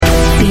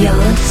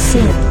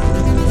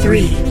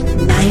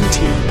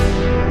390.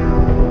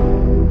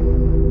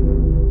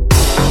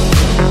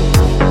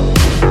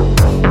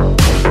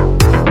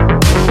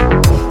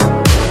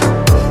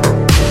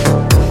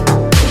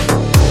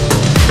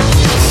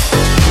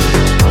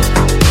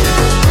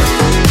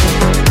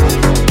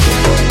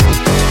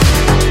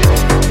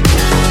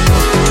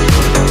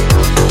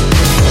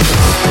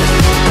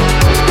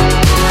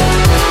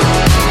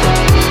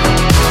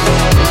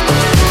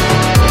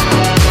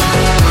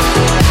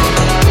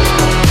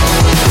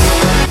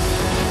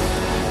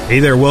 Hey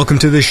there, welcome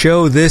to the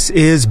show. This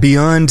is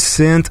Beyond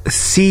Synth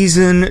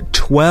Season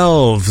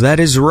 12.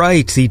 That is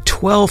right, the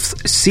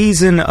 12th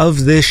season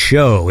of this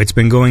show. It's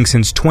been going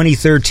since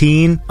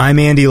 2013. I'm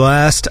Andy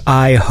Last.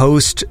 I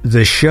host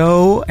the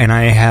show, and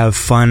I have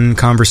fun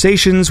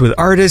conversations with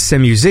artists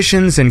and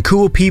musicians and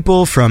cool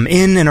people from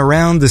in and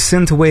around the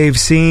synthwave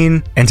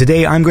scene. And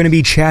today I'm going to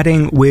be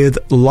chatting with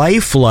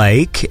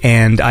LIFELIKE,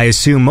 and I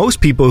assume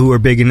most people who are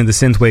big into the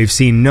synthwave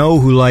scene know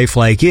who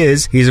LIFELIKE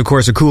is. He's, of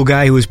course, a cool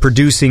guy who was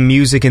producing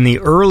music in the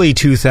early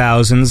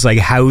 2000s, like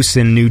house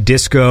and new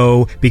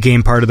disco,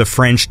 became part of the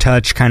French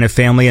Touch kind of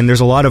family, and there's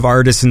a lot of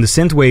artists in the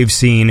synthwave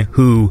scene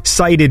who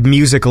cited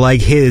music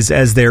like his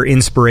as their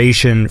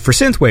inspiration for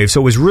synthwave, so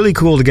it was really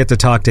cool to get to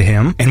talk to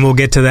him, and we'll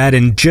get to that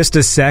in just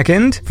a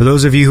second. For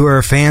those of you who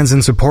are fans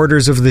and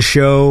supporters of the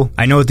show,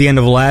 I know at the end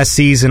of last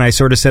season I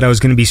sort of said I was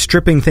going to be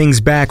stripping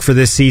things back for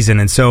this season,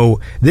 and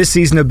so this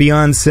season of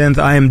Beyond Synth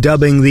I am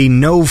dubbing the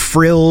no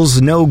frills,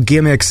 no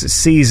gimmicks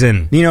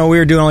season. You know, we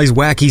were doing all these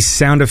wacky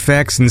sound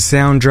effects and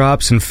sound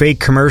drops and fake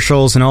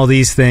commercials and all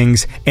these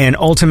things, and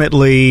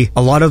ultimately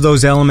a lot of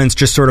those elements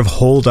just sort of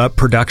hold up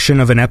production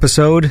of an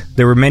episode.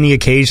 There were many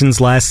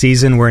occasions last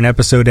season where an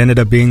episode ended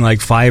up being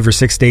like 5 or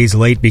 6 days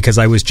late because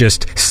I was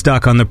just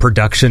stuck on the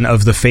production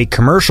of the fake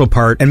commercial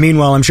part, and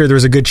meanwhile I'm sure there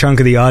was a good chunk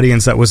of the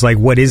audience that was like,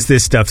 what is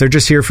this stuff? They're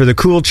just here for the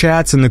cool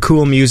chats and the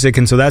cool music,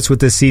 and so that's what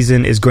this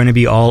season is going to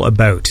be all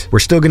about. We're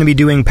still going to be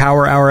doing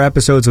Power Hour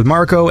episodes with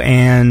Marco,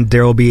 and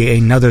there will be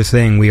another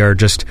thing we are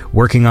just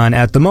working on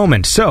at the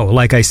moment. So,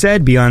 like I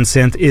said, Beyond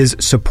Synth is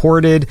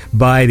supported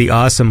by the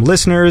awesome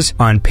listeners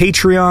on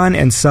Patreon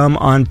and some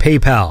on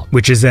PayPal,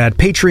 which is at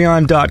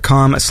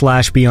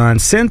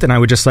patreon.com/BeyondSynth. And I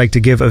would just like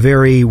to give a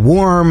very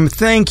warm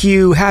thank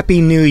you,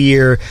 Happy New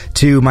Year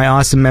to my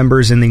awesome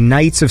members in the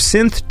Knights of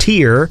Synth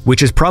tier,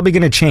 which is probably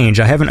going to change.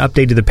 I haven't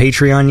updated the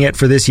Patreon yet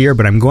for this year,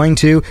 but I'm going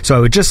to. So I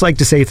would just like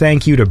to say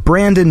thank you to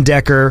Brandon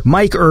Decker,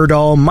 Mike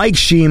Erdahl, Mike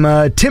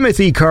Shima,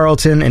 Timothy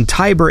Carlton, and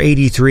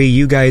Tiber83.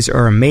 You guys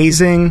are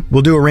amazing.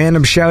 We'll do a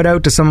random shout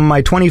out to some of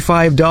my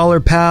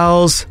 $25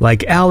 pals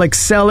like Alex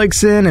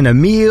Seligson and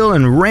Emil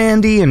and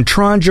Randy and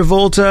Tron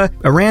Javolta.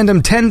 A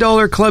random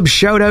 $10 club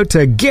shout out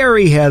to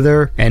Gary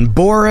Heather and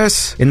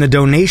Boris in the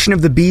Donation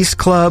of the Beast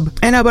Club.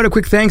 And how about a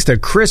quick thanks to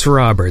Chris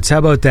Roberts? How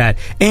about that?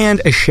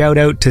 And a shout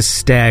out to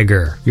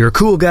Stagger. You're a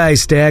cool guy,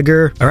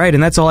 Stagger. All right,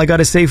 and that's all I got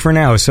to say for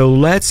now. So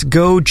let's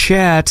go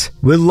chat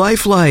with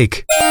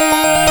LIFELIKE.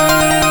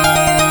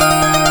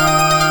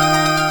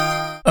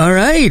 All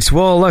right,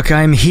 well, look,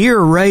 I'm here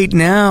right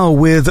now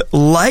with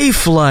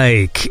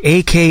LIFELIKE,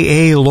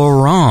 a.k.a.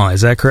 Laurent.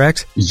 Is that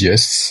correct?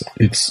 Yes,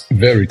 it's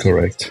very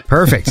correct.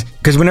 Perfect.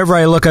 Because whenever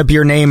I look up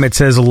your name, it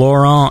says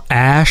Laurent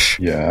Ash.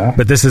 Yeah.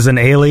 But this is an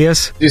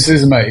alias? This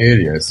is my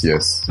alias,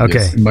 yes. Okay.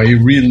 Yes. My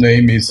real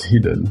name is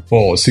hidden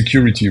for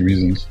security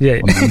reasons on the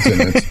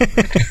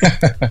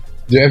internet.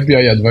 The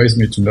FBI advised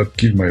me to not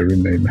give my real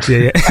name.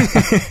 Yeah.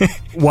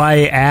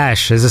 Why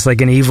Ash? Is this like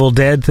an Evil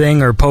Dead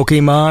thing or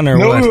Pokemon or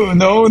what?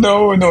 No.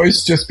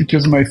 It's just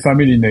because my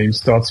family name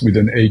starts with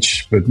an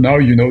H. But now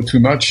you know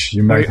too much.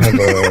 You might have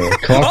a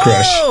car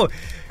crash. Oh!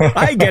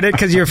 I get it,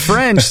 because you're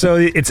French, so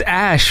it's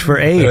Ash for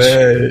H.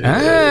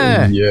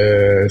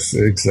 Yes,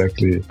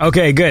 exactly.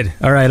 Okay, good.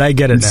 All right, I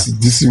get it now.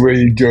 This is where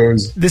it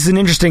goes. This is an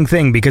interesting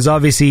thing, because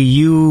obviously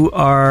you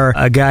are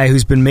a guy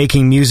who's been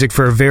making music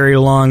for a very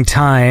long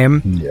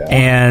time. Yeah,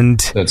 and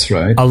that's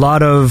right. A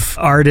lot of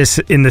artists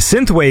in the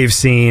synthwave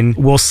scene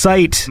will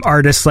cite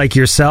artists like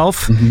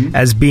yourself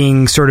as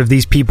being sort of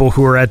these people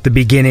who are at the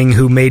beginning,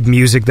 who made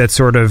music that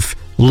sort of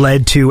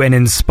led to and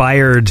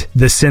inspired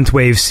the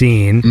synthwave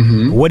scene.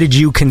 What did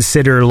you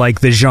consider like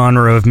the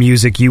genre of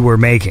music you were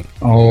making?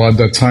 Oh, at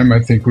that time,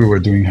 I think we were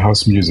doing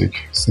house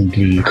music,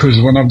 simply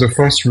because one of the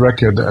first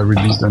records I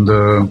released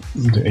under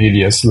the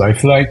alias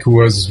LIFELIKE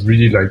was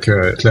really like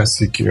a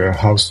classic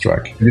house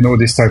track. You know,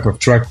 this type of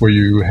track where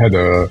you had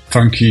a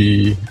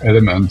funky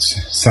element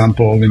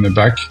sample in the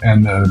back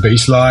and a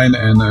bass line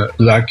and a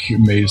black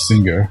male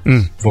singer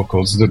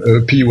vocals. The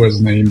EP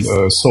was named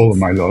Soul of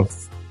My Love.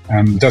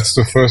 And that's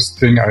the first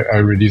thing I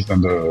released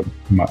under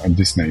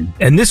this name.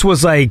 And this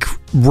was like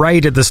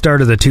right at the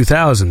start of the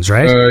 2000s,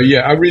 right?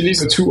 Yeah, I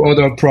released 2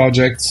 other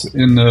projects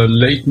in the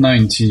late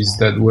 90s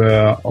that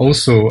were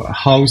also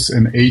house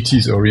and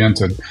 80s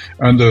oriented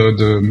under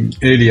the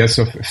alias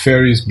of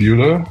Ferris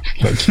Bueller,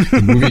 like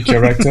the movie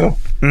character.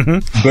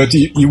 But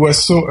he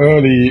was so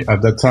early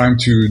at that time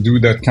to do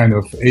that kind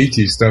of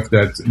 80s stuff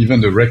that even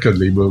the record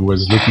label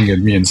was looking at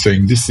me and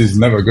saying, this is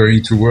never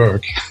going to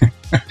work.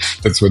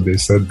 That's what they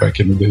said back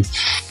in the days.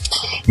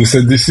 They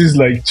said, this is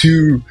like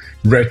too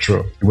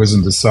retro. It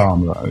wasn't the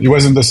sound. It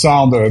wasn't the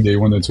sound they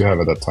wanted to have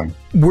at that time.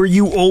 Were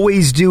you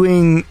always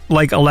doing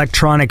like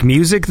electronic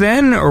music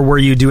then, or were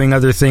you doing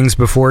other things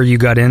before you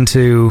got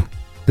into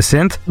the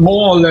synth?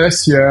 More or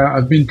less, yeah.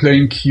 I've been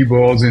playing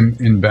keyboards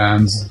in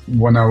bands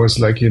when I was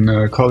like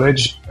in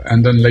college,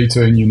 and then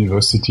later in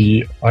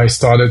university, I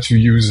started to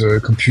use a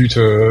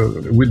computer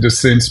with the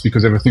synths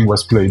because everything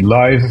was played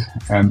live.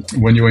 And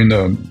when you're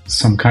in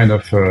some kind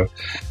of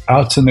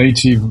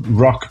alternative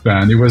rock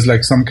band, it was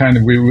like some kind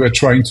of, we were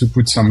trying to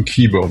put some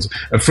keyboards.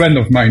 A friend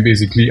of mine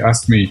basically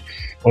asked me,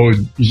 oh,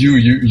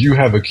 you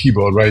have a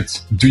keyboard,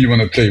 right? Do you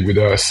want to play with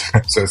us?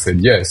 So I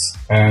said yes.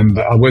 And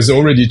I was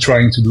already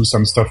trying to do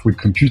some stuff with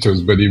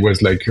computers, but it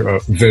was like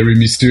very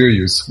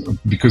mysterious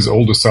because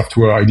all the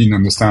software, I didn't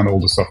understand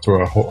all the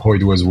software, how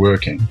it was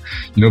working.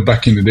 You know,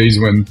 back in the days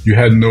when you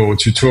had no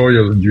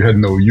tutorial, you had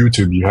no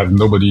YouTube, you had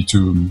nobody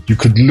you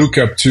could look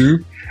up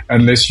to,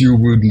 unless you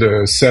would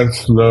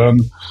self-learn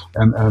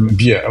and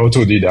be an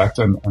autodidact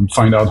and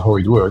find out how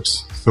it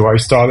works. So I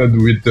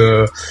started with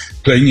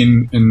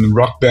playing in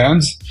rock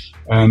bands.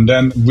 And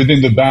then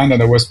within the band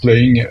that I was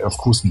playing, of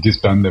course, this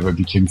band never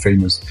became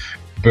famous.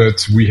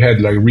 But we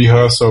had like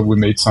rehearsal, we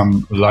made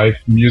some live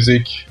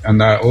music.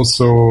 And I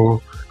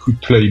also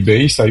could play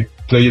bass. I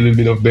play a little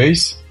bit of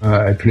bass.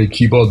 I play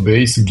keyboard,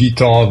 bass,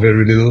 guitar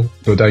very little,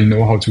 but I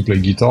know how to play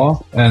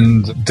guitar.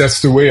 And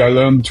that's the way I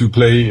learned to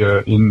play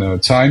in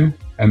time.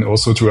 And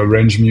also to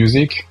arrange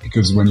music,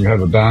 because when you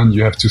have a band,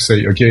 you have to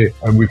say, okay,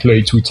 we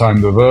play 2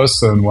 times the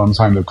verse and 1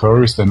 time the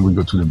chorus, then we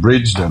go to the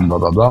bridge, then blah,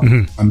 blah, blah.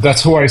 Mm-hmm. And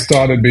that's how I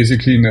started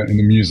basically in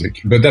the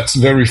music. But that's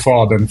very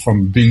far then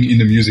from being in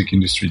the music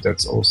industry.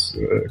 That's also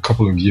a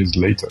couple of years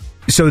later.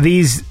 So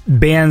these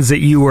bands that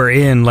you were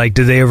in, like,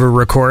 did they ever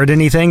record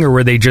anything, or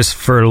were they just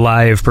for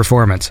live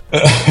performance?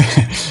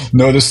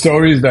 No, the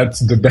story is that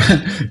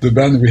the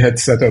band we had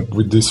set up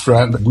with this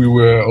friend, we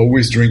were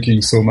always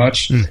drinking so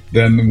much.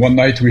 Then one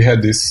night we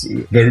had this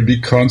very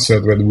big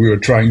concert that we were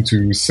trying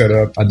to set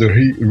up at the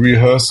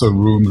rehearsal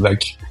room.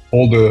 Like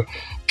all the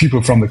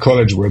people from the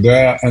college were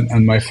there,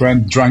 and my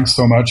friend drank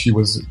so much, he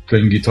was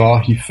playing guitar,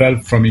 he fell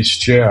from his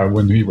chair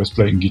when he was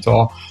playing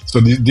guitar. So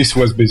this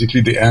was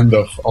basically the end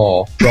of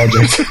our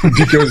project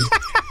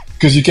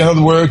because you cannot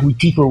work with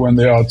people when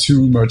they are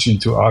too much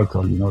into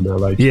alcohol, you know, they're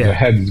like, their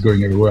head is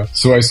going everywhere.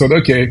 So I thought,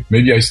 okay,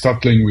 maybe I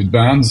stop playing with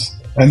bands.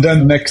 And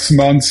then next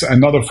month,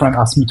 another friend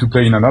asked me to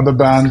play in another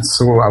band.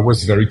 So I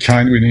was very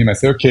kind with him. I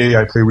said, okay,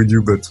 I play with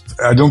you, but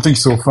I don't think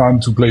so fun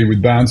to play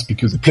with bands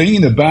because playing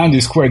in a band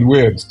is quite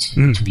weird,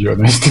 to be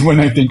honest, when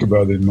I think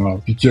about it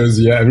now. Because,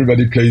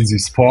 everybody plays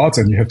this part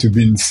and you have to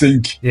be in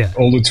sync. Yeah.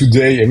 Although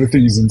today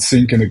everything is in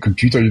sync in a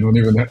computer, you don't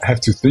even have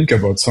to think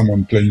about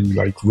someone playing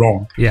like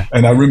wrong. Yeah.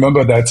 And I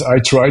remember that I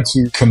tried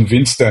to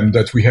convince them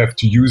that we have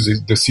to use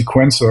the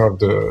sequencer of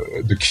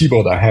the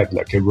keyboard I had,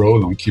 like a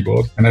roll-on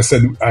keyboard. And I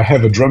said, I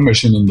have a drum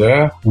machine in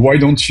there. Why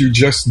don't you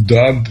just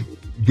dub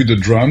with the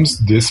drums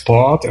this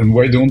part, and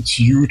why don't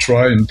you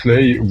try and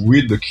play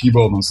with the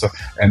keyboard and stuff?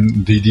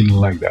 And they didn't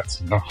like that,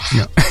 you know.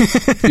 No.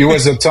 It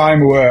was a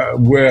time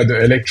where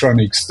the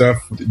electronic stuff,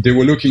 they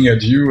were looking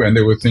at you and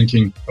they were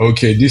thinking,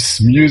 okay,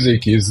 this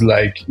music is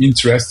like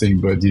interesting,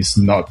 but this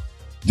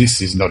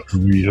is not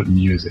real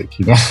music,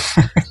 you know.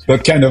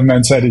 That kind of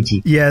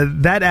mentality. Yeah,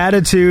 that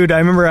attitude. I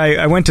remember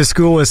I went to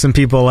school with some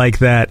people like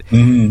that,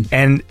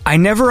 and I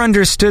never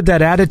understood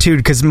that attitude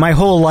because my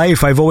whole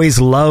life I've always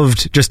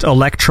loved just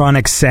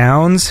electronic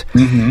sounds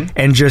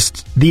and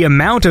just the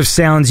amount of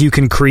sounds you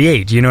can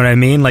create. You know what I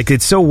mean? Like,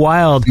 it's so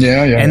wild.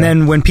 Yeah. And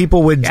then when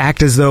people would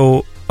act as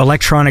though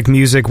electronic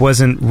music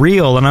wasn't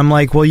real, and I'm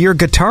like, well, your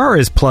guitar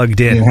is plugged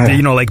in,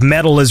 you know, like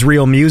metal is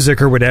real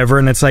music or whatever,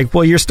 and it's like,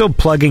 well, you're still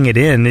plugging it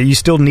in, you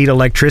still need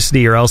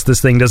electricity or else this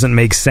thing doesn't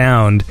make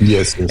sound.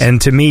 Yes. And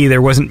to me, there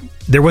wasn't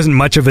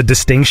much of a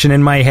distinction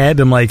in my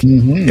head. I'm like,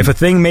 if a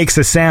thing makes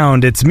a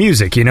sound, it's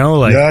music, you know?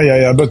 Like,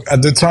 yeah. But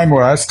at the time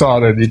where I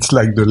started, it's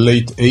like the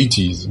late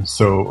 80s.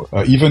 So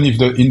even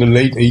if in the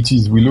late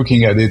 80s, we're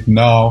looking at it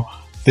now,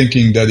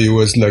 thinking that it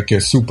was like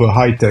a super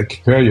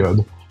high-tech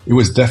period, it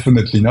was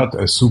definitely not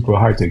a super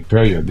high-tech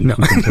period if you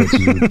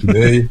compare to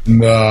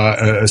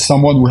today.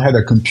 Someone who had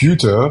a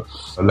computer,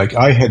 like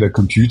I had a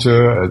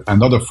computer,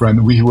 another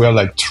friend, we were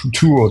like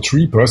 2 or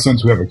 3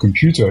 persons who have a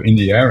computer in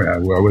the area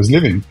where I was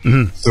living.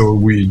 So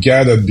we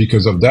gathered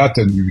because of that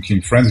and we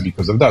became friends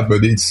because of that.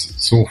 But it's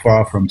so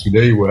far from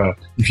today where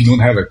if you don't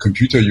have a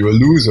computer, you're a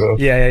loser.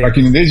 Back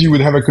in the days, you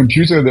would have a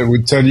computer that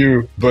would tell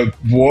you, but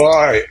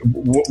why?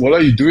 What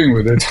are you doing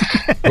with it?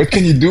 What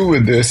can you do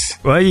with this?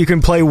 Well, you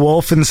can play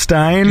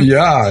Wolfenstein.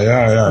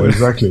 Yeah,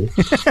 exactly.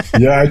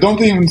 I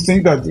don't even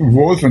think that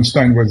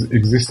Wolfenstein was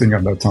existing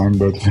at that time,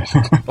 but...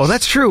 Oh,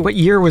 that's true. What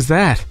year was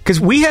that?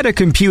 Because we had a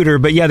computer,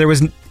 but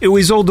it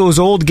was all those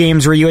old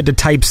games where you had to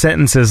type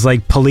sentences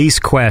like Police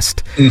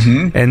Quest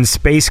and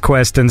Space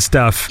Quest and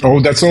stuff.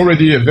 Oh, that's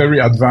already a very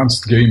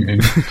advanced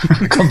gaming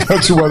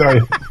compared to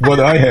what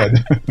I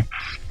had.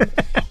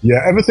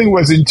 Yeah, everything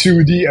was in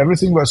 2D,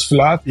 everything was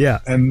flat,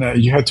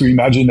 and you had to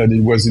imagine that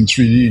it was in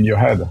 3D in your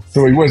head.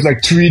 So it was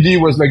like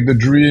 3D was like the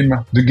dream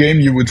the game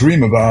you would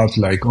dream about,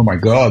 like, oh my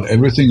God,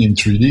 everything in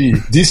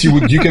 3D. This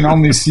you can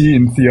only see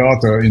in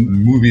theater, in a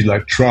movie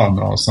like Tron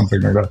or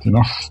something like that, you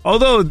know?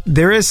 Although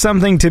there is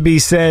something to be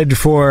said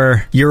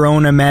for your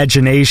own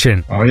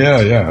imagination. Oh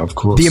yeah, of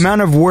course. The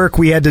amount of work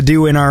we had to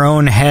do in our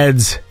own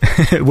heads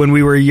when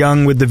we were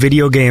young with the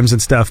video games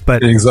and stuff,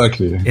 but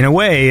exactly. In a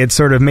way, it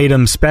sort of made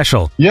them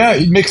special. Yeah,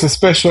 it makes a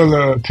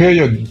special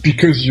period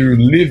because you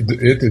lived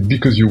it,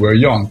 because you were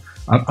young.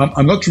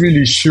 I'm not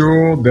really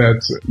sure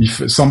that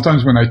if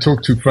sometimes when I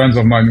talk to friends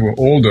of mine who are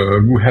older,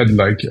 who had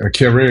like a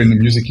career in the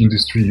music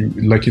industry,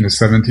 like in the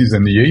 70s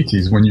and the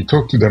 80s, when you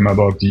talk to them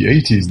about the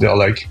 80s, they're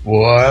like,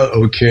 well,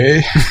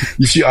 okay.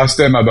 If you ask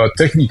them about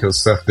technical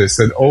stuff, they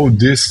said, oh,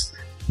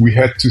 we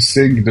had to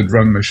sync the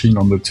drum machine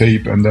on the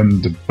tape, and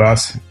then the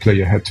bass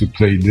player had to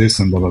play this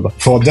and blah, blah, blah.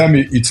 For them,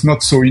 it's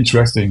not so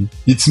interesting.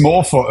 It's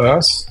more for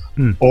us.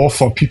 Or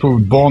for people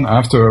born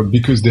after,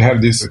 because they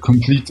have this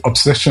complete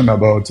obsession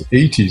about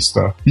 80s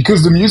stuff.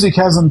 Because the music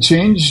hasn't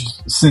changed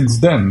since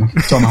then,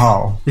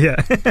 somehow. Yeah.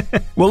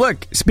 Well,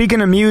 look, speaking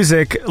of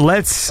music,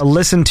 let's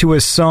listen to a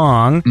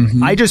song.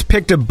 Mm-hmm. I just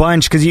picked a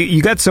bunch because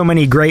you got so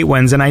many great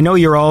ones, and I know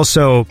you're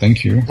also...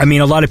 Thank you. I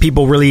mean, a lot of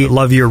people really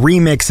love your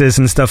remixes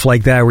and stuff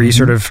like that, where you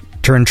sort of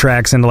turn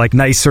tracks into like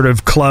nice sort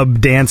of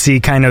club dancey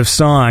kind of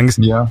songs.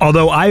 Yeah.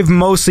 Although I've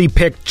mostly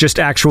picked just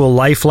actual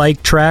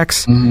lifelike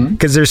tracks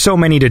because there's so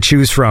many to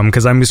choose from,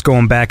 because I'm just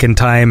going back in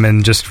time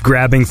and just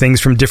grabbing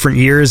things from different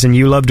years, and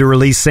you love to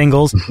release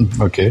singles.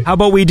 Okay. How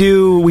about we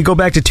go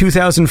back to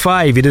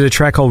 2005. You did a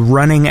track called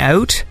Running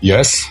Out?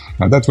 Yes.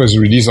 And that was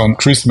released on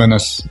Chris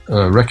Menace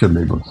record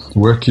label,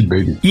 Work It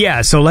Baby.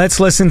 Yeah, so let's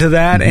listen to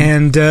that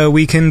and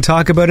we can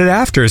talk about it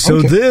after. So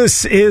okay.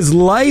 This is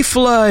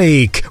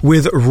Lifelike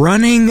with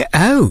Running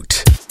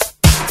Out.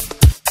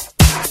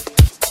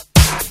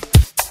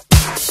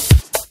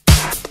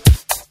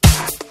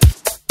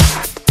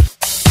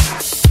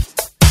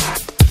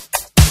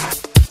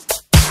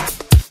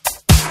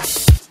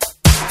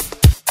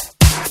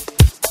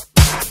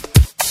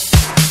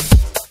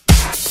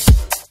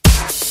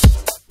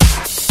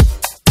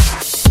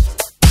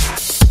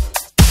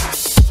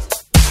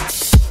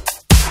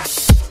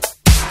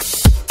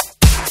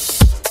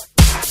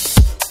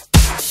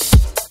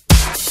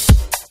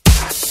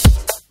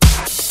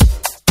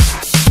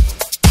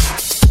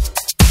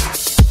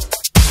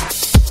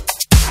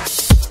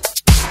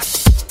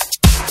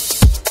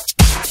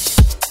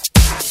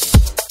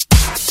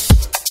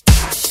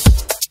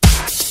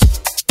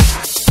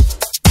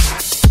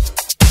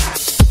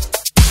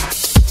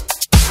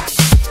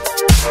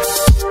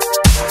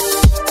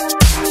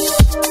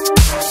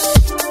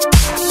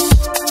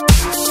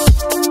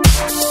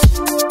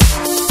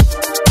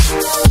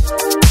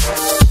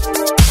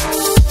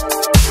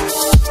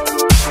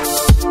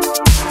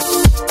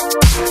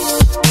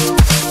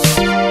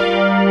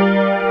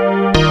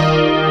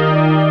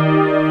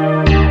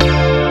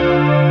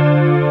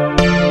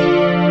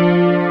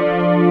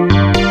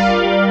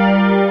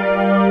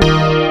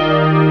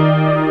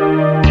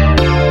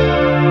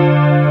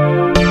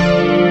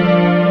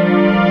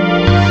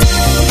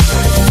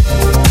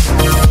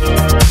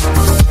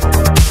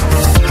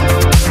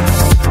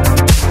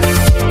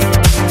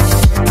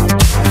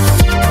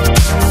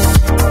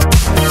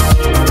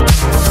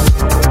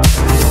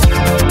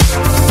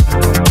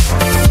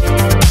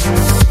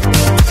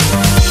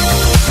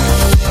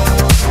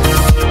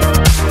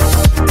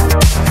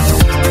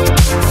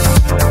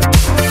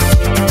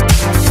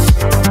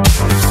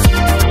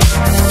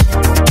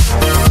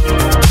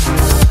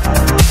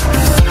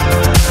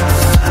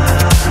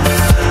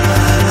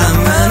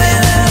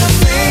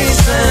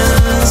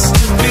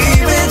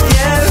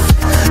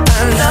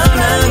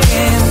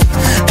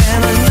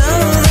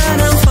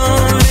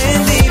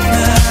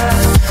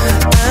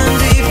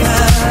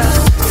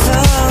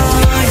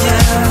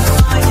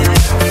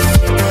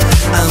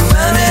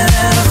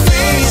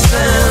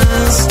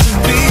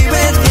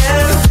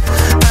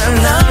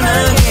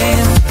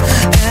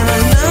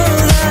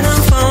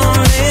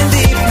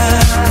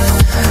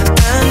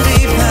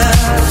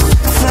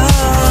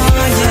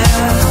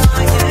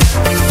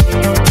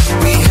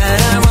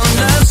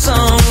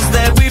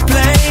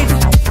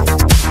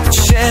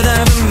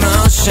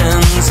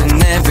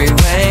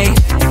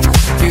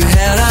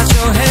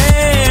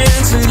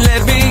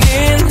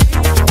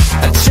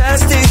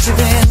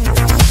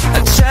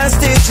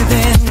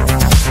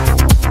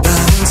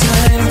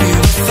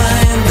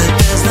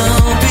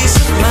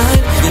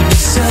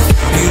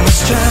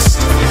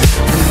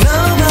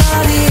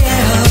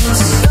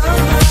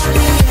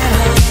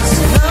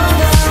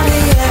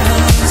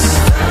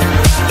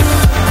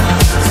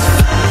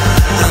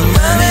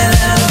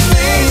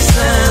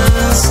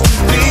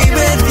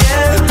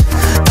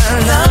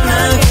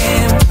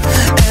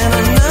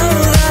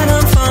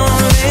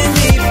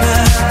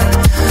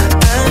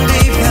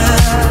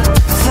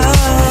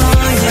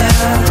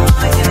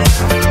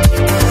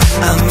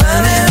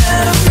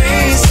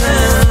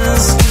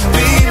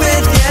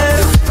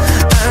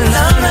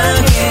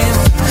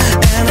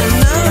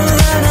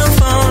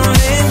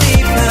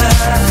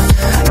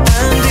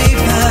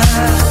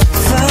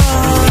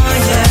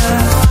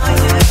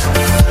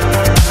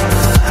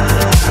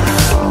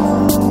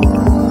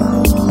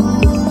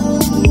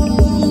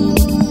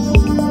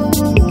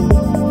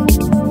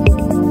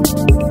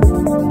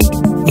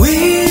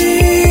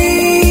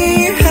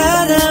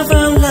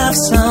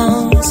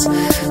 songs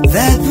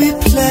that we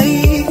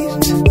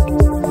played.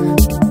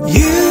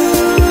 You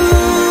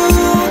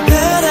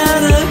held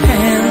out a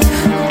hand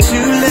to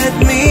let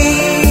me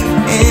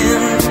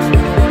in.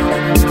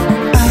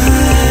 I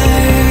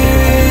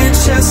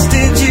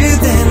trusted you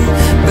then,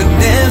 but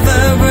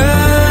never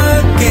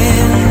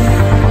again.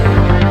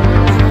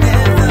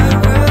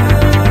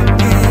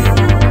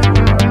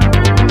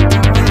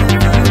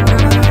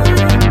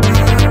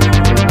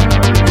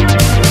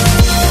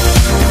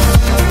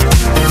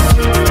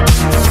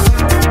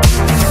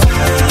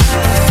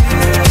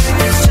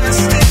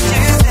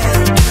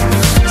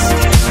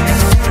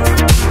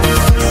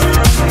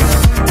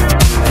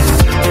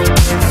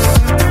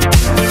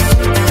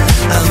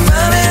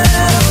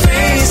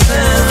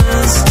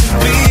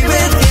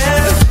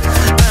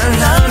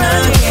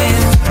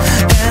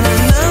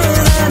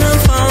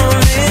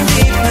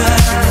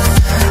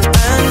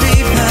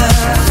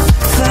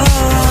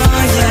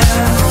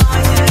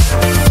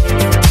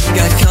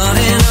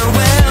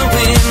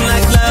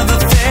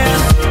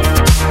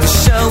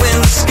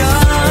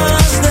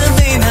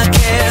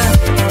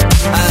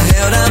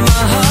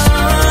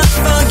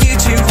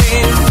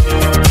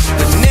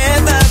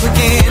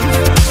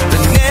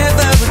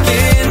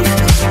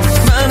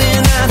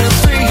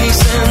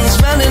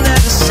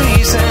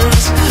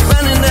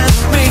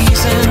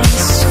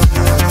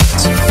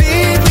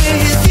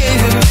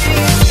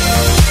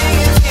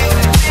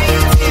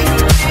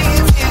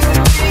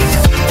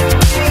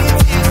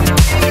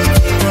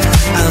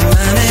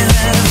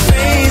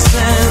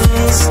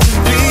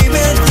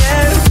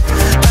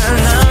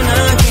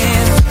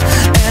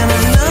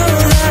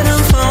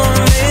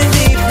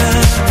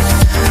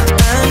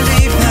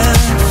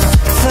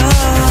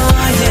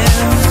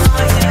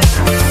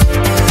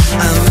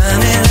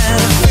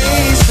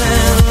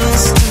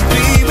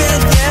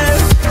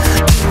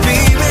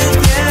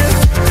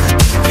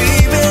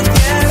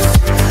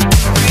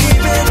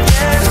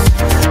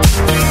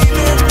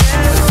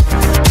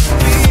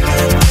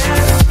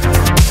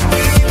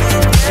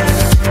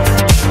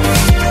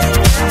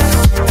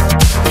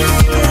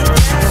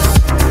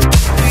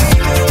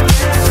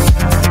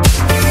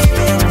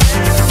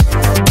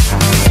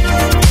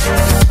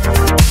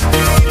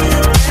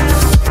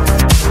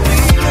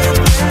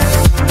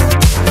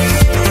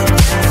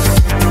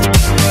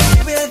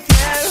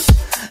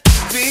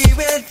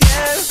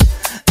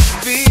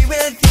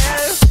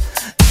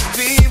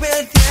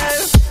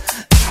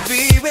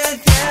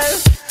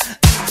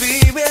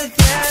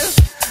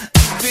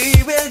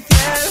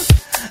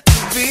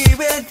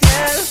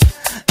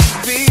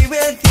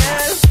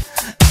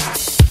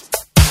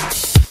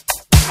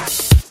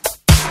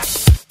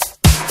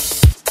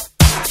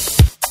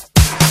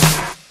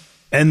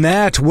 And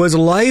that was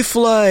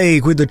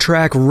Lifelike with the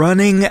track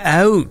Running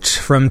Out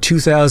from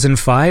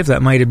 2005.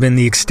 That might have been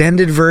the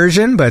extended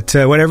version, but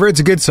whatever, it's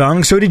a good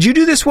song. So did you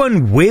do this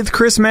one with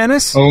Chris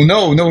Manis? Oh,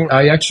 no.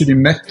 I actually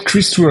met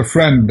Chris through a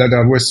friend that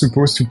I was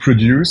supposed to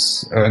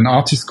produce, an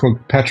artist called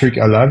Patrick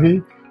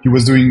Alavi. He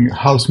was doing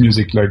house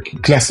music,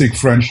 like classic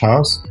French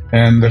house.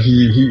 And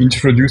he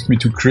introduced me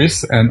to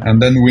Chris, and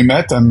then we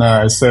met, and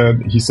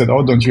he said,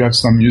 oh, don't you have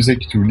some music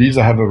to release?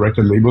 I have a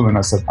record label. And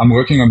I said, I'm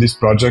working on this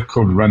project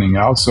called Running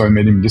Out. So I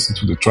made him listen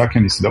to the track,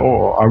 and he said,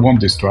 oh, I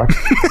want this track.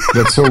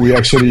 That's so we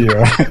actually,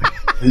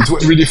 it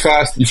went really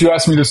fast. If you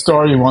ask me the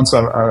story once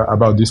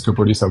about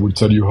Discopolis, I will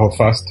tell you how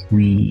fast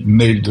we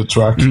nailed the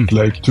track.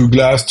 Like 3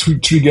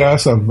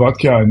 glass of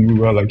vodka, and we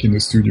were like in the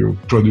studio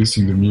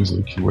producing the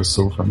music. It was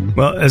so funny.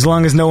 Well, as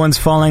long as no one's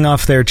falling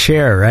off their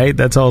chair, right?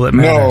 That's all that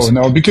matters.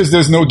 No, because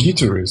there's no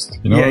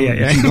guitarist, you know? Yeah.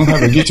 If you don't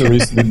have a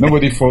guitarist,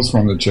 nobody falls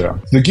from the chair.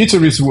 The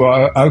guitarists who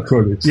are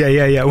alcoholics.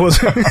 Yeah. Well,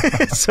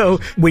 so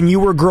when you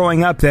were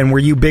growing up then, were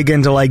you big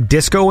into like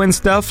disco and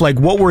stuff? Like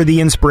what were the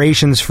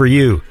inspirations for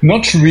you?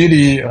 Not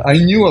really. I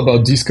knew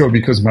about disco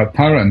because my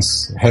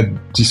parents had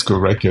disco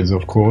records,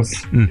 of course.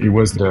 It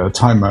was the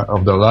time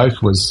of their life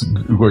was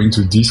going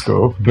to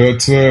disco.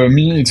 But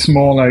me, it's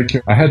more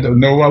like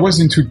I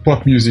was into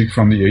pop music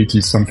from the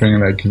 80s,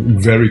 something like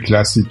very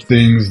classic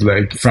things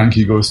like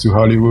Frankie Goes to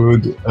Hollywood,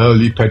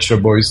 early Pet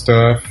Shop Boys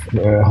stuff,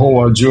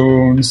 Howard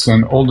Jones,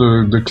 and all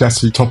the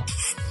classic top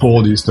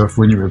 40 stuff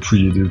when you were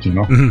pre-adult, you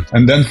know.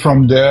 And then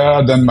from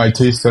there, my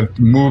taste had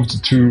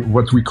moved to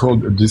what we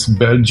called this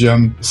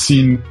Belgian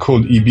scene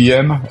called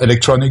EBM,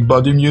 electronic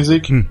body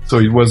music. So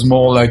it was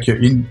more like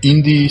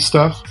indie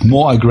stuff,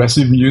 more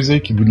aggressive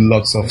music with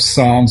lots of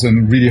sounds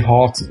and really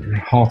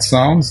hard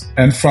sounds.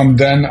 And from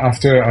then,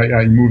 after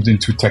I moved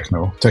into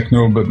techno,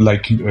 but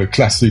like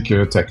classic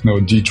techno,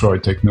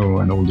 Detroit techno,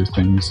 and all these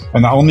things.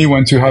 And I only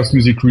went to house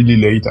music really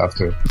late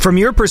after. From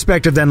your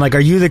perspective then, like, are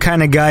you the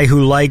kind of guy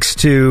who likes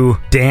to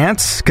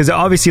dance? Because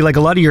obviously, like, a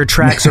lot of your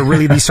tracks are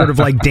really these sort of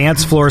like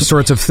dance floor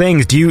sorts of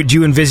things. Do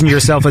you envision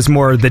yourself as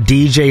more the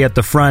DJ at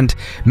the front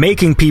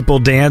making people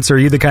dance, or are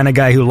you the kind of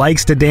guy who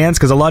likes to dance?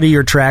 Because a lot of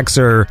your tracks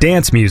are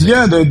dance music.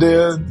 Yeah, they're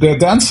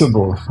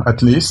danceable,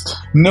 at least.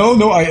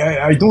 No,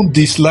 I don't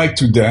dislike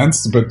to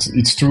dance, but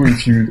it's true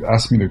if you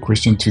ask me the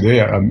question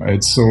today,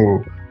 it's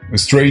so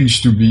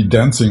strange to be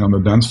dancing on the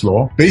dance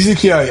floor.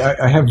 Basically,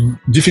 I have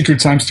difficult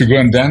times to go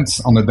and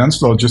dance on the dance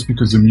floor just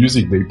because the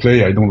music they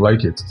play, I don't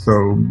like it.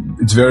 So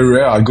it's very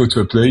rare I go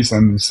to a place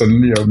and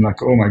suddenly I'm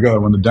like, oh my God, I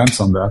want to dance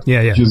on that.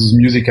 Yeah. Because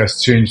music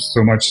has changed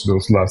so much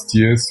those last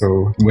years.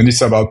 So when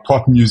it's about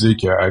pop music,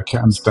 I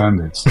can't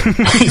stand it. So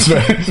it's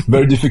very,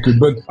 very difficult.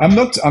 But I'm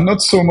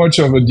not so much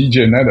of a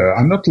DJ neither.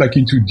 I'm not like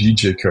into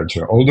DJ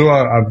culture. Although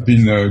I've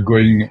been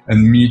going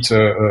and meet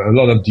a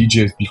lot of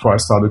DJs before I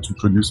started to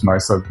produce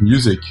myself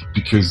music,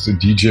 because the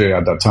DJ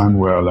at that time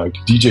were like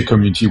DJ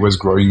community was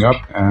growing up,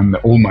 and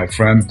all my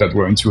friends that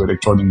were into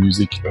electronic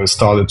music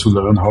started to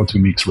learn how to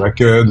mix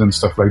records and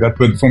stuff like that.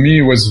 But for me,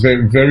 it was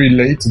very, very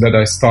late that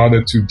I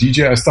started to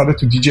DJ. I started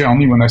to DJ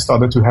only when I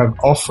started to have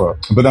offer.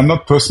 But I'm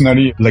not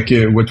personally like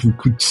what we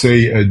could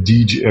say a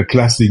DJ, a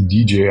classic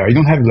DJ. I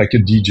don't have like a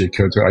DJ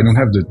culture. I don't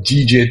have the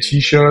DJ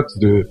t-shirt,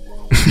 the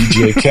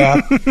DJ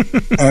cap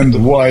and the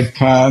white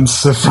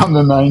pants from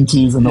the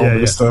 90s and all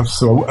this stuff.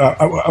 So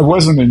I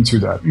wasn't into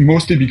that,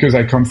 mostly because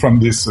I come from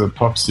this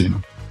pop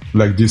scene,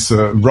 like this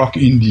rock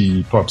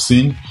indie pop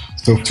scene.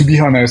 So to be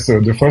honest,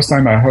 the first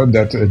time I heard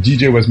that a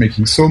DJ was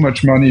making so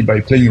much money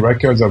by playing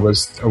records, I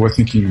was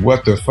thinking,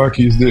 what the fuck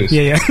is this?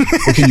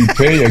 How can you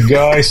pay a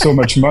guy so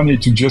much money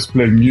to just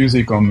play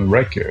music on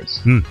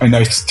records? And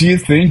I still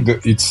think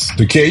that it's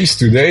the case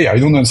today. I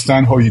don't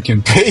understand how you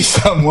can pay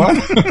someone.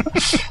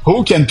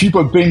 How can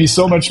people pay me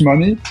so much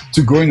money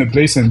to go in a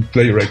place and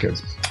play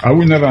records? I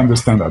will never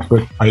understand that,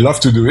 but I love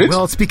to do it.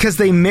 Well, it's because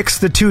they mix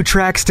the two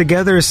tracks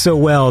together so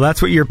well.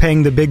 That's what you're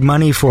paying the big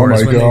money for,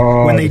 is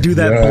when they do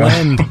that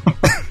blend.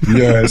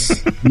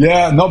 Yes.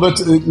 Yeah, no, but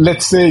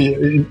let's say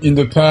in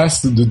the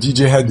past, the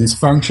DJ had this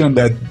function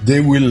that they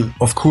will,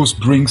 of course,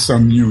 bring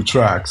some new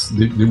tracks.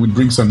 They would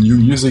bring some new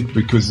music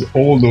because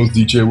all those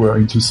DJ were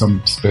into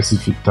some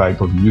specific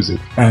type of music.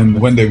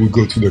 And when they would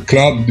go to the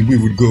club, we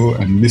would go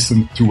and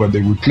listen to what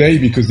they would play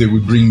because they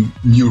would bring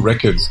new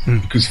records,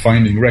 because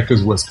finding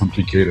records was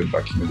complicated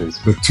back in the days.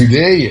 But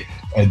today,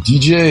 a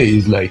DJ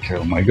is like,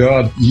 oh my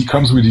God, he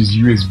comes with his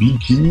USB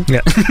key.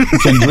 Yeah. He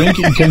can drink,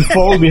 he can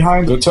fall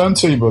behind the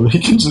turntable. He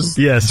can just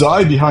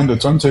die behind the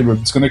turntable.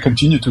 It's going to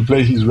continue to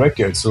play his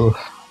record. So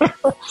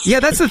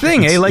yeah, that's the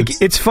thing, eh?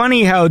 Like, it's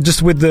funny how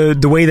just with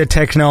the way the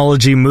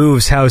technology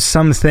moves, how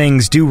some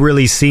things do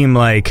really seem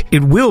like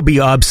it will be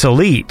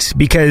obsolete.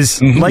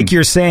 Because, like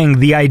you're saying,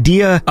 the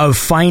idea of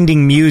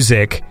finding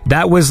music,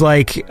 that was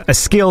like a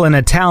skill and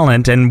a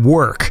talent and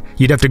work.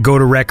 You'd have to go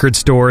to record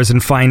stores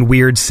and find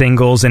weird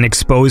singles and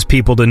expose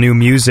people to new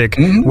music.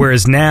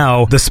 Whereas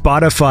now, the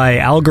Spotify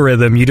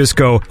algorithm, you just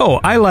go, oh,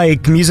 I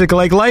like music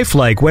like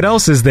LIFELIKE. What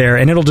else is there?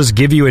 And it'll just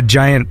give you a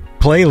giant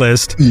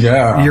playlist.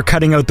 Yeah. You're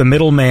cutting out the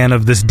middleman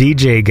of this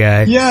DJ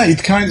guy. Yeah,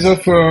 it kind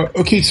of,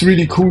 okay, it's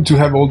really cool to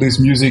have all this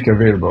music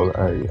available.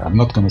 I'm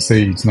not going to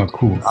say it's not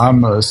cool.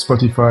 I'm a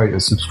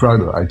Spotify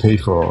subscriber. I pay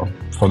for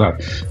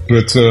that.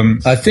 But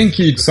I think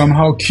it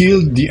somehow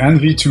killed the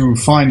envy to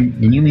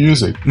find the new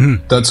music.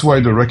 That's why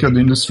the record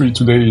industry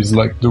today is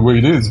like the way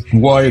it is.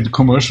 Why the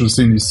commercial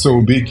scene is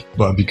so big?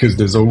 But because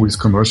there's always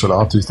commercial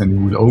artists and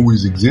it will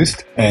always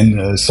exist.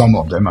 And some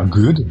of them are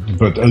good,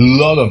 but a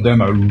lot of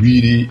them are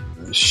really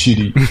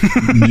shitty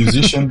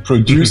musicians,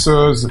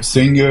 producers,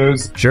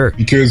 singers. Sure.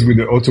 Because with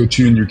the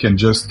auto-tune, you can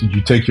just,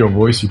 you take your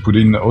voice, you put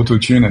in the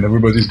auto-tune and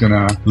everybody's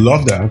gonna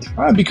love that.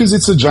 Because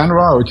it's a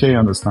genre, okay, I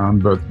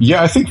understand. But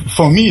yeah, I think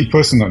for me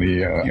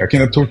personally, I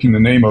cannot talk in the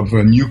name of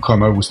a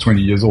newcomer who's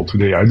 20 years old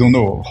today. I don't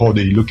know how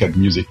they look at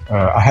music.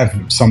 I have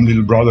some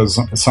little brothers,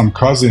 some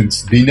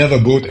cousins, they never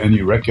bought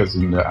any records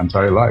in their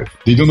entire life.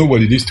 They don't know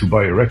what it is to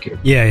buy a record.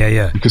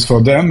 Yeah. Because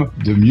for them,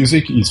 the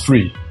music is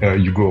free.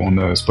 You go on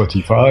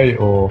Spotify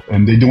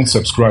and they don't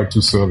subscribe to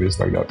service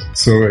like that.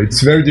 So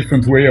it's a very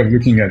different way of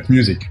looking at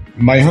music.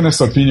 My honest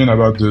opinion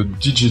about the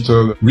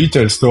digital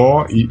retail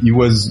store, it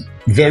was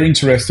very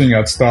interesting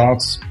at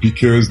start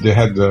because they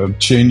had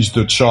changed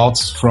the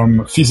charts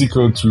from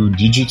physical to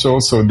digital.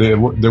 So there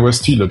was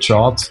still a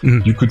chart.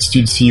 You could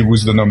still see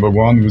who's the number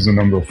 1, who's the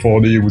number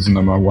 40, who's the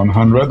number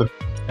 100.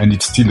 And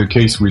it's still the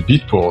case with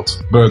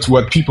Beatport. But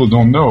what people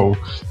don't know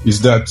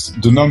is that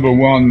the number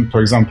 1,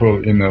 for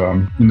example, in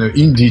the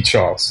indie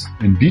charts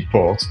in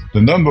Beatport,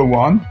 the number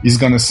 1 is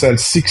going to sell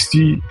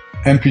 60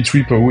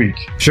 MP3 per week.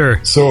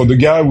 Sure. So the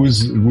guy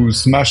who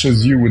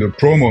smashes you with a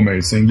promo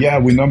mail saying, yeah,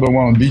 we're number 1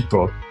 on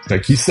Beatport.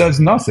 Like, he says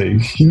nothing.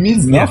 He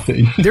means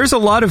nothing. There's a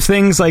lot of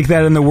things like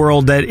that in the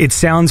world that it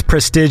sounds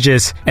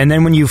prestigious. And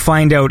then when you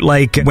find out,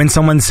 like, when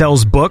someone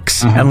sells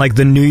books and, like,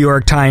 the New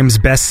York Times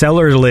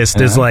bestseller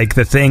list is, like,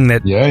 the thing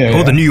that,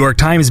 the New York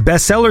Times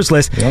bestsellers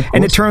list. Yeah,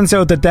 and it turns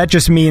out that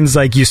just means,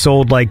 like, you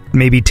sold, like,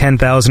 maybe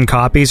 10,000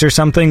 copies or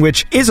something,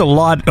 which is a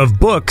lot of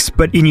books.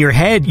 But in your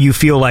head, you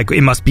feel like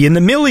it must be in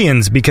the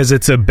millions because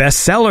it's a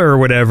bestseller or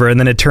whatever. And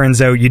then it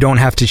turns out you don't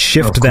have to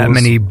shift that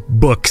many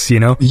books, you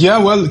know? Yeah,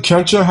 well,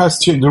 culture has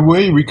changed. The the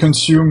way we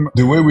consume,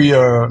 the way we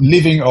are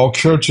living our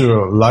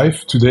cultural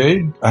life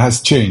today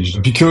has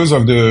changed because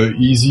of the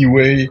easy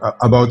way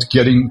about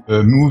getting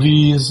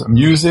movies,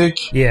 music,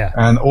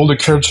 and all the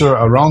culture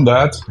around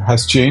that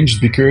has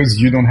changed because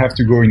you don't have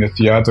to go in a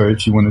theater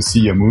if you want to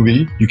see a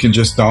movie. You can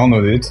just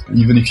download it.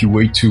 Even if you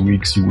wait 2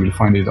 weeks, you will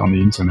find it on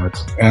the internet.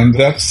 And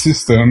that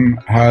system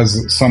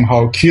has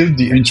somehow killed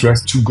the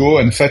interest to go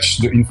and fetch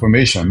the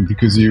information,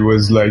 because it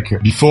was like,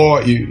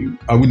 before,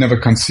 I would never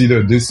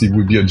consider this. It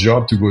would be a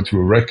job to go to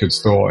a record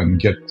store and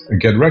get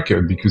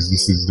record, because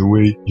this is the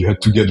way you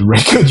had to get a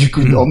record. You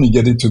could only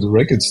get it to the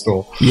record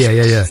store.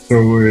 Yeah.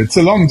 So it's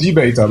a long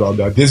debate about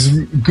that. There's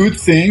good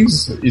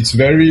things. It's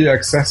very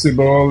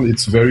accessible.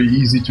 It's very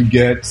easy to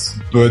get,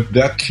 but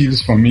that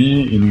kills, for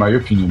me, in my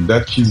opinion,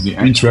 that kills the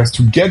interest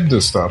to get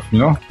the stuff, you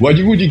know? Why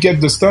would you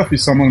get the stuff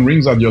if someone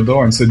rings at your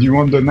door and said, you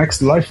want the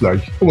next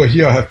LIFELIKE? Oh, well,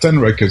 here I have 10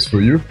 records for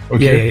you.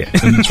 Okay. Yeah.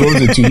 And he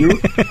throws it to you.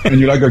 And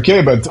you're like,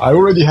 okay, but I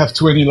already have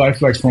 20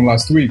 LIFELIKEs from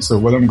last week. So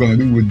what I'm going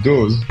to do with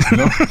those, you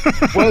know?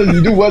 Well,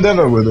 you do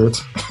whatever with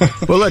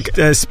it. Well,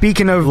 look,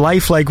 speaking of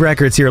LIFELIKE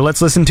records here,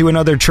 let's listen to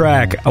another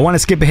track. I want to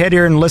skip ahead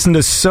here and listen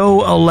to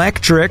So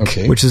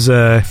Electric, which is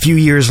a few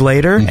years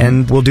later,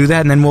 and we'll do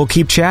that and then we'll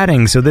keep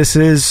chatting. So this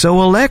is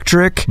So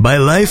Electric by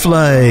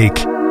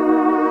LIFELIKE.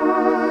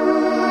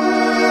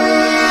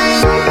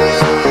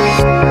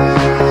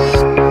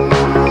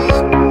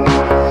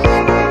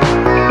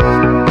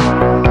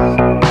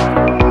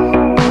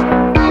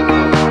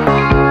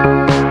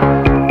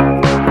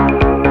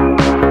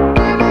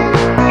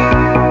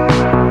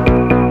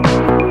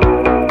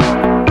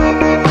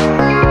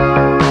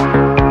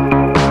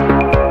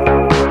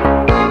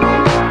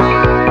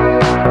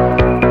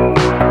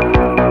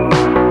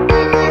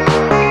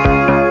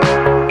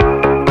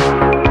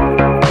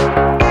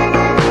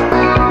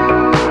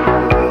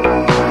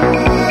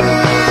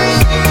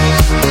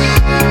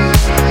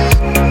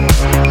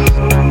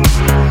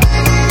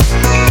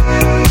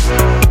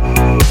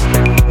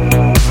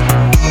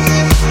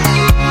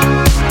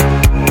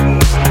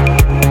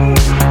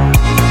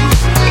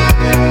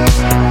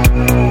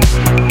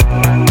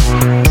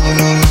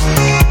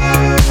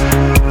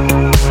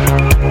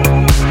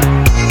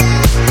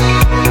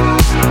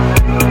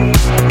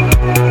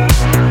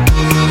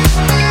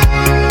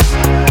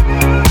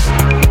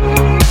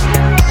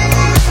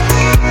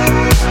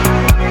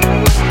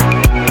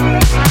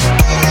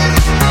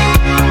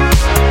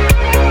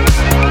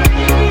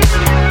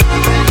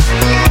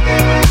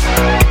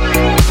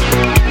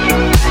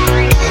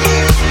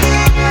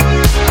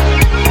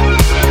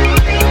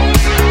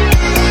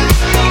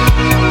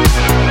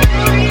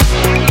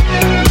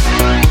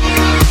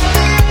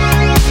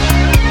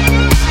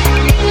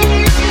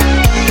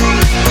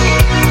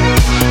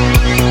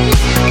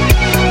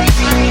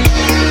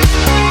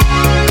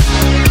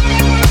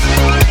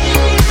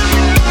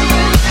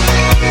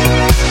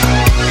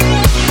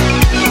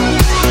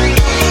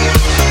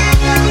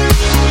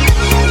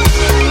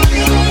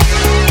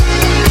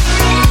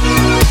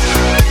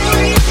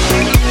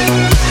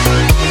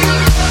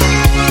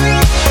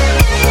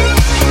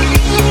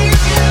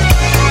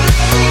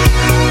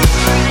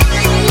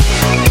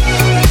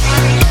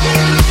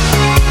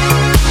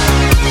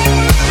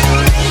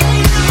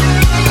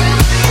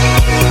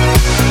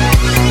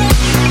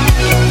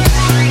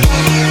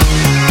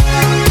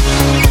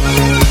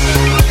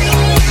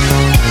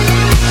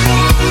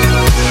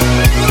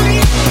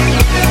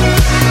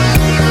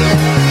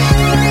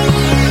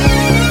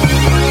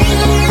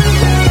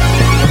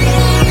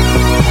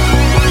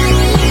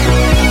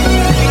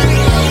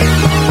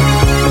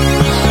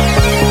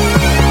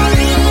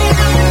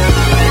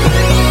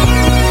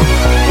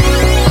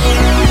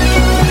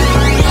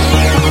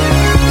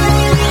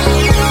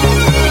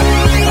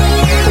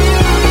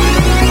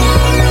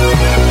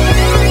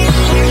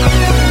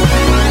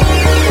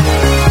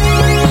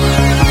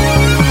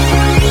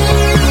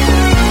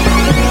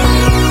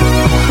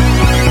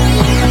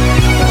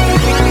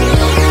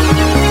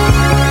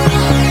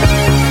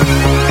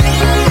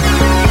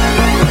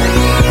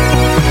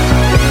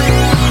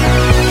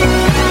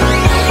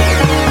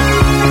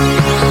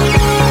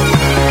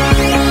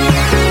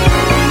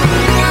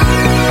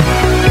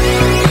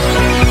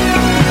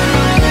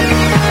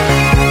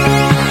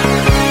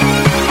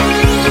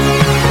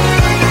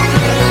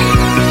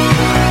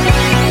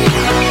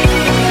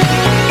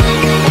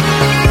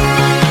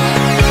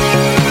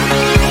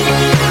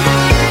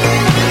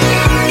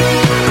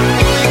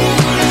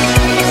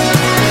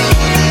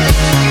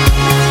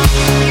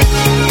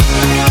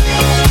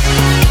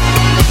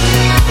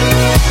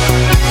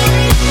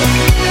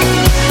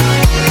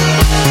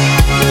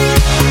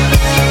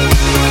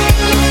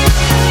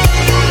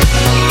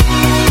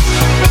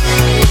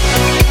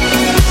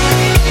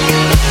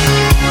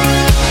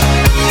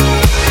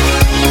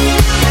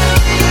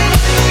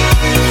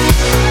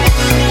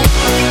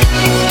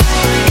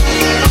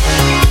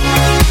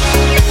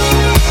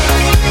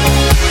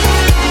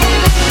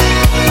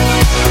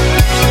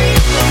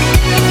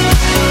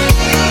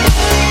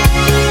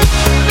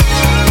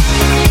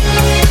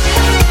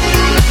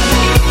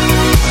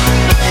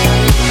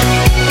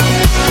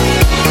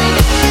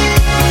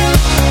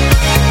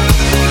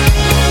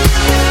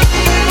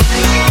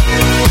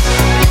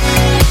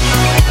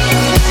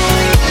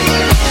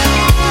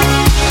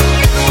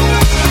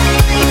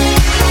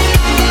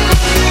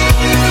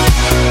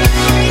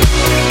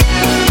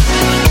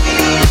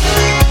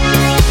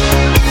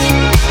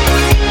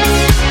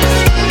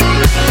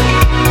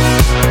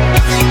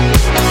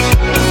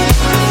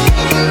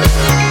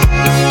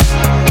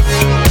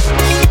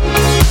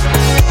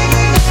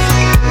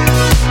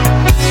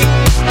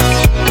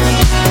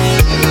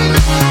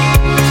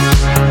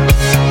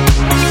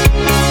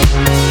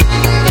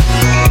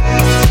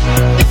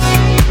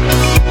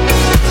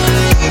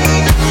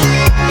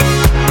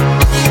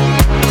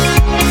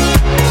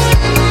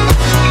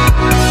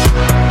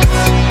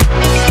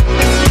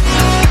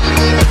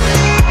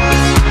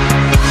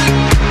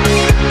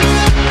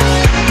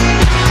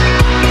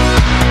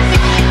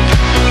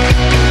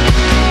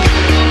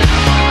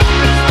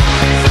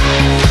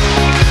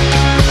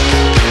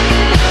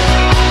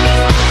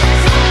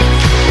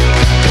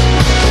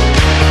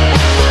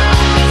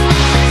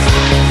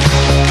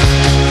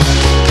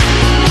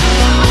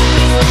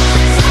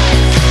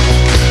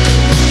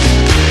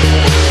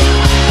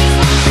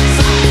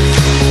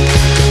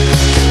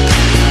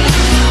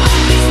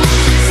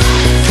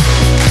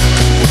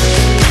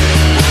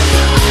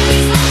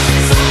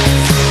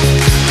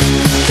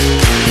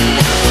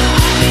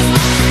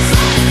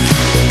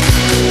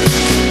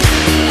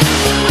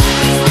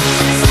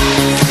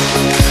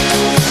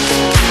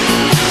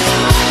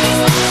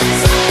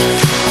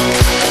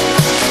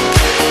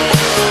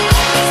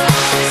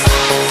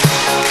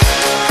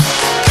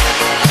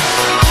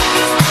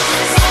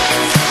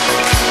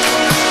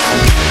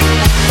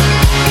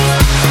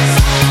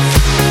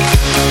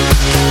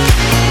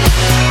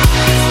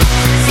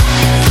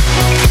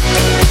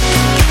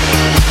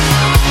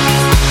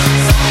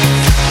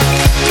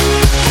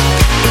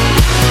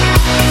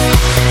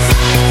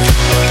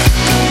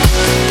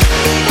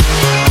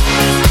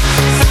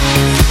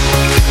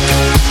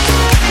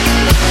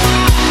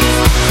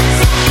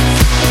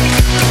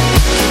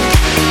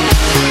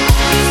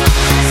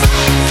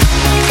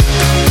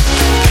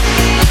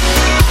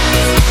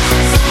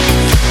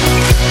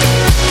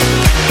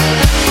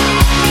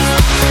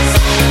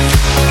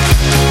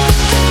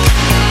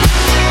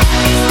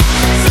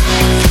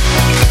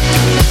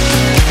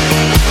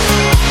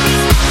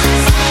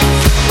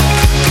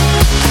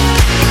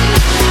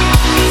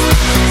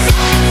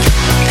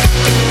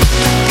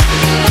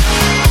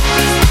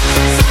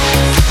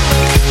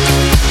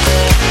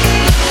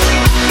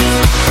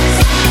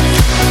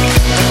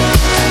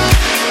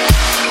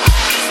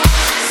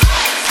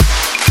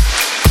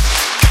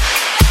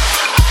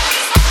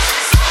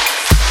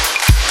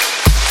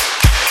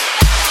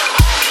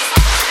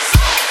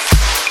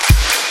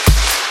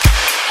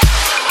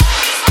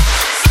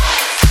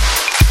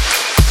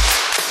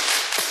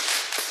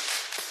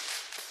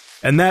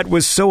 And that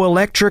was So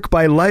Electric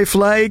by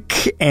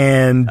LIFELIKE.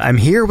 And I'm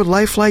here with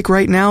LIFELIKE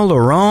right now,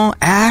 Laurent,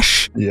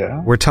 Ash.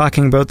 Yeah. We're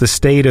talking about the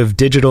state of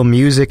digital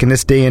music in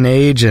this day and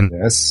age, and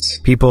Yes.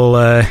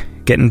 people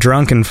getting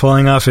drunk and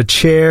falling off of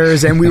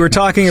chairs. And we were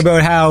talking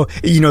about how,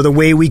 the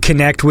way we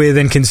connect with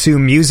and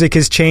consume music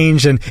has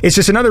changed. And it's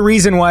just another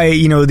reason why,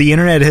 the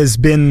internet has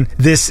been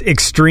this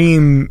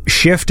extreme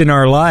shift in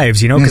our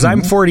lives, because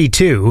I'm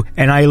 42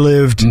 and I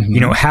lived,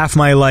 half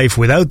my life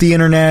without the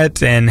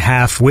internet and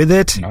half with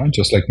it. No,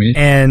 just like me.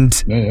 And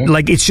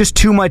it's just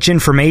too much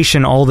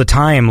information all the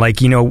time.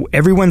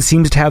 Everyone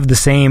seems to have the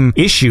same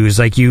issues.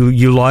 Like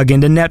you log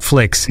into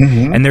Netflix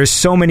and there's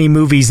so many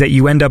movies that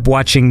you end up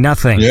watching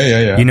nothing.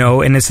 Yeah.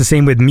 And it's the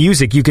same with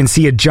music. You can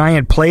see a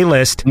giant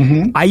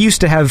playlist. I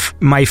used to have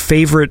my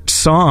favorite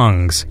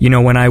songs,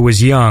 when I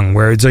was young,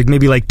 where it's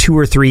maybe 2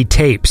 or 3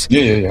 tapes.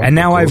 Yeah. And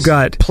now I've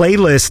got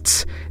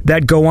playlists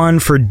that go on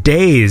for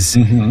days.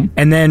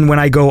 And then when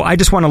I go, I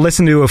just want to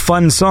listen to a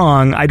fun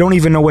song, I don't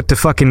even know what to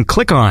fucking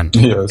click on.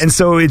 Yes. And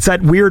so it's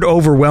that weird,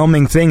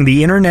 overwhelming thing.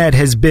 The internet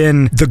has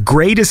been the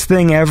greatest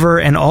thing ever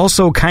and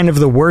also kind of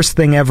the worst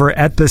thing ever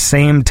at the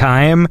same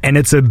time. And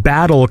it's a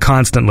battle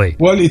constantly.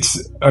 Well, it's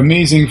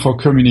amazing for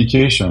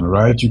communication,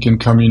 right? You can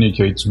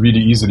communicate really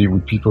easily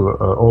with people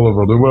all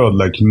over the world.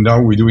 Like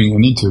now we're doing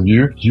an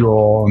interview. You're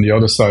on the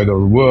other side of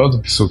the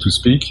world, so to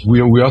speak.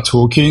 We are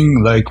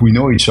talking like we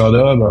know each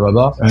other, blah, blah,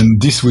 blah.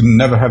 And this would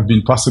never have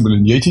been possible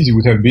in the 80s. You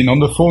would have been on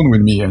the phone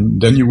with me, and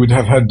then you would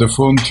have had the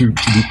phone to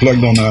be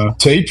plugged on a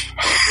tape,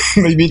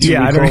 maybe to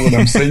record what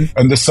I'm saying.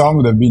 And the sound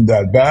would have been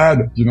that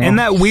bad, And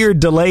that weird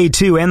delay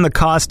too, and the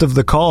cost of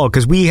the call.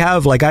 Because we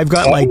have, I've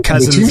got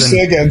cousins. The 2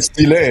 seconds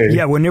delay.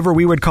 Yeah, whenever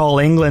we would call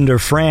England or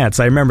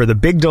France, I remember the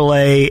big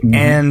delay,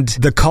 and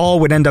the call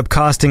would end up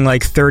costing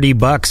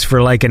 $30 for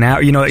an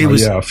hour. It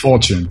was a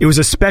fortune. It was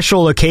a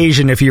special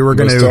occasion if you were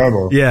going to.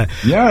 Terrible. Yeah,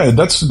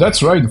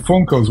 that's right.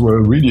 Phone calls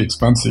were really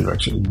expensive.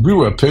 Actually, we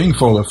were paying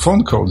for the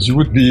phone calls. You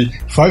would be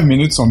 5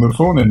 minutes on the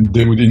phone, and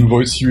they would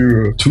invoice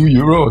you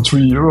 €2 or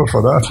 €3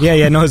 for that.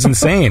 Yeah, no, it's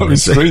insane.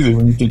 It's crazy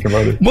when you think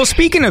about it. Well,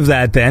 speaking of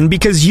that, then,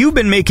 because you've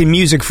been making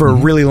music for a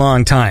really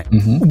long time,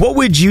 what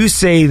would you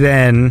say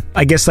then?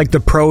 I guess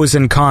the pros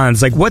and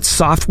cons. What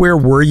software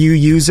were you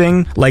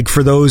using?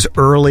 For those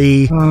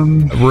early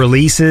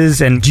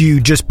releases, and do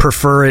you just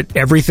prefer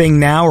everything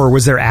now, or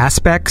was there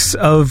aspects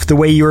of the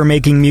way you were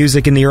making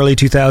music in the early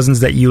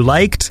 2000s that you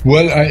liked?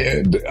 Well,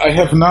 I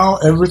have now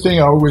everything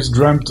I always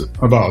dreamt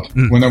about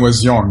when I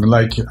was young.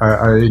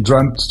 I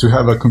dreamt to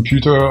have a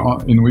computer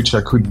in which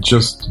I could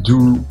just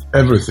do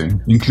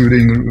everything,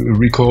 including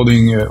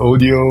recording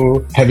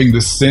audio, having the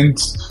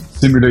synth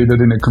simulated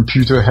in a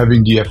computer,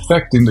 having the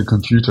effect in the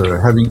computer,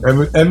 having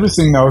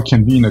everything now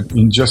can be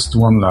in just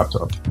one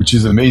laptop, which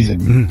is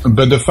amazing.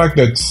 But the fact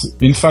that,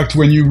 in fact,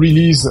 when you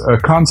release a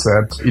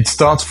concept, it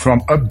starts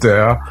from up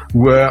there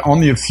where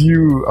only a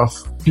few of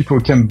people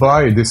can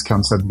buy this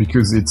concept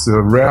because it's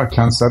a rare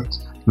concept.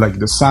 Like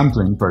the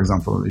sampling, for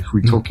example, if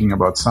we're talking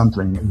about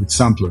sampling with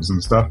samplers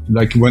and stuff,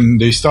 when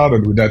they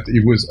started with that,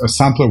 a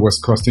sampler was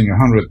costing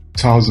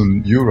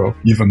 €100,000,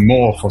 even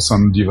more for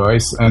some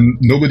device, and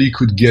nobody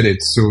could get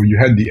it. So you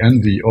had the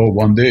envy,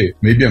 one day,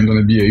 maybe I'm going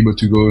to be able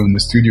to go in the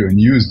studio and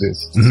use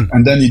this.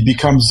 And then it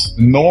becomes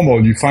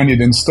normal. You find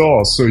it in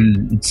stores. So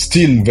it's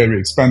still very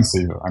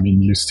expensive. I mean,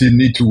 you still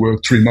need to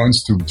work 3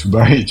 months to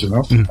buy it,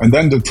 And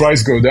then the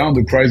price go down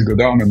and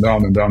down and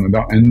down and down and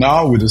down. And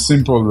now with a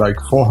simple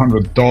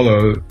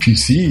 $400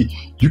 PC,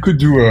 you could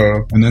do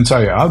an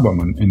entire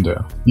album in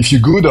there. If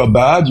you're good or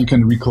bad, you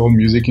can record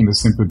music in a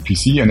simple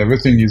PC, and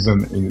everything is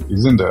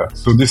in there.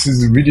 So this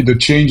is really the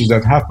change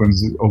that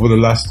happens over the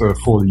last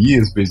 40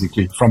 years,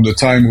 basically, from the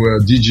time where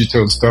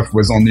digital stuff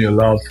was only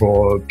allowed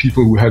for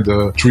people who had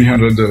a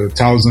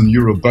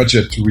 €300,000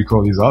 budget to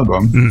record his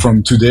album.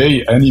 From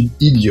today, any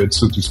idiot,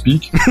 so to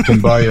speak, can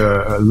buy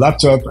a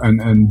laptop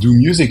and do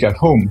music at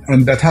home.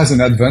 And that has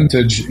an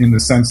advantage in the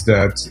sense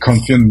that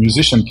confident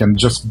musician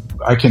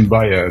I can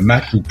buy a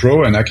MacBook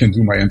Pro and I can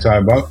do my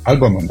entire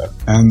album on that.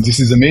 And this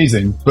is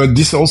amazing. But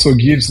this also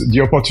gives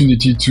the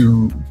opportunity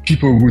to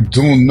people who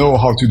don't know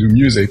how to do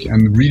music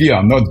and really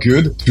are not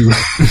good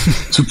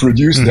to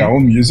produce their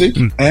own music.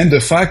 And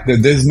the fact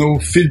that there's no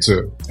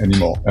filter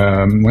anymore.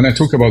 When I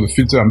talk about the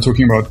filter, I'm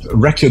talking about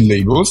record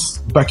labels.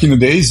 Back in the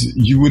days,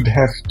 you would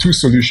have 2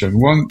 solutions.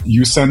 One,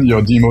 you send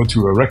your demo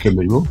to a record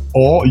label,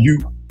 or you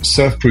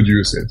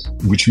self-produce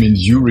it, which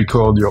means you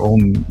record your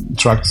own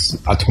tracks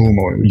at home,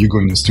 or you go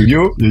in the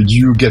studio,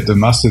 you get the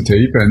master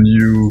tape and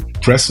you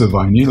press a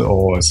vinyl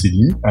or a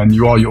CD, and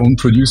you are your own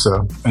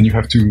producer, and you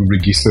have to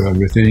register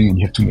everything and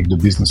you have to make the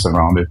business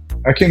around it.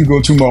 I can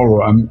go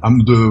tomorrow. I'm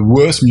the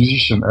worst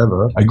musician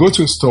ever. I go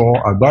to a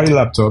store, I buy a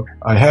laptop,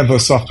 I have a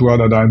software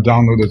that I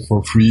downloaded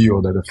for free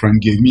or that a friend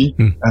gave me,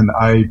 and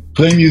I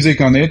play music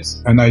on it,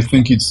 and I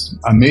think it's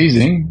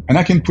amazing, and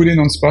I can put it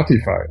on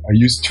Spotify. I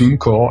use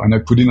TuneCore and I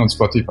put it on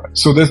Spotify Spotify.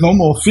 So there's no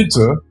more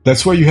filter.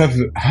 That's why you have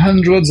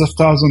hundreds of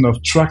thousands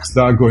of tracks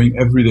that are going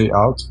every day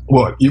out.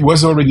 Well, it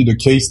was already the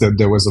case that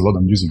there was a lot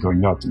of music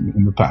going out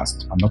in the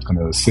past. I'm not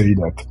going to say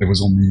that there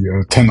was only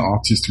 10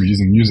 artists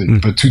releasing music,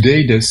 but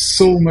today there's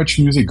so much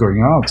music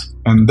going out.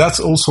 And that's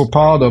also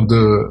part of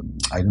the,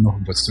 I don't know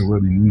what's the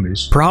word in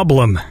English.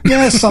 Problem.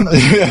 Yes,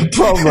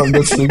 problem.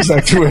 That's the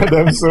exact word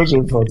I'm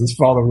searching for. It's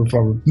part of the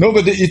problem. No,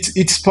 but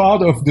it's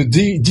part of the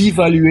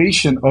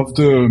devaluation of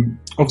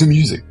the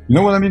music. You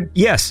know what I mean?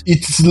 Yes.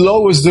 It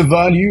lowers the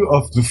value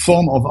of the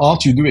form of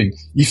art you're doing.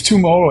 If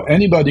tomorrow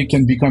anybody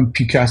can become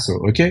Picasso,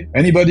 okay?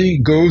 Anybody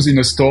goes in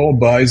a store,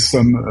 buys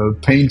some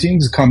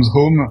paintings, comes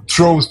home,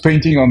 throws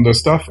painting on the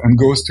stuff and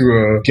goes to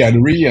a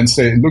gallery and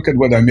say, look at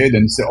what I made,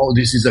 and say, oh,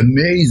 this is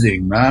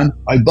amazing, man.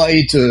 I buy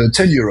it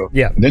 10 euro.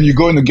 Yeah. And then you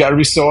go in a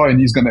gallery store and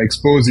he's going to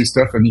expose his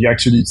stuff, and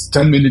it's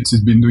 10 minutes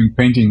he's been doing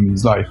painting in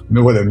his life. You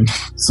know what I mean?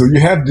 So you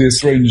have this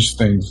strange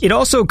thing. It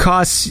also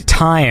costs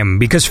time,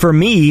 because for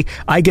me,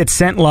 I get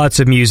sent lots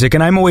of music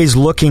and I'm always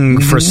looking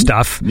for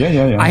stuff.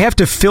 Yeah. I have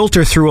to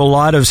filter through a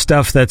lot of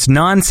stuff that's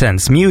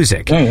nonsense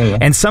music. Yeah.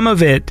 And some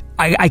of it,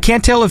 I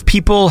can't tell if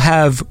people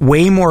have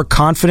way more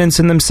confidence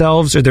in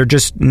themselves or they're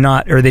just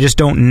not, or they just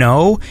don't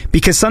know,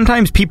 because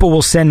sometimes people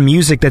will send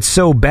music that's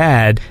so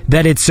bad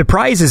that it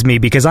surprises me,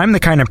 because I'm the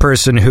kind of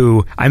person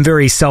who I'm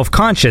very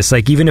self-conscious.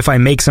 Like, even if I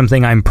make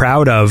something I'm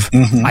proud of,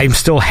 I'm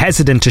still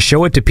hesitant to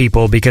show it to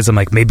people because I'm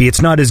like, maybe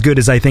it's not as good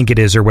as I think it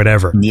is or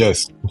whatever.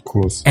 Yes, of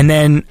course. And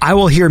then I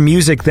will hear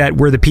music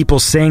where the people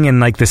sing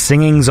and like the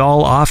singing's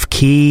all off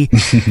key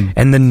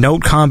and the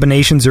note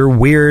combinations are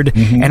weird.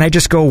 And I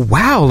just go,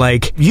 wow,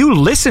 like, you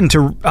listen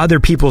to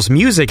other people's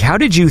music. How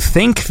did you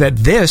think that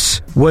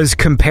this was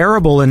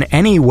comparable in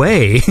any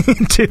way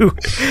to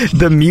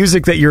the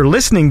music that you're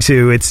listening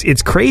to?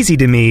 It's crazy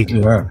to me.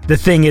 Yeah. The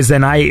thing is,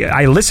 then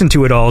I listen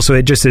to it all, so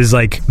it just is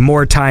like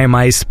more time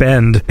I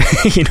spend,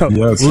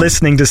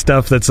 listening to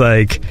stuff that's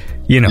like,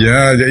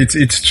 Yeah,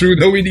 it's true.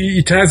 No,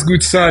 it has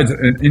good sides.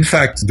 In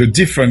fact, the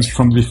difference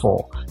from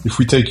before, if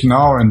we take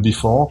now and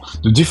before,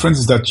 the difference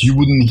is that you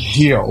wouldn't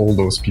hear all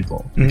those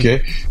people,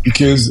 okay?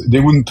 Because they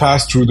wouldn't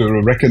pass through the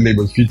record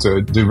label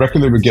filter. The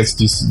record label gets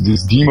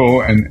this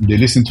demo and they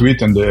listen to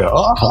it and they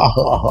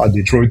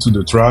throw it to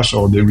the trash,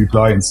 or they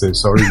reply and say,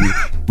 sorry,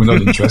 we're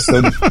not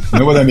interested. You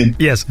know what I mean?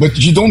 Yes. But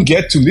you don't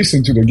get to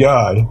listen to the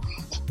guy.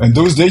 And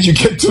those days you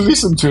get to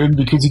listen to him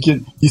because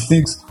he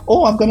thinks,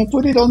 oh, I'm going to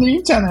put it on the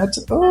internet.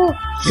 Oh.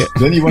 Yeah.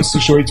 Then he wants to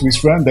show it to his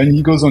friend. Then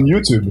he goes on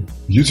YouTube.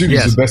 YouTube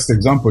is the best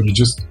example. You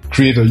just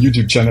create a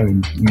YouTube channel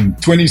in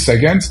 20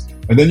 seconds.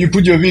 And then you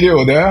put your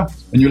video there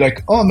and you're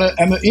like, oh,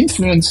 I'm an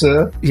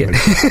influencer. Yeah.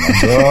 Like,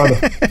 oh my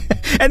God.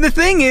 And the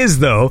thing is,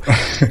 though,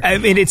 I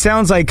mean, it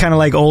sounds like kind of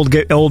like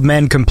old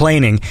men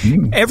complaining.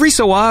 Every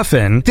so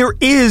often, there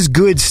is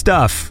good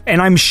stuff.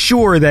 And I'm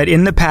sure that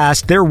in the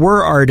past, there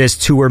were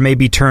artists who were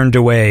maybe turned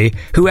away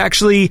who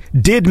actually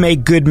did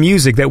make good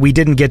music that we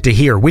didn't get to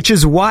hear, which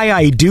is why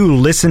I do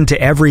listen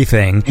to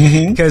everything.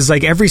 Because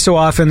like every so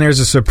often, there's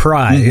a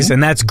surprise,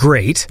 and that's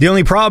great. The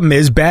only problem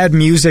is bad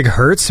music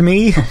hurts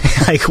me.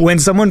 Like when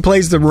someone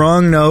plays the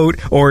wrong note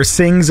or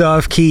sings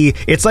off key,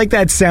 it's like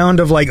that sound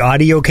of like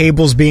audio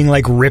cables being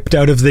like ripped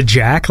out of the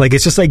jack. Like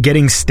it's just like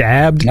getting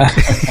stabbed.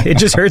 It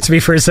just hurts me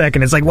for a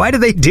second. It's like, why do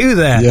they do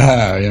that?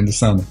 Yeah, I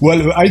understand.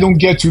 Well, I don't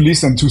get to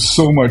listen to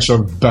so much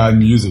of bad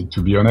music,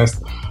 to be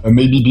honest.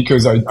 Maybe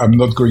because I'm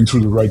not going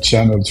through the right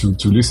channel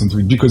to listen to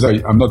it, because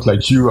I'm not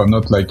like you. I'm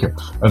not like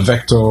a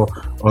vector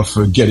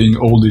of getting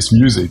all this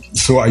music.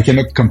 So I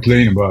cannot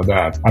complain about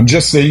that. I'm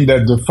just saying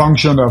that the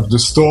function of the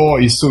store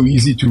is so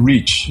easy to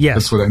reach. Yes.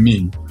 That's what I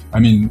mean. I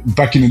mean,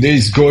 back in the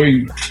days,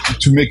 going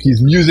to make his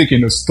music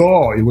in a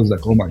store, it was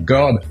like, oh my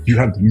God, you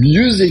have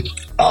music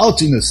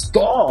out in a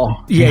store.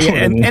 Yeah.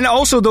 And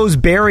also those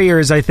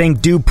barriers, I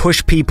think, do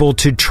push people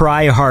to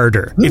try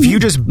harder. If you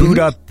just boot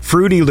up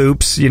Fruity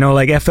Loops,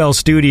 like FL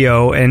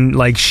Studio, and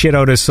like shit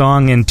out a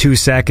song in 2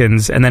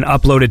 seconds and then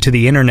upload it to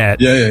the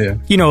internet. Yeah.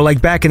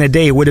 Like back in the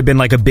day, it would have been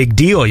like a big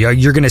deal.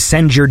 You're going to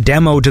send your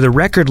demo to the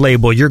record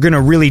label. You're going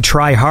to really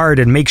try hard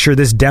and make sure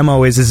this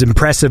demo is as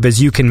impressive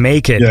as you can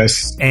make it.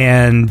 Yes.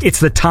 And it's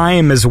the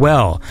time as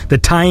well. The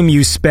time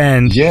you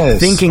spend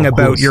thinking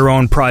about your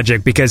own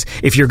project, because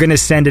if you're going to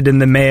send it in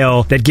the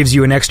mail, that gives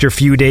you an extra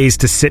few days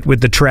to sit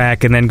with the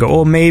track and then go,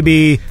 oh,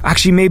 maybe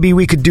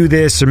we could do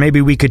this, or maybe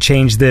we could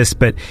change this.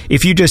 But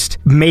if you just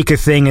make a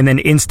thing and then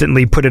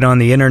instantly put it on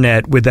the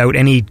internet without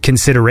any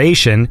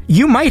consideration,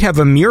 you might have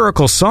a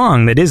miracle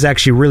song that is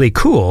actually really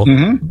cool.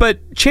 But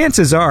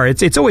chances are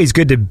it's always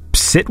good to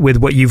sit with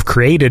what you've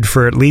created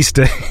for at least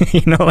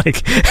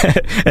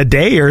a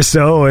day or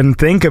so and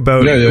think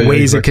about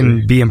ways it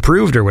can be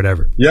improved or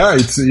whatever. Yeah,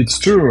 it's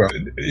true.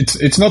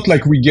 It's not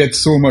like we get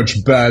so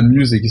much bad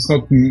music.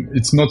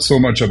 It's not so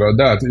much about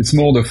that. It's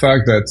more the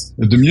fact that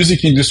the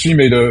music industry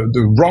made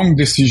the wrong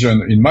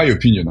decision, in my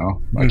opinion.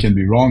 I can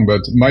be wrong,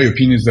 but my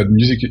opinion is that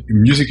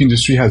music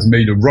industry has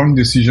made a wrong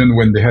decision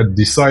when they had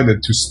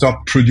decided to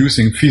stop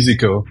producing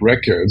physical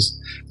records.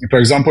 For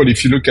example,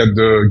 if you look at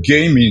the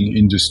gaming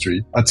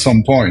industry, at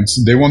some point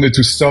they wanted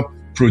to stop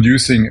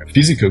producing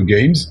physical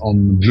games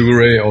on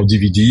Blu-ray or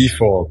DVD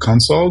for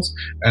consoles,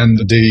 and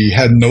they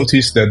had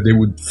noticed that they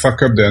would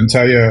fuck up the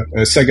entire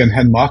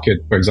second-hand market,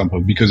 for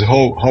example, because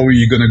how are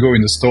you going to go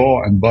in the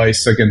store and buy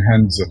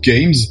second-hand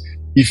games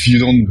if you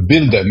don't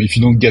build them, if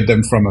you don't get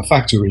them from a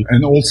factory?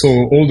 And also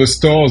all the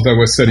stores that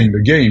were selling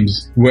the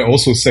games were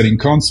also selling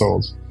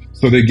consoles.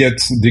 So they got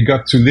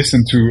to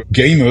listen to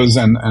gamers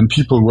and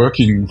people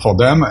working for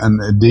them, and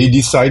they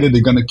decided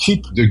they're going to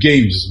keep the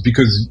games,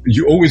 because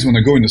you always want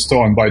to go in the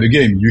store and buy the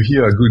game. You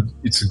hear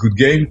it's a good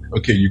game.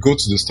 Okay, you go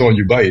to the store,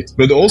 you buy it.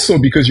 But also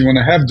because you want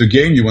to have the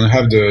game, you want to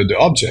have the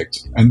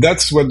object. And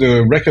that's what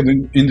the record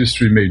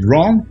industry made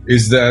wrong,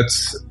 is that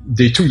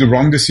they took the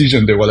wrong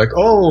decision. They were like,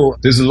 oh,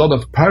 there's a lot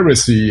of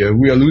piracy.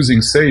 We are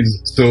losing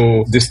sales.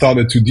 So they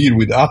started to deal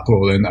with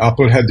Apple, and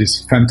Apple had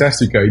this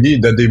fantastic idea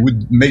that they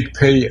would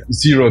pay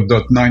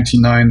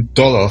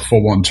 $0.99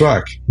 for one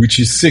track, which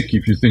is sick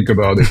if you think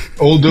about it.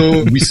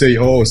 Although we say,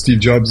 oh, Steve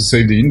Jobs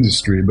saved the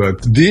industry,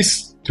 but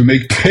this, to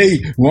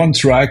pay one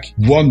track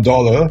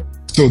 $1,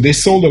 so they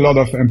sold a lot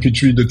of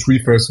MP3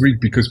 the first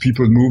week because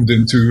people moved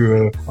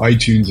into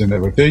iTunes and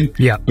everything.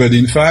 Yeah. But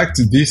in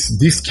fact,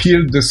 this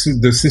killed the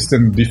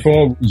system.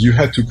 Before, you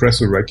had to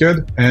press a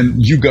record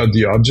and you got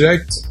the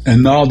object.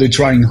 And now they're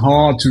trying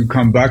hard to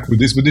come back with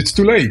this, but it's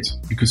too late,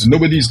 because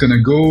nobody's going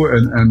to go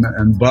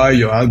and buy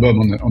your album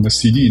on a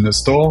CD in a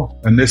store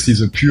unless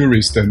he's a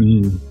purist and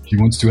he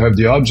wants to have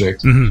the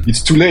object. Mm-hmm.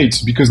 It's too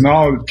late, because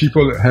now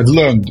people have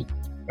learned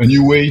a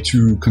new way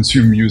to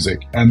consume music,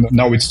 and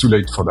now it's too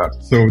late for that.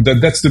 So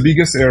that's the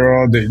biggest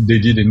error they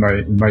did, in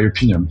my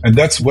opinion, and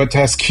that's what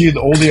has killed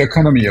all the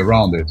economy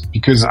around it.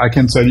 Because I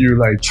can tell you,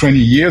 like 20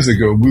 years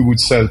ago, we would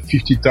sell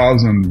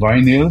 50,000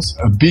 vinyls,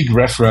 a big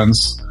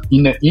reference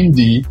in an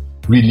indie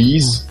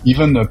release.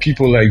 Even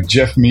people like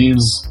Jeff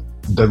Mills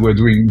that were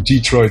doing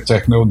Detroit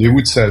techno, they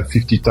would sell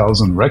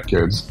 50,000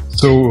 records.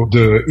 So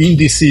the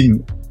indie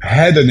scene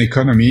had an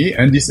economy,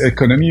 and this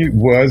economy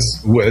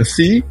was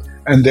wealthy.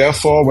 And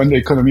therefore, when the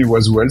economy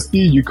was wealthy,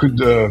 you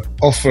could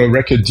offer a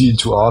record deal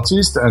to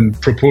artists and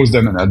propose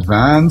them an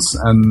advance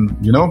and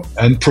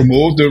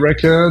promote the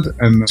record.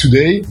 And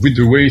today, with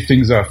the way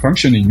things are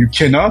functioning, you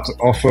cannot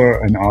offer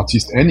an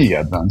artist any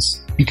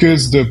advance,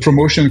 because the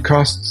promotion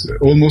costs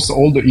almost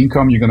all the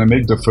income you're going to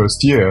make the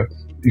first year.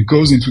 It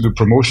goes into the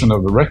promotion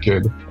of the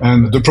record.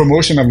 And the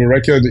promotion of the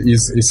record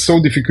is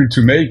so difficult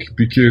to make,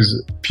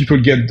 because people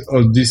get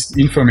all this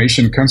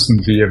information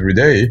constantly every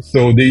day.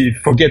 So they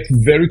forget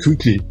very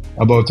quickly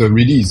about a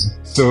release.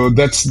 So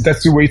that's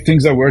the way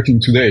things are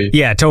working today.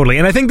 Yeah, totally.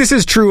 And I think this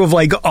is true of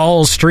like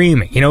all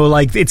streaming,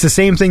 like it's the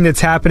same thing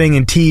that's happening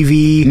in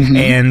TV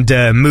and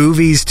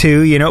movies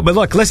too, But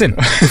look, listen,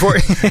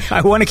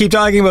 I want to keep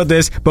talking about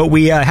this, but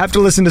we have to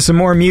listen to some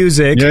more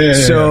music.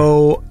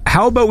 So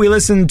how about we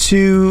listen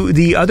to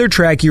the other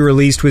track you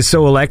released with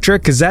So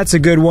Electric, because that's a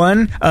good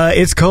one.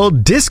 It's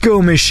called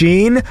Disco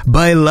Machine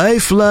by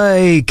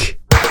LIFELIKE.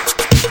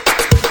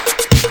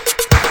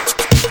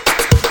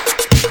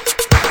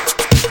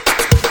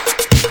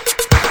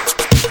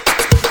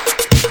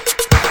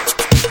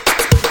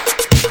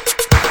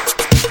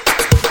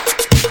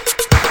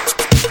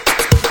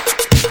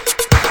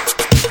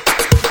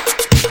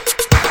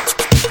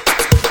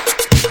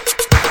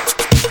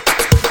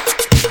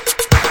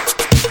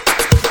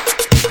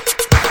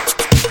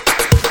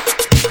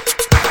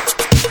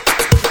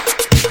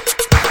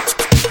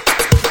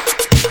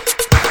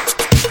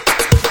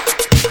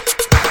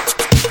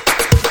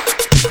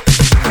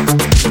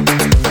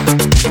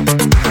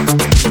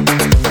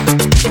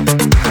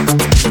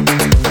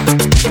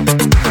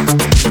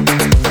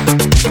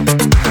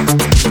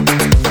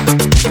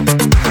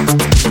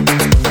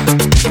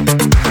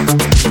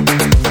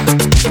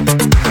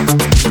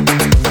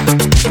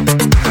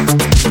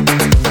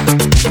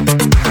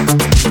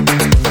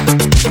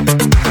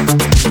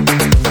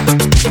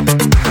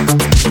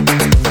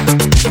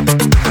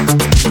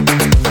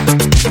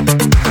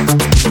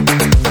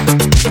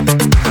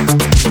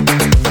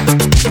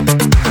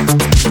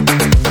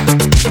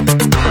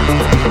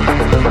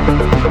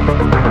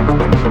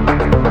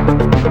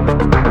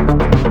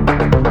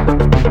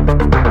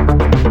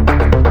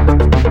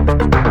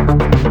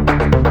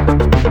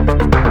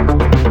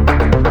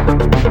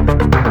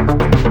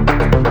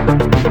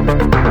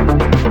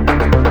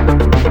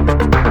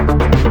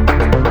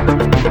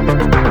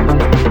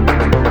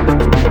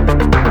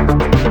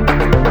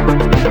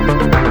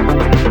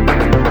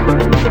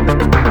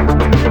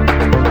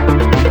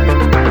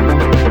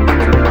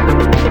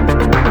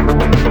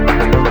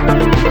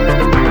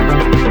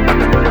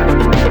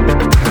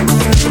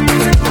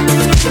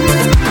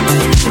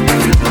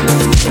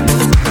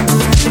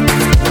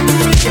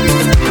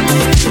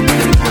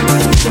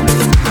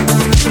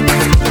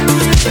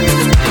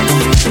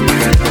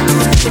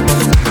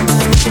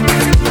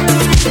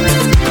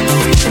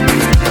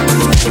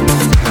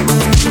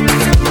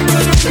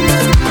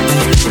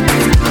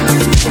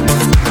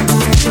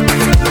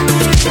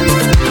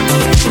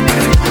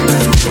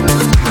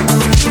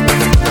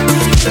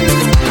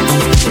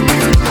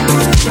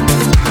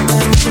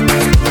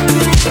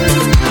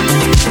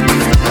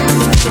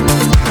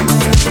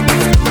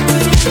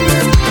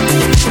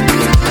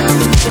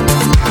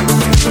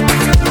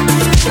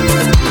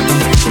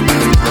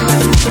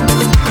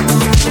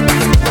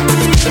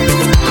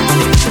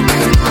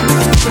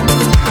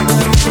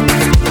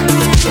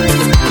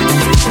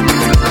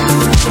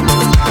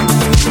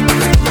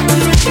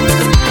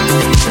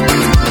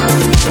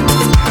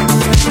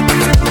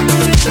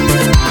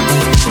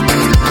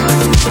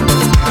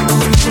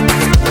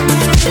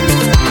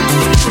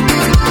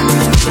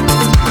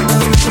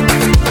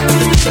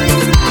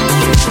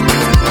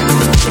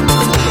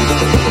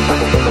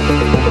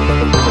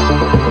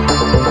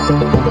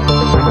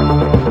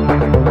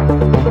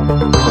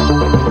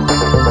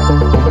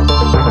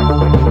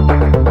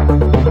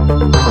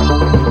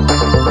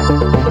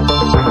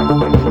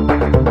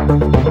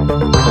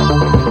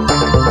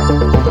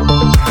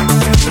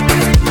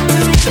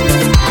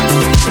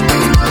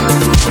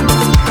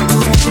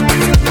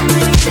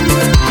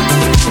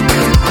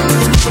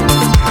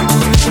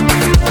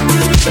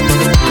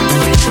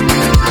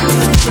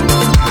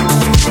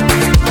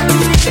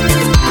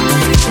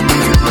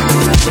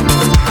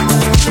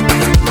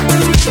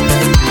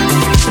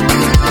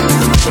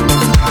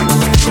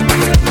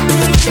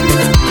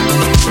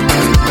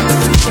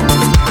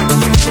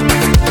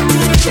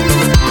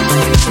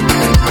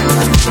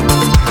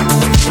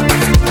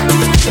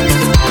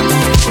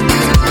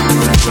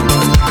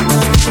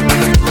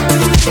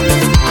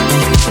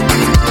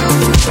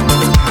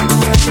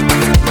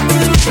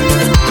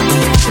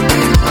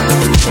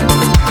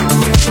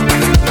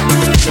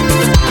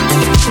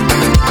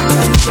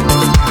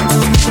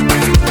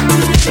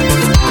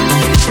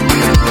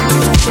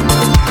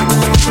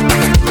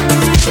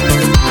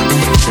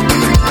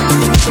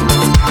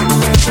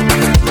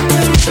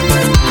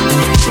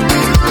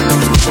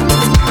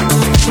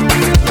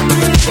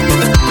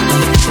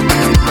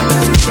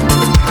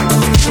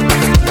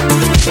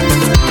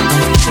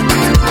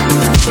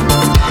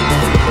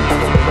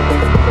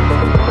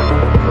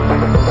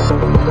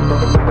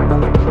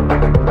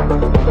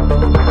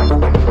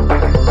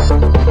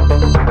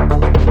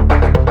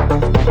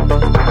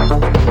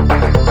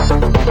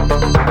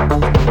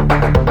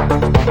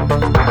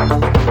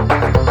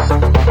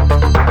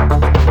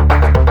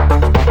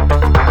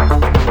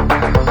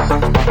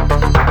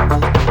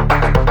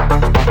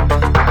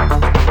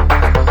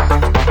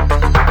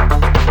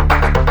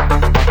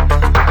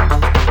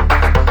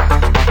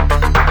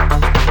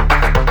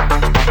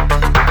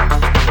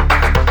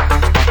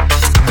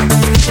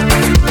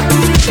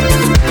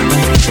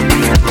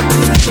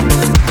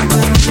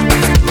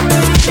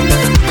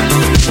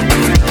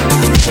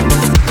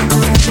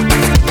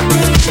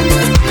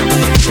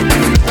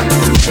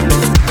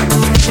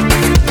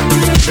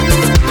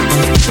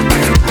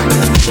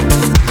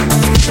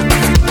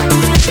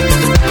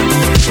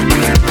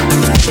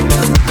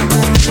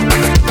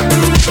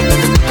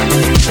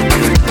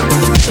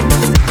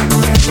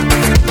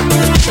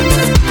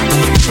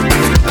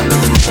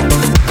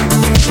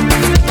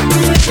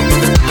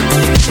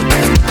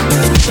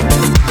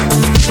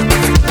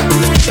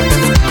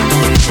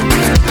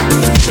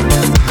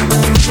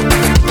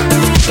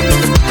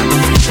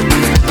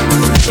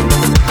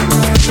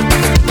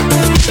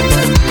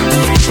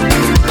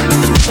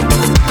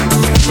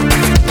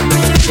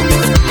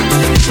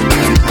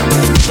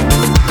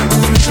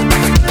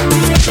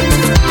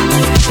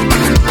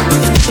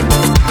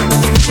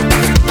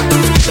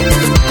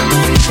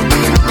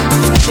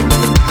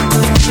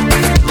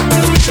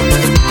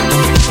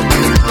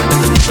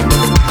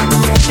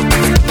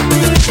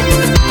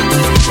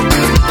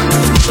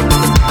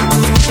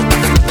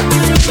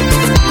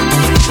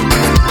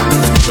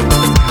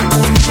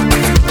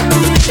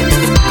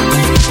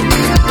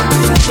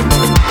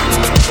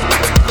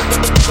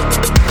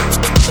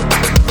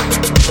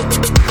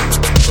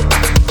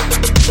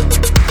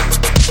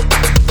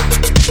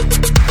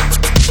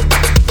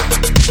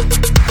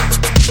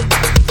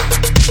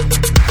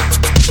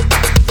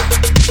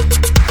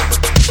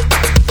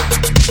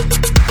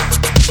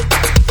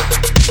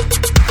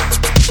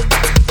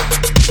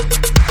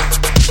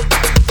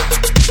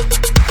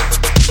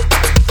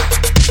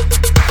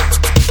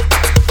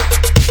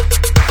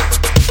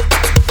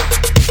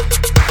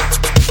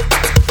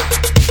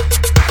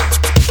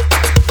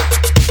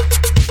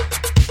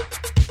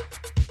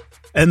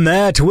 And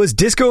that was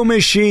Disco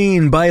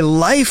Machine by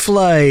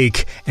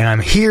LIFELIKE. And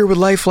I'm here with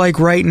LIFELIKE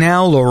right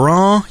now.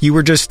 Laurent, you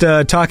were just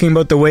talking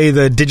about the way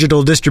the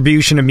digital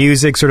distribution of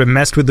music sort of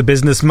messed with the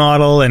business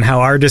model and how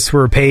artists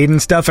were paid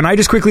and stuff. And I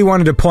just quickly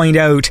wanted to point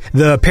out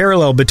the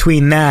parallel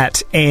between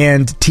that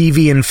and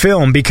TV and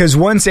film, because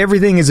once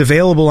everything is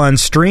available on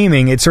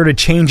streaming, it sort of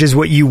changes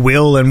what you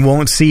will and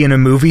won't see in a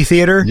movie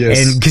theater. Yes.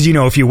 And because, you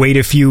know, if you wait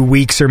a few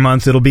weeks or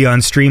months, it'll be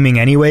on streaming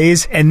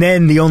anyways. And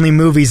then the only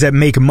movies that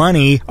make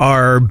money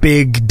are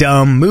big,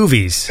 dumb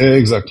movies.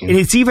 Exactly. And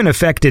it's even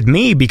affected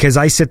me because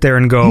I sit there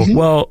and go,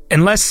 well,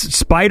 unless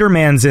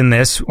Spider-Man's in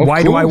this,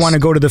 why do I want to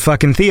go to the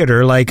fucking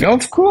theater? Like,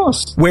 of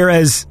course.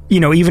 Whereas, you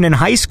know, even in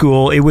high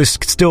school, it was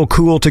still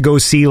cool to go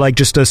see like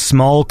just a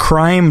small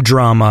crime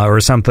drama or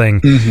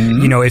something.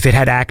 You know, if it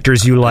had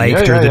actors you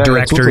liked or the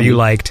director totally. you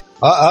liked.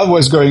 I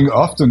was going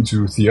often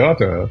to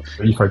theater.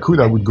 If I could,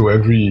 I would go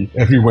every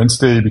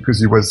Wednesday because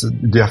it was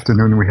the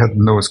afternoon we had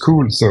no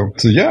school. So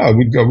yeah, I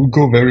would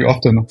go very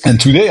often. And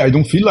today I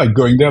don't feel like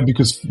going there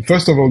because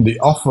first of all, the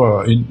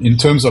offer in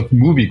terms of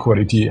movie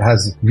quality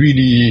has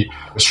really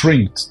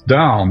shrinked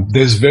down.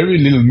 There's very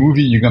little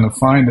movie you're going to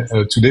find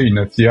today in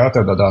a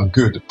theater that are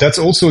good. That's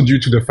also due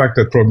to the fact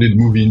that probably the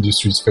movie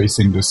industry is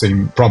facing the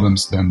same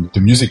problems than the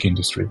music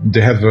industry.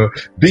 They have a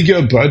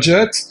bigger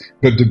budget,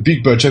 but the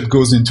big budget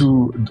goes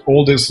into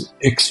all this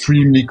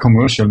extremely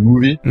commercial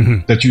movie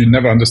that you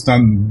never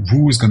understand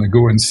who's going to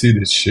go and see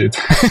this shit.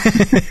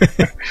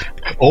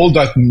 All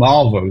that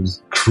Marvel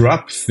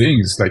crap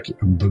things, like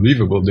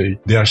unbelievable. They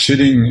are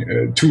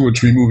shitting 2 or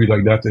 3 movies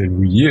like that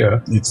every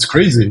year. It's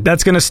crazy.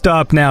 That's going to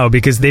stop now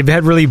because they've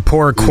had really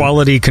poor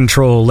quality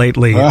control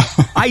lately.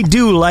 I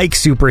do like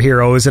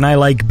superheroes and I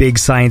like big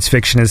science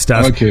fiction and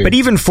stuff. Okay. But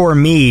even for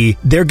me,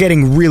 they're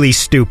getting really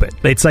stupid.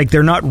 It's like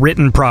they're not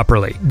written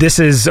properly. This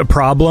is a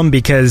problem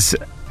because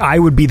I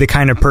would be the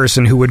kind of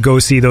person who would go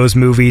see those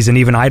movies, and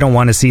even I don't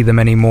want to see them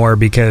anymore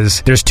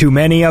because there's too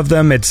many of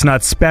them. It's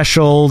not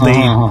special.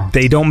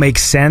 They don't make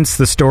sense.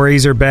 The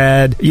stories are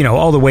bad. You know,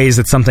 all the ways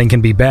that something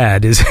can be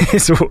bad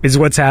is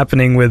what's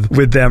happening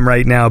with them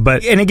right now.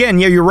 But, and again,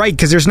 yeah, you're right,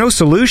 because there's no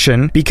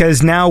solution,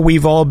 because now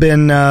we've all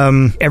been,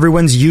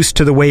 everyone's used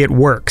to the way it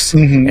works.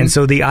 And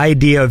so the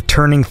idea of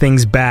turning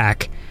things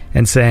back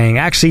and saying,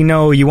 actually,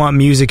 no, you want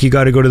music, you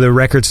got to go to the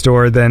record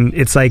store, then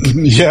it's like,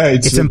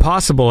 it's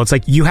impossible. It's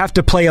like you have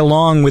to play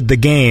along with the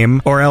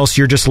game or else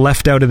you're just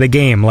left out of the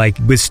game, like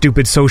with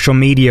stupid social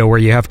media where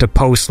you have to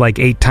post like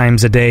 8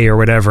 times a day or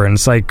whatever. And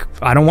it's like,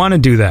 I don't want to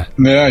do that.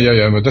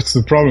 Yeah, but that's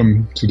the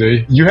problem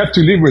today. You have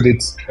to live with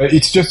it.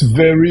 It's just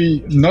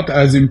very not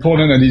as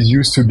important as it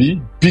used to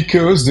be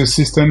because the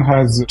system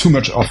has too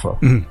much offer.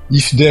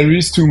 If there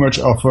is too much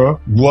offer,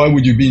 why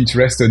would you be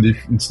interested? If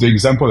it's the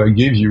example I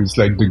gave you, it's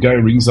like the guy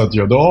rings at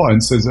your door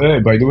and says, hey,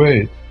 by the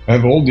way, I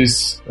have all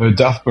these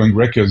Daft Punk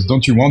records.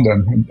 Don't you want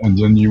them? And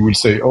then you will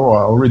say, oh,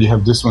 I already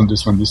have this one.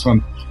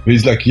 But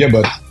he's like, yeah,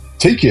 but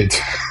take it.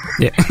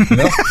 Yeah. You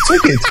know?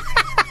 Take it.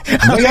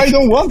 Like, I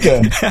don't want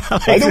them.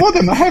 I don't want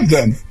them. I have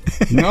them.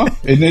 You know?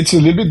 And it's a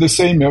little bit the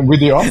same with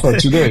the offer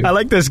today. I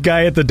like this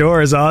guy at the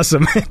door is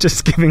awesome.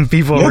 Just giving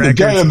people records. The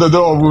guy at the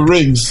door who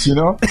rings, you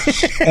know?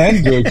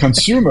 And the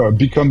consumer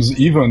becomes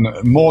even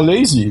more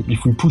lazy.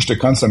 If we push the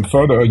concept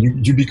further,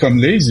 you become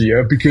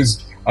lazier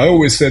because I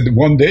always said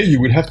one day you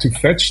will have to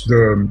fetch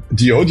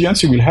the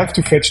audience, you will have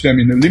to fetch them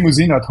in a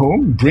limousine at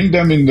home, bring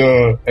them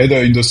either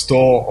in the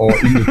store or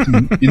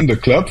in the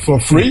club for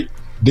free.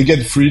 They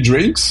get free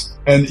drinks.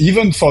 And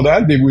even for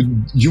that,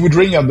 you would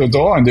ring at the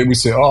door and they would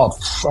say, oh,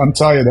 I'm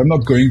tired. I'm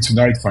not going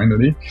tonight,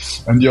 finally.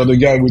 And the other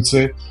guy would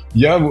say,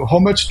 yeah, how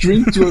much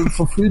drink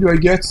for free do I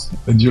get?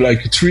 And you're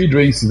like, 3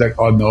 drinks. He's like,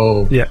 oh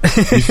no. Yeah.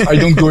 I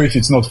don't go if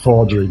it's not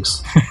 4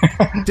 drinks.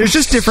 There's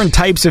just different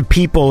types of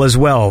people as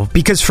well.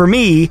 Because for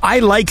me, I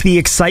like the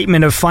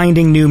excitement of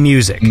finding new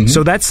music.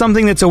 So that's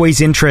something that's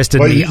always interested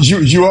me.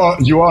 You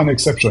are an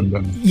exception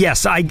then.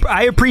 Yes, I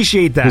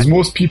appreciate that. Because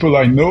most people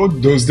I know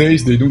those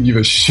days, they don't give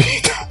a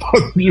shit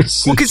about music.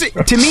 Well, because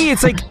to me,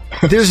 it's like,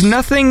 there's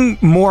nothing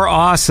more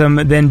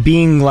awesome than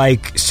being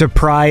like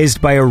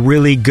surprised by a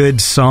really good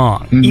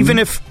song. Even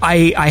if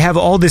I have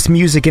all this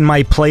music in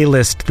my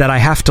playlist that I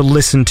have to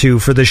listen to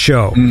for the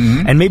show,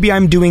 and maybe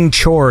I'm doing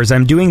chores,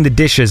 I'm doing the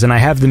dishes, and I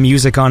have the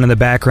music on in the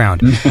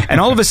background,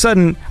 and all of a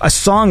sudden, a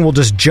song will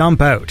just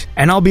jump out,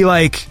 and I'll be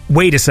like,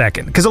 wait a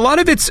second, because a lot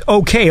of it's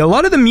okay, a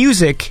lot of the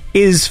music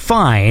is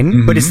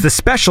fine, but it's the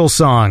special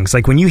songs,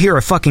 like when you hear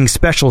a fucking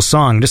special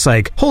song, just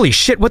like, holy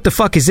shit, what the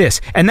fuck is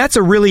this? And that's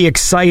a really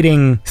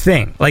exciting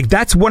thing. Like,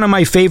 that's one of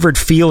my favorite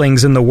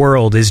feelings in the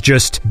world, is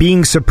just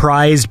being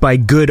surprised by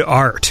good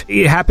art.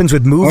 It happens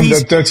with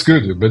movies. That's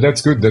good, but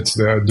that's good. That's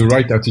the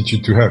right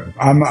attitude to have.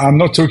 I'm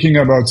not talking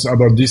about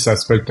this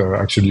aspect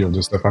actually of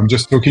the stuff. I'm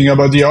just talking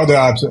about the other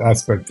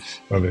aspect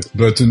of it.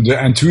 But the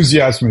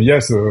enthusiasm,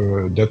 yes,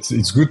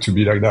 it's good to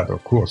be like that,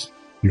 of course.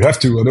 You have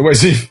to,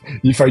 otherwise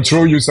if I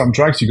throw you some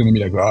tracks, you're going to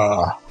be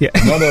like,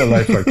 another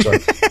LIFELIKE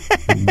track.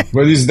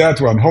 What is that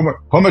one?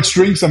 How much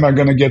drinks am I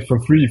going to get for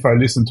free if I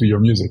listen to your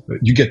music?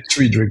 You get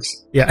 3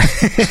 drinks. Yeah.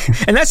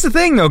 And that's the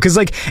thing though, because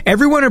like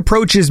everyone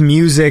approaches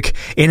music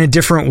in a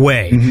different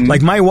way. Mm-hmm.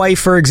 Like my wife,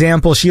 for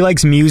example, she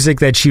likes music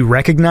that she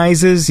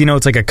recognizes, you know,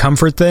 it's like a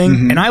comfort thing.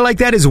 Mm-hmm. And I like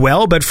that as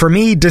well. But for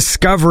me,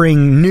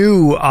 discovering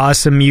new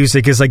awesome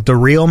music is like the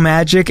real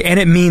magic. And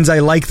it means I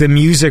like the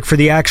music for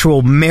the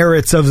actual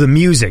merits of the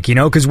music, you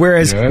know, because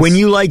whereas when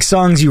you like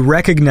songs you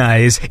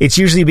recognize, it's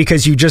usually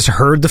because you just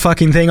heard the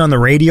fucking thing on the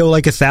radio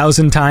like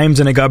 1,000 times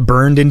and it got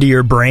burned into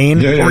your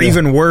brain. Or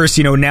even worse,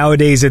 you know,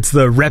 nowadays it's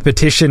the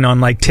repetition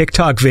on like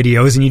TikTok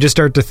videos and you just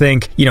start to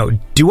think, you know,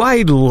 do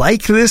I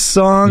like this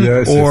song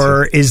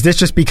or is this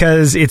just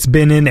because it's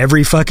been in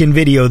every fucking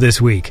video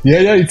this week?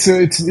 Yeah, it's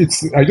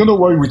I don't know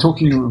why we're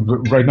talking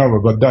right now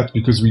about that,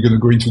 because we're going to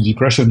go into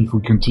depression if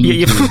we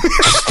continue to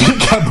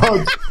speak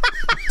about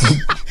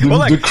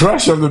the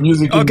crash of the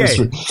music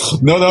industry.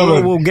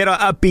 No, we'll get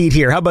upbeat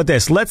here. How about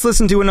this? Let's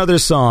listen to another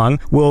song.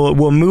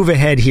 We'll move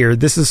ahead here.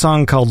 This is a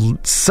song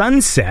called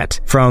Sunset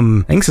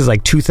from, I think this is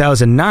like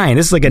 2009.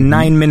 This is like a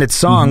 9-minute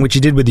song, which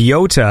you did with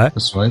Yota.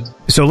 That's right.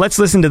 So let's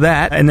listen to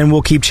that, and then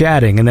we'll keep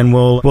chatting, and then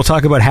we'll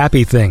talk about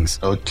happy things.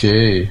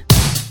 Okay.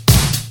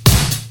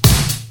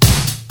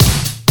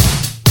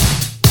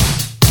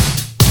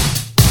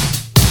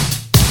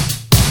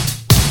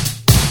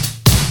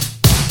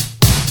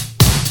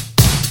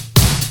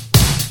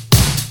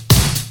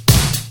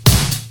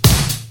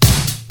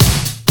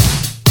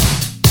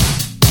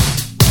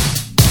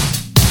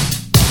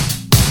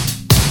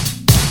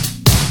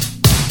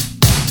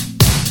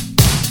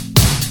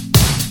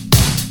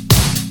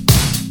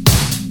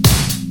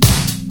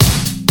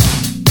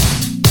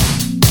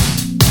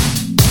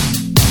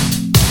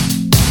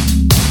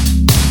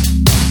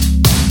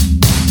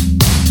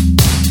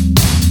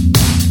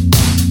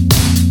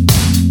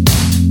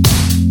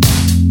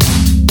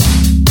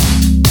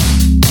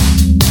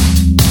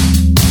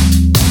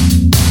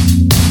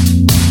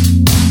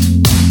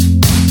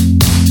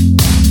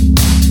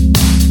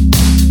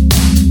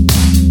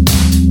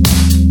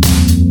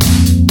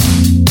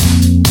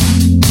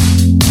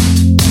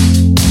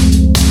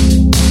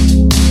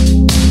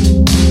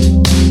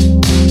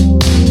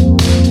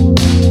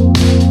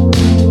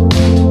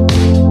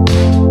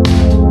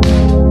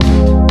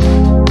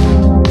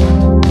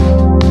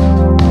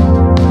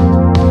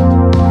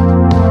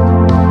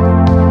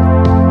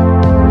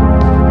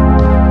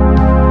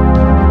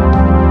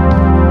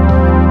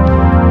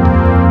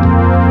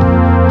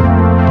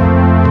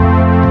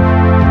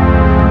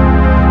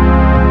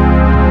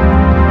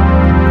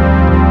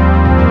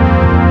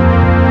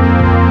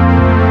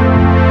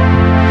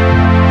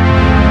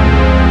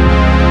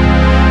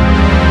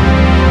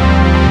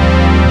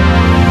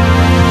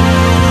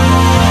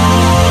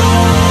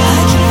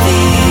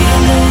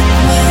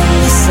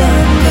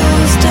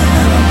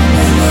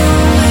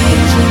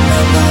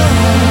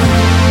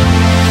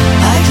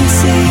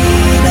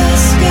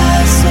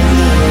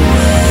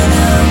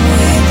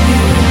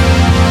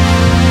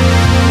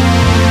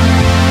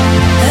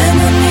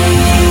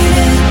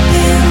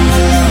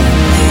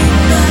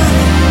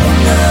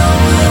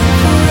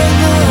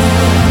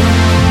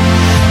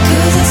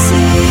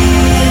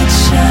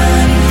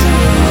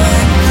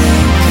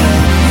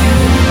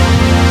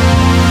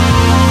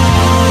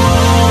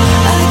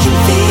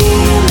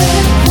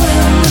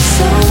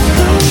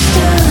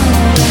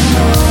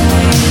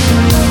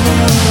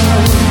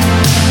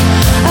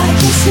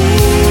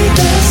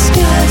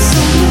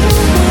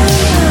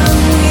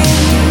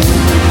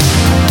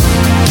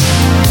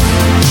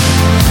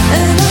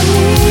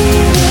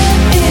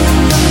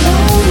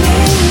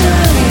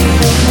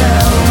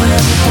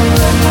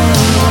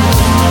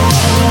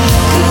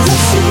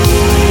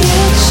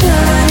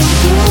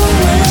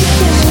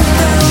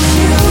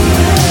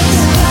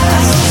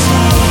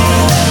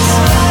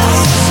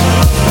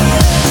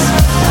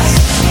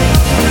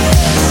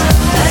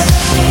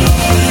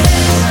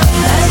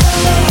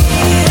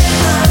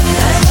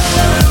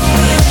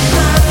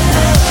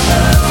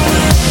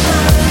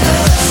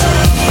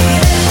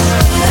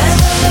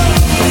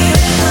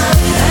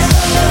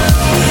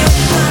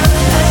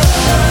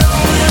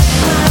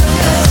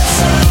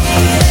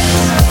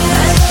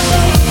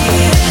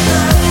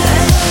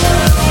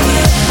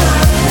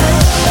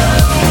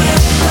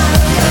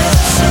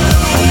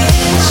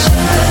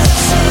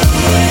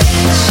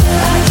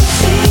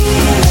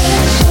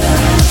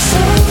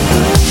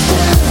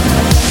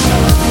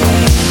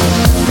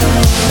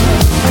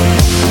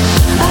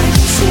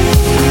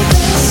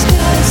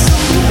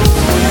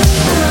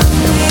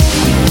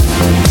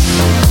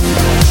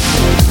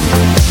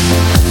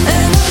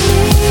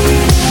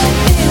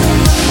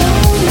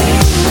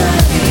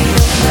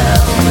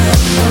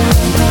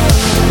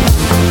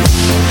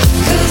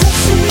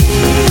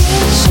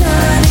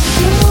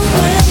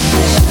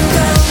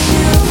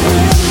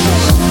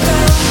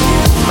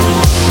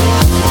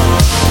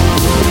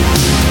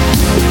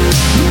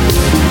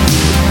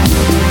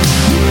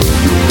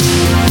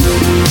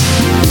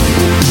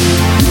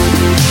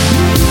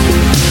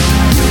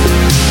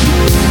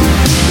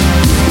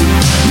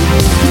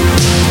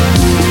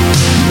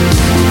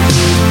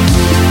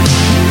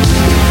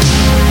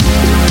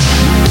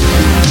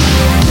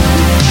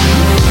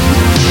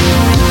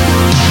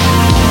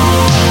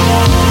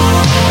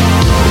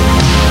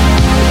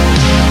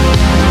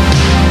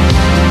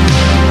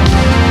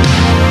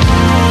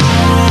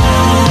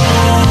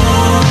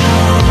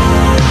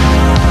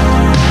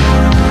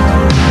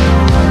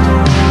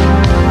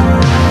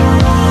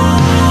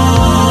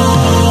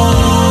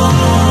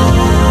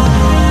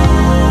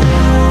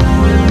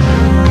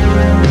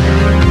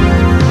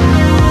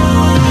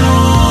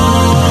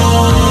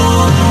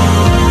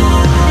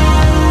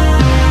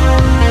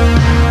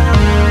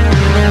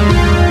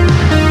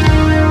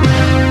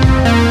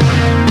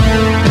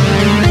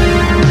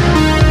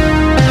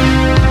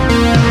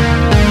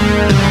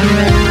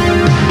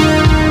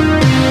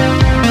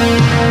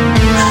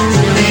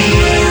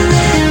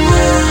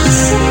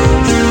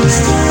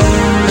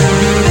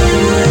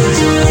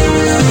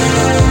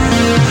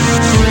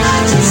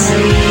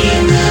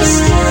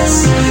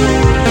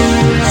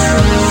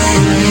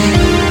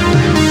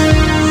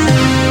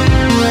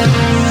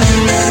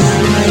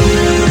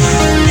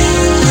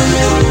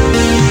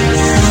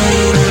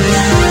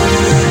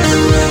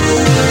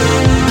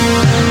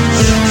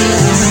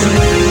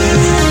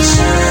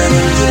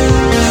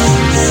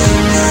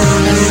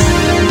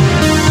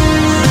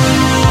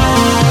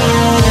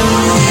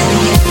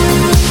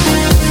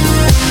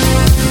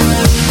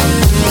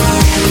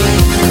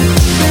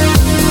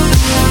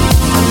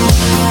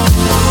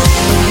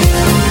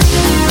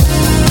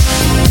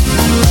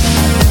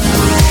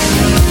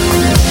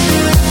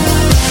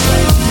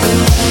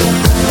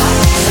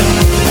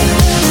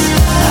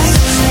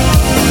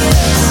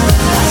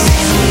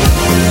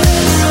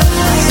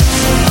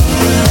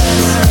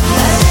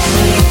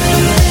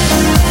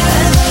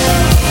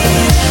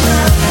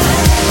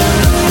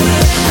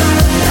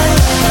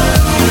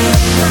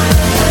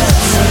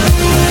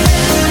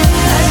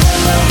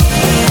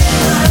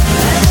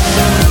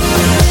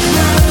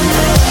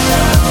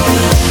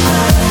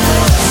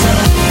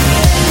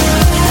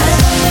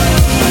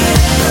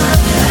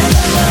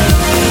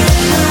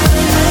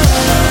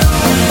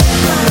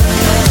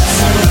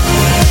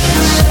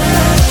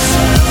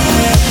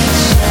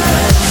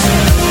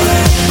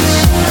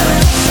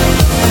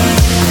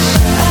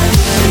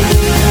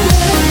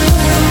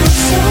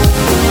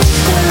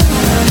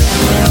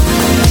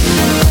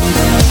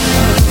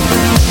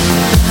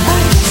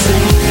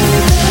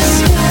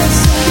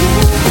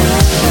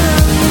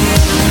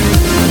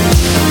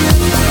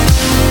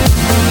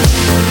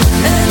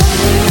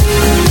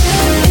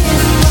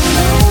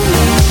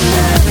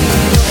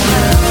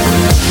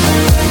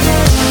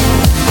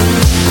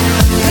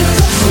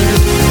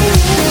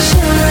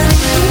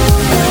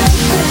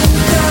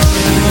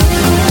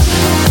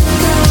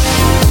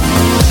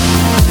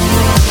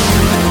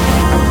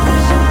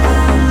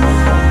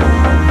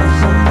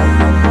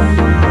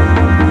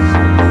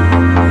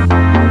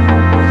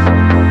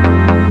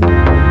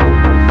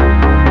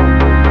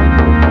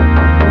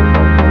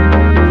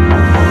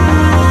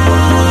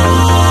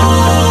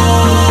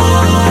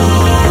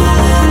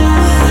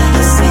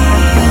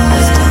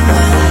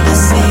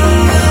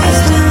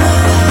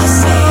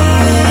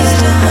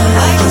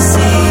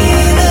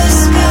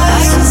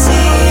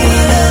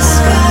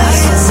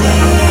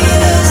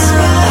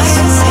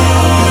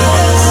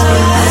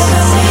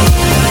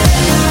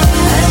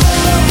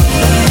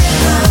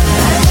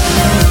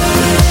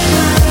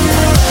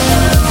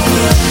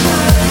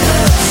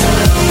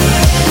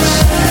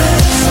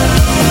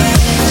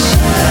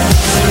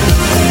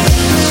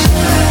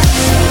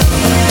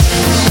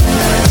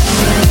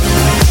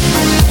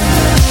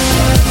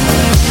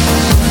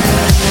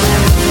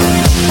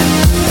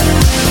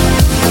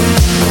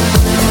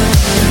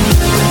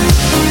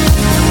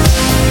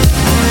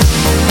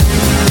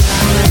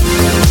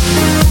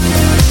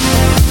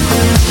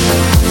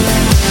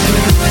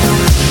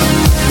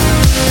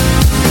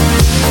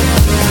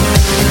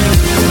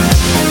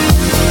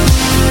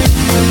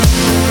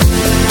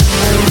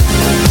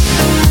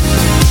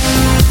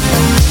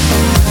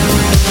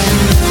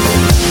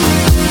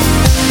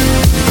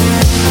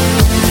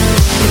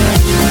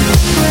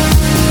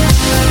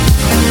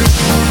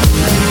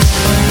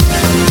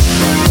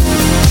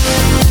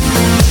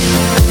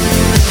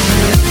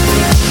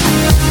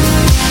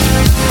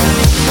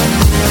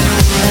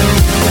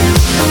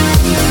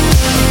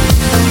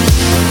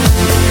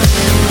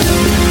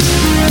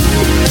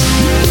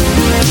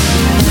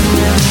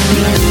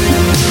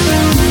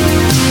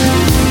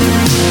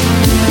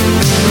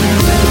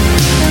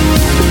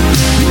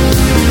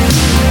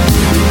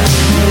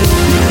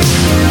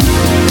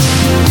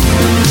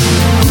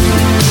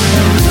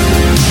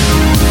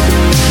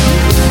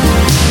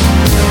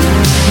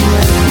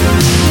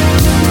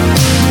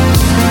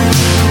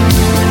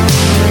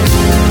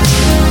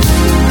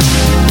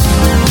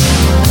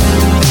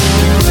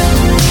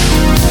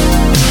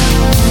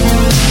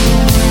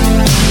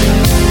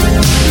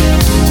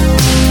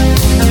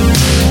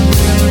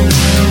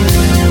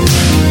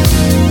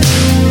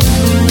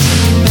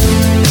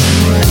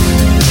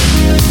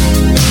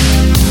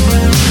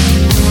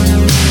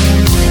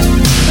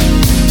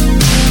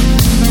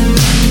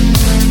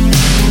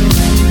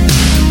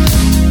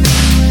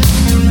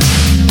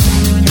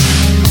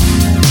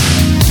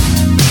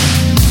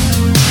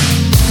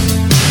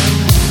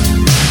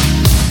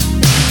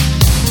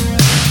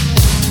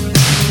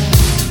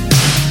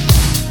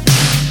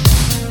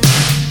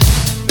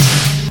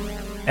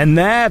 And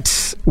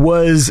that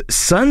was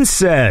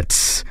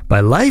Sunsets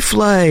by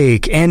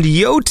LIFELIKE and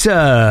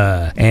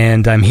Yota.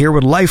 And I'm here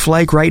with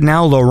LIFELIKE right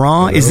now.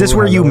 Laurent, is this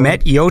where you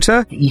met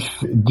Yota?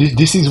 If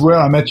this is where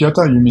I met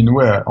Yota, you mean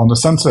where? On the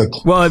sunset?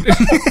 Well...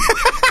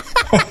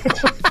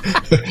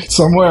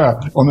 Somewhere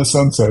on the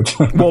sunset.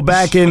 Well,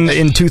 back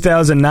in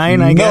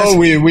 2009, I guess. No,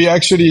 we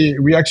actually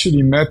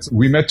met.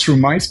 We met through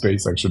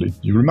MySpace. Actually,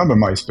 you remember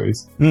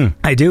MySpace?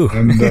 I do.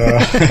 And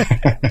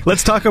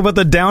let's talk about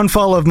the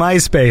downfall of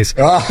MySpace.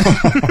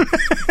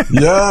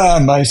 Yeah,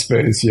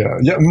 MySpace.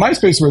 Yeah.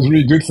 MySpace was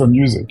really good for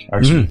music.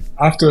 Actually,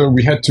 after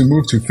we had to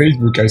move to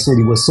Facebook, I thought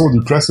it was so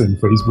depressing.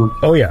 Facebook.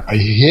 Oh yeah, I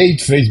hate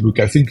Facebook.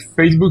 I think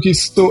Facebook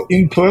is so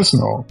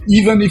impersonal.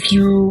 Even if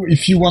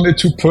you wanted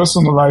to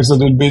personalize a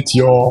little bit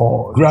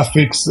your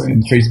graphics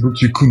in Facebook,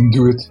 you couldn't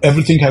do it.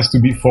 Everything has to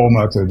be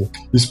formatted.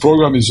 This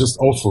program is just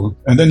awful.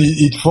 And then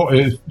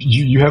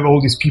you have all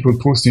these people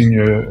posting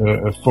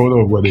a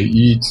photo of what they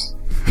eat.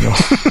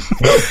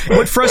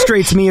 What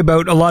frustrates me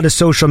about a lot of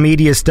social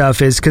media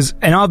stuff is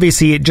and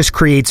obviously it just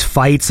creates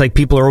fights, like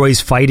people are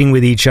always fighting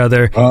with each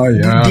other. Oh,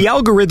 yeah. The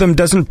algorithm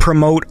doesn't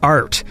promote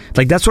art.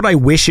 Like, that's what I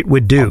wish it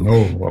would do.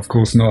 No, of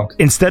course not.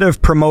 Instead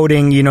of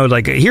promoting,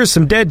 like, here's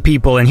some dead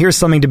people and here's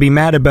something to be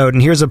mad about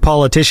and here's a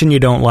politician you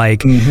don't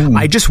like.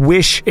 I just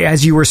wish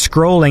as you were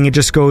scrolling, it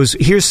just goes,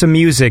 here's some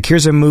music,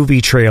 here's a movie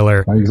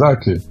trailer.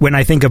 Exactly. When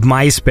I think of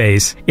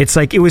MySpace, it's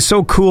like, it was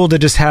so cool to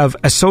just have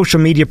a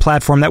social media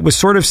platform that was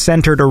sort of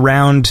centered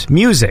around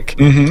music.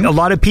 A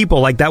lot of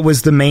people, like, that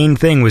was the main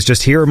thing, was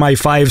just, here are my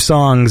 5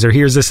 songs, or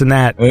here's this and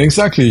that.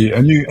 Exactly.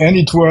 And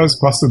it was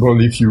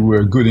possible, if you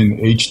were good in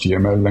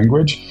HTML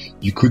language,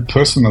 you could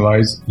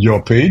personalize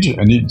your page,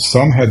 and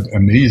some had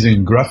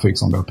amazing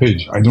graphics on their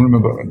page. I don't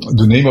remember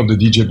the name of the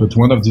DJ, but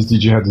one of these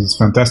DJ had this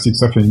fantastic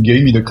stuff, and he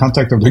gave me the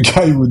contact of the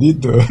guy who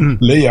did the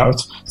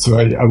layout. So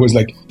I was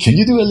like, can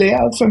you do a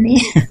layout for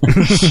me?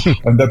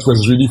 And that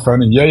was really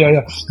funny.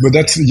 Yeah.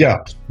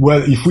 But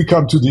well, if we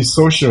come to this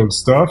social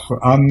stuff,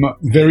 I'm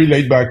very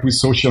laid back with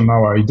social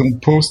now. I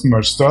don't post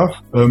much stuff,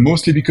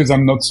 mostly because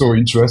I'm not so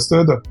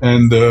interested.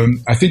 And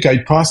I think I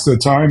passed the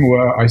time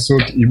where I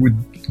thought it would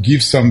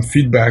give some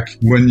feedback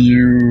when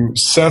you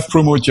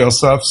self-promote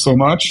yourself so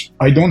much.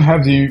 I don't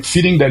have the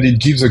feeling that it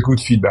gives a good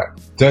feedback.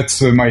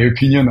 That's my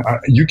opinion.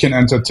 You can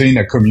entertain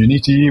a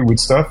community with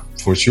stuff,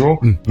 for sure,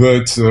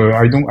 but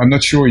I'm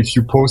not sure if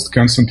you post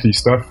constantly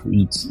stuff,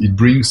 it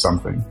brings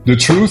something. The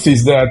truth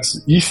is that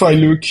if I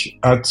look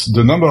at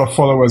the number of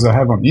followers I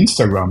have on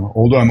Instagram,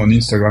 although I'm on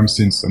Instagram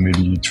since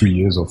maybe 3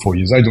 years or 4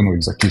 years, I don't know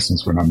exactly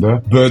since when I'm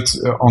there, but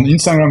on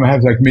Instagram I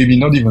have like maybe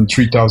not even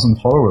 3,000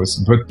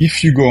 followers. But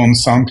if you go on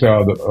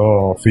SoundCloud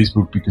or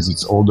Facebook, because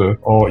it's older,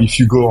 or if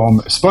you go on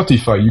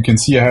Spotify, you can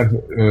see I have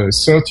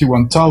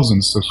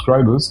 31,000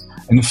 subscribers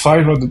and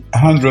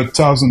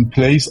 500,000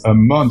 plays a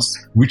month,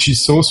 which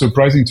is so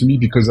surprising to me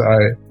because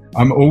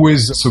I'm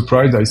always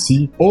surprised. I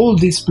see all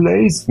these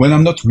plays when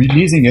I'm not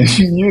releasing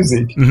any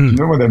music. You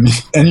know what I mean?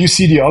 And you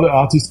see the other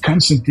artists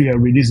constantly are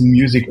releasing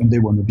music and they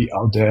want to be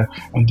out there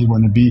and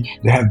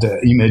they have the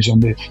image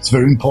and it's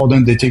very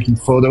important. They're taking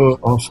photo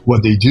of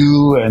what they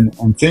do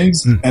and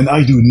things. And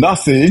I do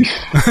nothing.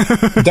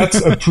 That's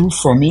a proof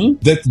for me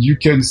that you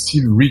can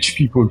still reach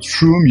people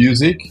through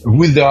music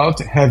without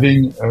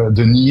having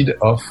the need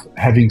of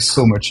having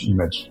so much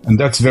image. And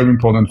that's very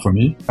important for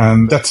me.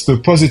 And that's the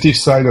positive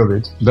side of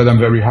it that I'm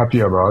very happy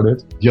about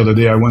it. The other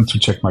day I went to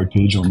check my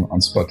page on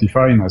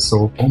Spotify and I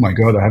saw, oh my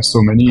God, I have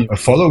so many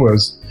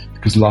followers.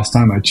 Because last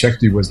time I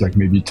checked, it was like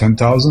maybe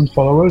 10,000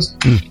 followers.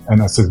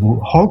 And I said,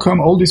 well, how come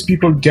all these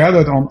people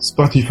gathered on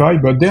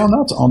Spotify, but they are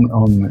not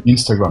on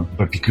Instagram?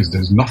 But because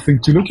there's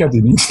nothing to look at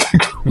in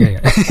Instagram.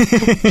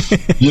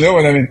 Yeah. You know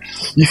what I mean?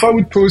 If I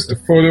would post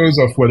photos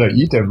of what I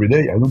eat every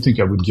day, I don't think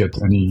I would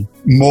get any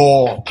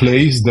more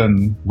plays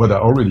than what I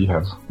already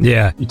have.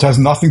 Yeah. It has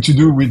nothing to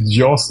do with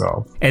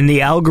yourself. And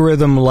the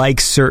algorithm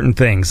likes certain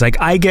things. Like,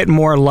 I get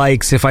more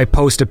likes if I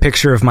post a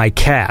picture of my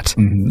cat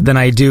than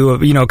I do,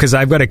 because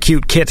I've got a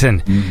cute kitten.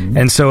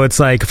 And so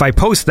it's like, if I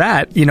post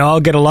that, I'll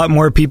get a lot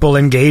more people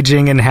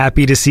engaging and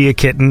happy to see a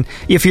kitten.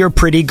 If you're a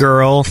pretty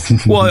girl,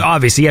 well,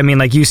 obviously, I mean,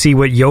 like, you see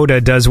what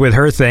Yota does with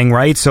her thing,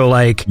 right? So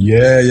like...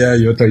 Yeah,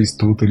 Yota is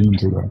totally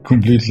into that,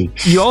 completely.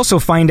 You also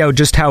find out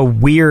just how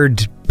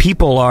weird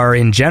people are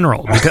in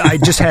general. Because I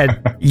just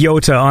had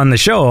Yota on the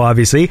show,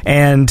 obviously,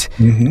 and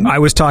I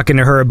was talking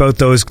to her about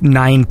those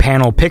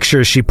 9-panel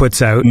pictures she puts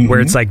out,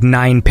 where it's like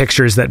 9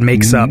 pictures that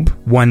makes up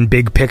one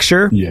big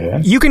picture. Yeah.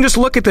 You can just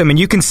look at them and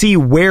you can see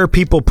where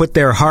people put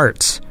their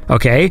hearts.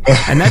 Okay?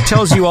 And that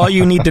tells you all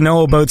you need to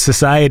know about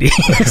society.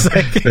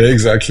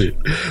 Exactly.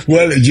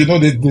 Well,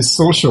 the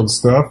social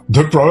stuff,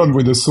 the problem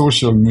with the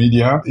social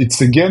media,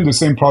 it's again the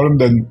same problem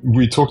that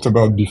we talked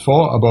about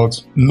before,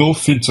 about no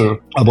filter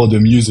about the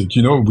music.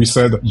 We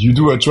said you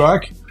do a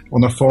track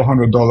on a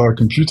 $400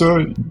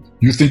 computer,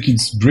 you think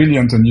it's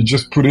brilliant and you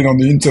just put it on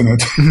the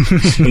internet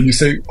and you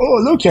say, oh,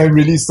 look, I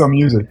released some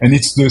music. And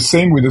it's the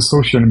same with the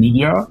social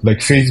media, like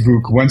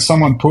Facebook. When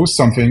someone posts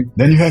something,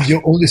 then you have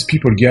all these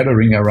people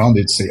gathering around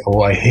it, say,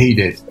 oh, I hate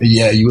it.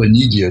 Yeah, you're an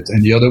idiot.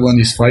 And the other one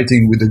is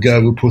fighting with the guy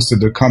who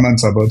posted the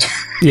comments about,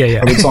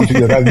 about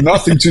something that has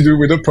nothing to do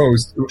with the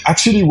post.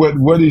 Actually,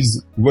 what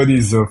is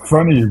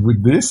funny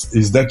with this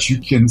is that you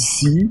can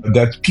see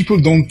that people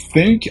don't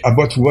think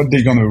about what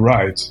they're going to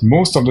write.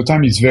 Most of the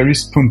time, it's very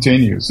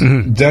spontaneous.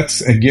 Mm-hmm.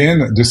 That's,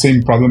 again, the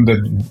same problem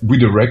that with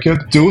the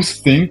record. Those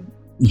things,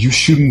 you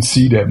shouldn't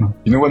see them.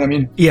 You know what I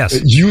mean?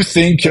 Yes. You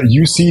think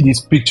you see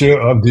this picture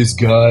of this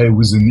guy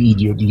who's an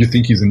idiot. You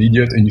think he's an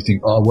idiot and you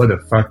think, oh, what a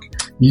fucking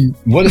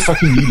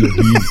idiot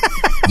he is.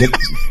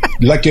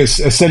 Like a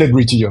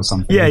celebrity or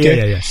something. Yeah.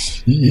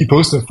 He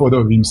posts a photo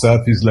of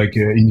himself. He's like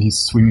in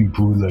his swimming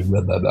pool, like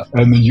blah, blah, blah.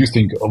 And then you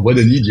think, oh, what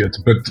an idiot.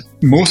 But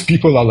most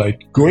people are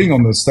like going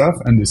on the stuff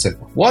and they say,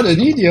 what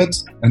an idiot.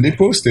 And they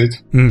post it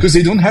because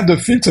they don't have the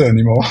filter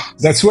anymore.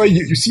 That's why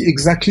you see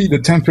exactly the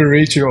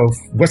temperature of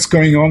what's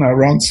going on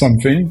around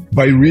something.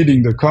 By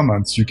reading the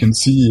comments, you can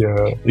see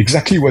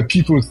exactly what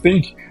people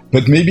think.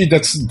 But maybe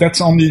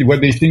that's only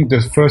what they think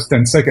the first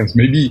 10 seconds.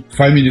 Maybe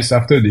 5 minutes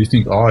after they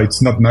think, oh,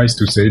 it's not nice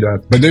to say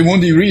that. But they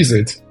won't erase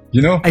it.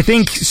 You know? I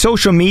think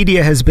social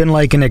media has been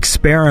like an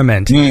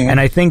experiment. And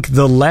I think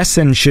the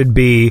lesson should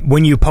be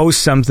when you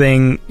post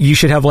something, you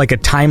should have like a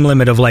time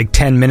limit of like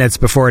 10 minutes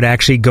before it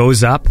actually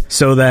goes up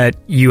so that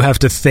you have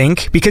to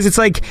think. Because it's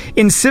like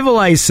in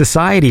civilized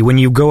society, when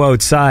you go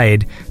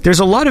outside, there's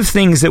a lot of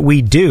things that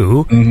we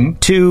do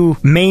to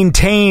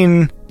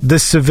maintain the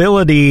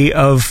civility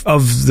of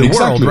the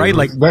world, right?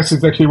 Like that's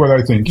exactly what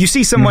I think. You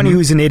see someone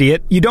who's an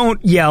idiot, you don't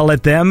yell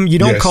at them, you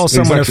don't call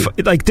someone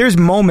like there's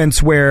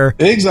moments where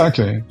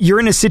you're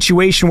in a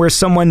situation where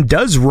someone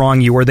does wrong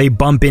you or they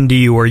bump into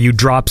you or you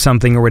drop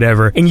something or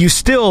whatever, and you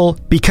still,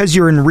 because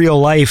you're in real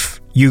life,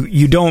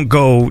 you don't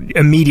go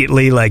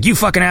immediately like, you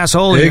fucking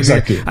asshole.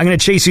 Exactly. I'm going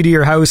to chase you to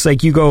your house.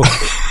 Like you go,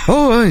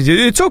 oh,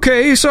 it's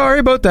okay. Sorry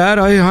about that.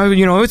 I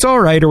it's all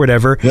right or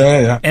whatever.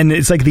 Yeah. And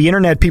it's like the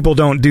internet people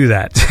don't do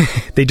that.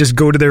 They just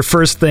go to their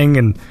first thing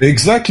and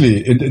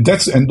exactly.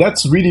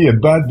 That's really a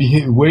bad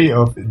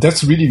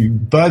that's really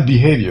bad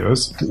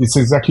behaviors. It's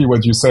exactly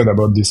what you said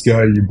about this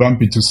guy. You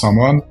bump into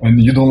someone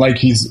and you don't like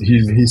his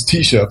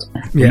t-shirt.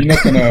 Yeah. You're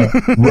not going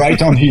to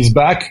write on his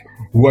back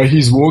while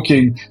he's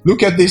walking,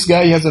 look at this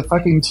guy, he has a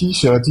fucking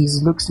t-shirt, he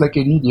looks like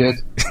an idiot.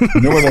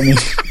 You know what I mean?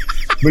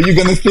 But you're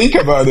going to think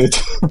about it.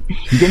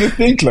 You're going to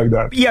think like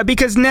that. Yeah,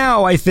 because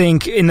now I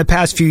think in the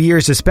past few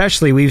years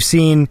especially, we've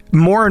seen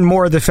more and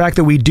more the fact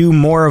that we do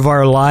more of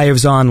our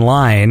lives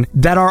online,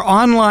 that our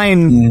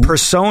online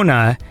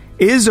persona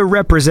is a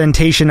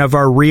representation of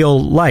our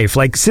real life.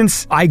 Like,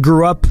 since I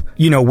grew up,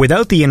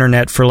 without the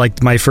internet for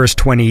like my first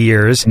 20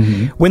 years,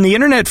 when the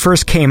internet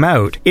first came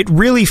out, it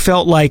really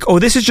felt like, oh,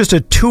 this is just a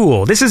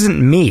tool. This isn't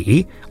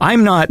me.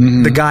 I'm not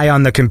the guy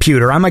on the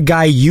computer. I'm a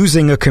guy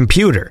using a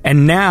computer.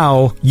 And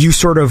now you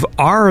sort of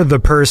are the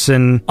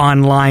person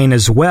online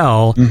as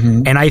well.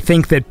 And I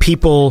think that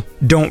people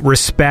don't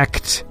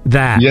respect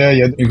that.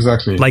 Yeah,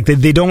 exactly. Like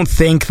they don't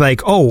think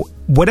like, oh,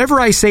 whatever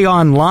I say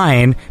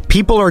online,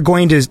 people are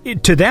going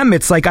to them,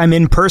 it's like I'm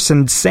in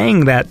person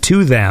saying that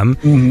to them.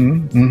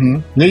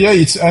 Yeah,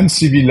 it's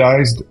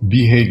uncivilized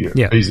behavior,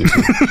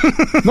 basically.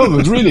 No,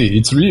 but really,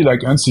 it's really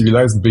like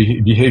uncivilized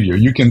behavior.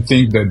 You can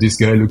think that this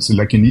guy looks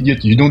like an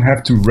idiot. You don't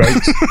have to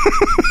write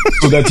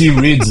so that he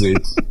reads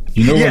it.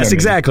 You know what I mean?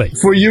 Exactly.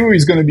 For you,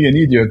 he's going to be an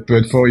idiot,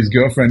 but for his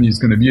girlfriend, he's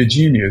going to be a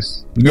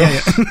genius. You know?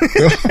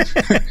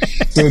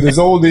 So there's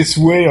all this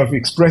way of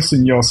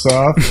expressing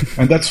yourself.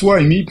 And that's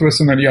why me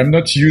personally, I'm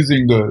not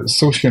using the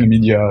social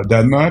media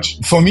that much.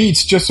 For me,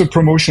 it's just a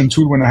promotion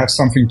tool when I have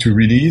something to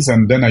release,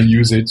 and then I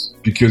use it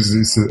because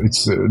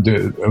it's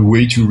a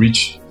way to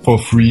reach for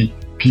free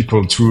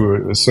people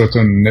to a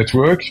certain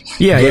network.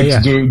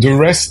 The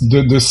rest,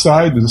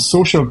 the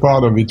social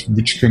part of it,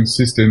 which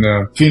consists in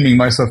filming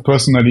myself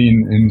personally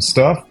in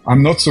stuff,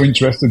 I'm not so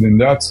interested in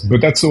that.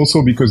 But that's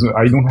also because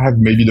I don't have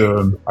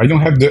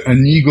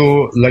an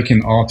ego like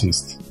an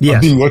artist.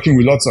 I've been working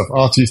with lots of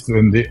artists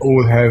and they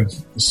all have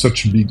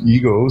such big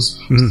egos.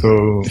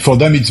 So for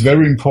them, it's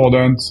very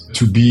important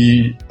to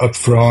be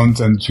upfront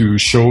and to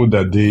show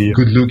that they're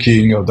good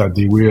looking or that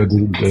they wear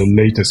the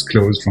latest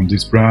clothes from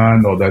this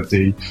brand or that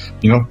they,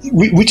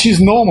 which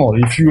is normal.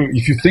 If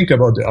you think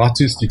about the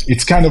artist,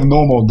 it's kind of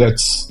normal that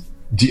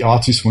the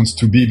artist wants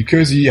to be,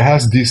 because he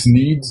has this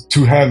need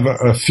to have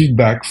a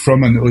feedback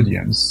from an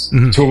audience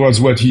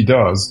towards what he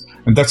does.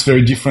 And that's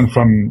very different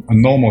from a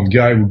normal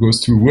guy who goes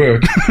to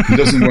work.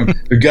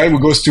 The guy who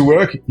goes to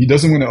work, he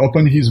doesn't want to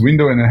open his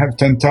window and have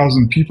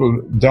 10,000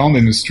 people down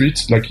in the street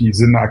like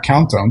he's an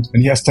accountant,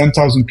 and he has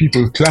 10,000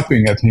 people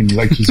clapping at him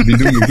like he's been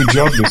doing a good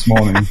job this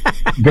morning.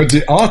 But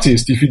the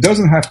artist, if he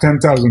doesn't have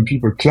 10,000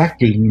 people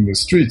clapping in the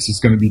streets, he's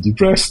going to be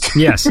depressed.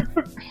 Yes.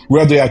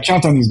 Where the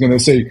accountant is going to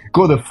say,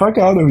 go the fuck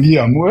out of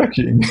here, I'm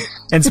working.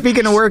 And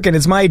speaking of working,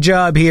 it's my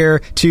job here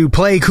to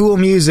play cool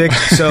music.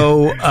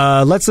 So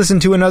let's listen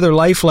to another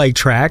LIFELIKE Lifelike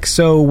track,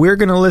 so we're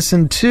going to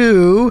listen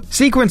to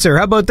Sequencer.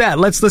 How about that?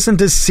 Let's listen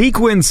to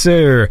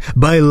Sequencer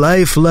by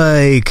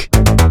Lifelike.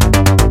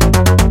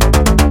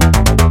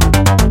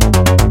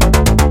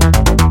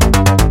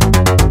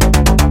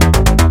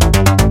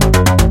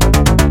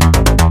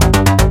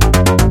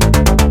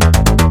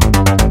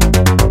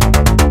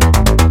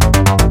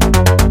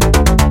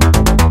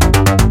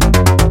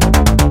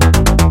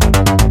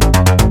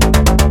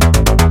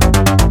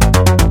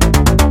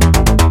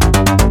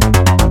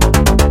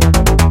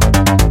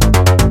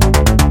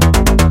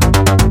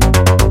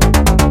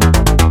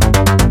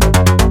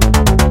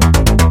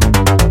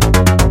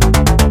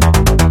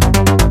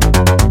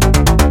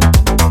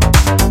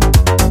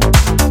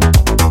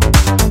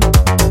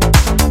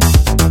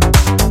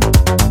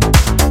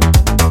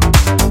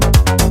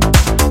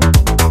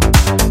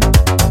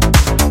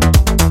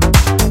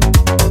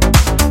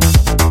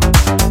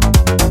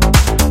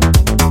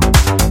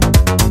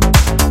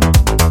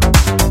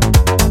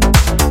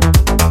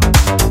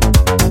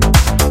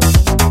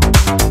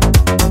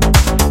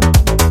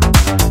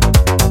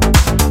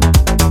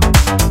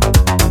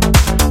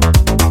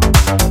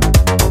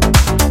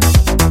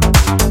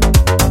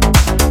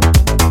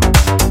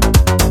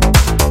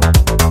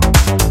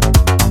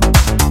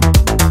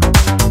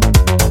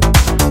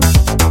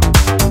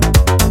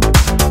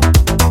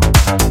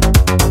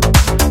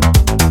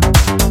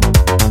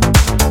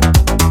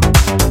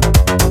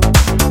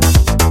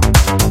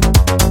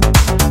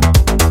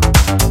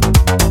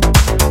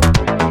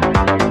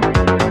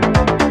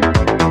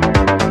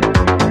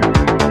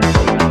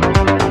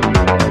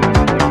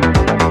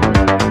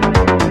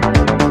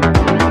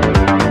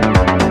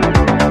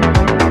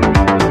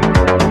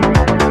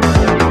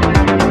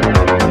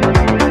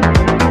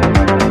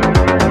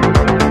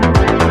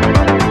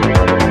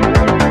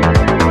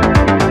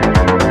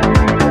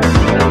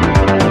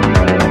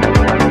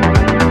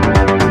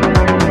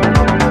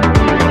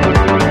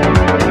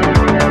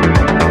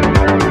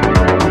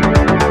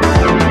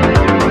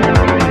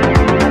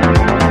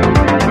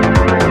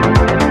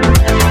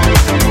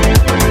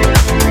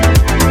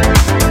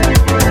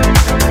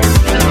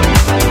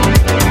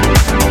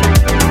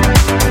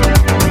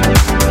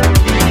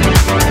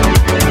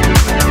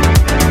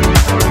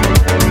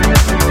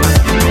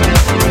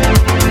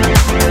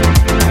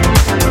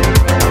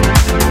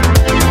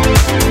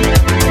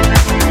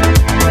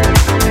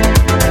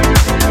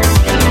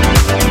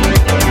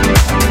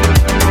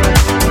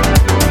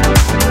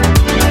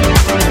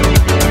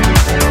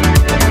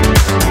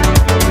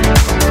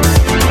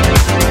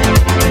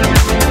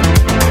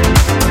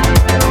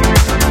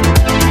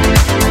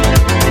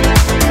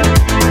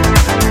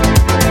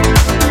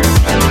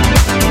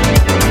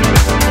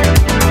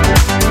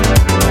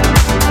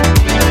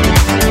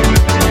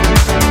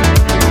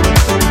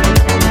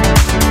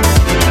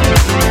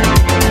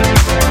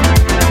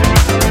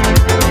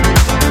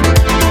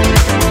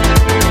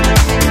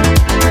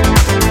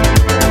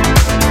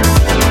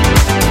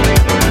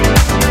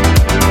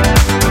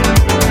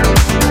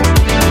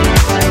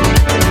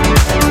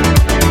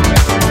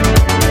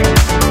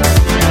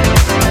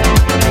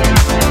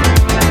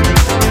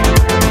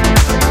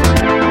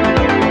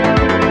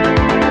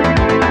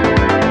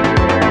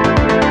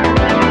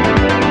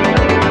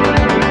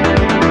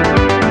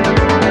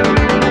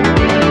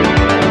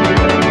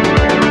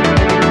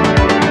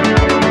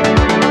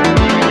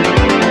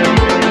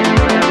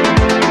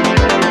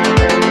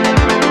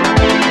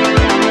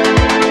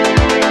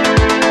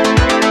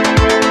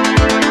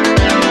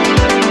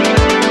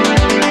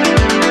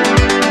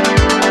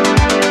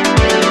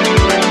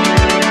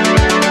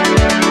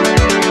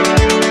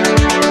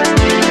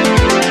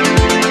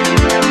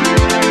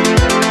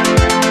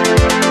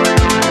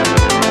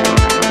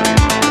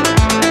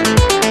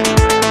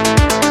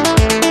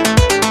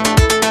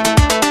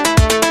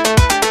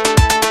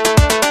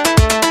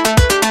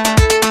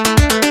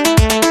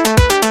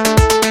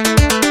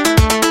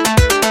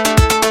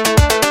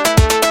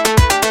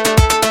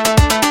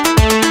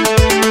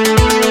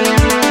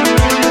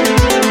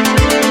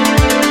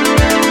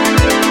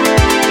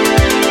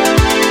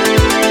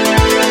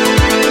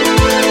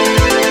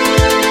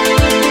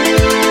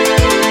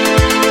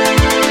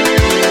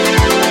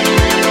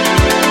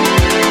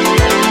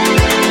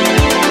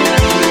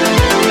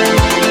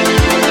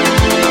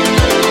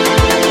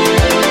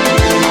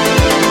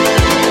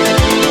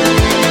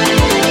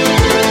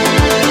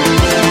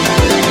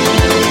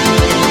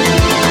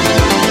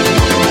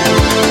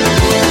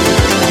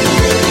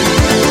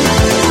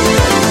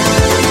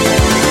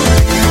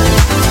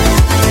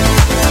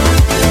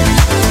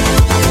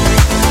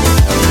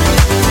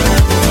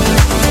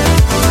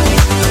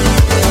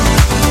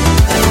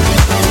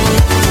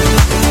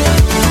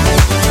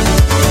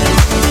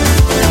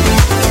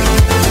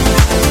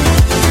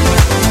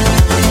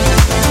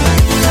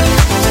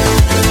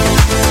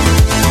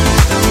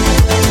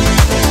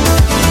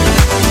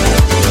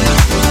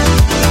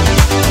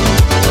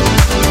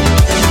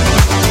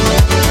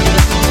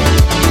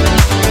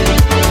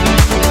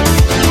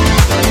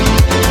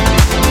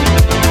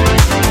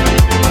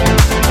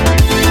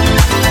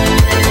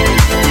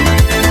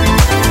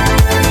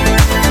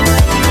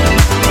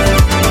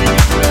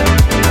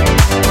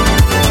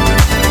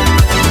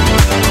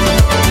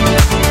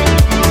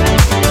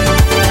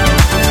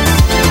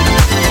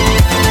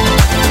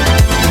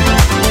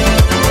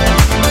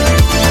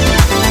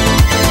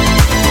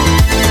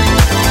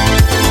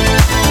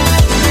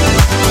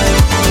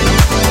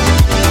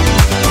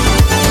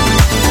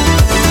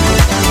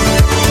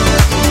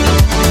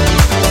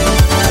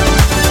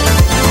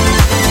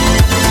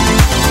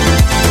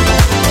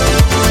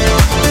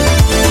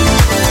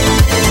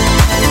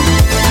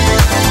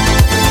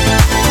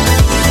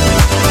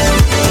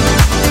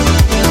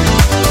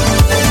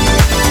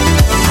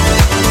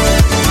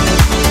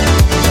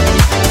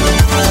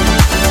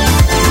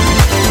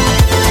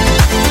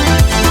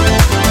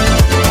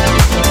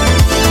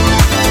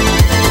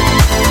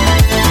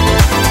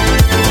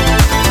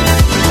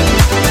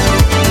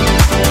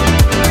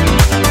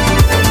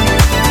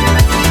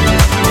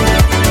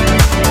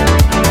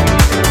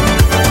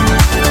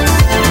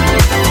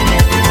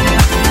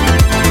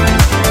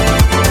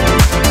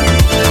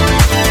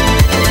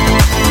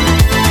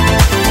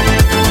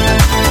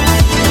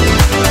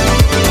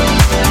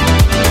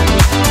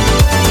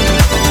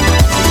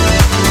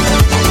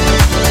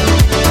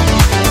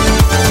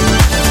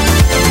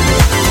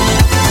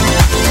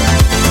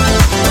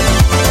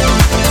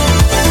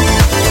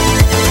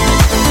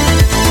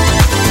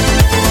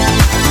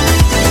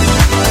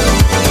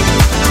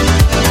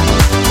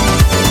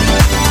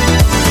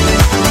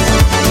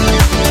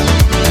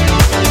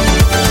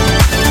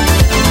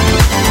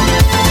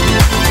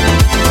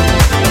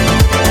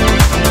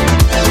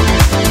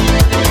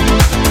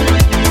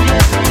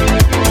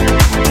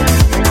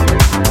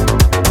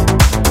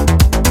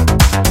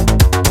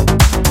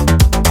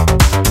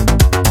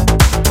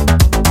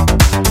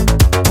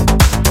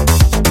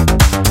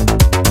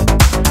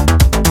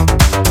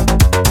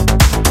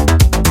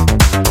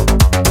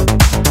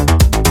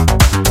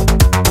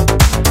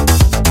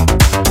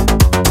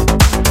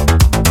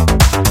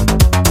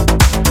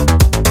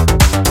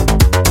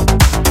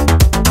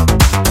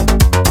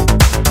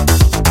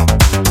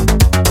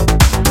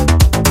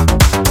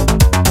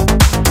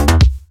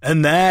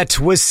 And that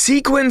was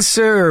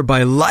Sequencer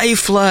by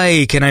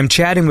LIFELIKE. And I'm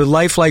chatting with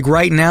LIFELIKE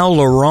right now,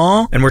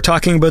 Laurent. And we're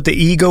talking about the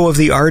ego of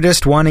the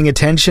artist wanting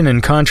attention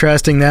and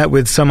contrasting that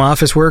with some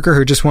office worker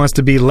who just wants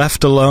to be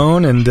left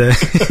alone. And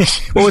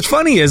well, what's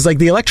funny is like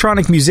the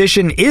electronic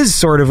musician is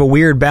sort of a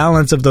weird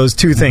balance of those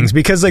two things.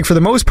 Because like for the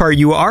most part,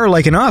 you are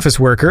like an office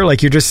worker.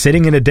 Like you're just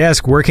sitting at a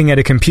desk working at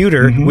a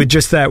computer with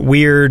just that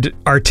weird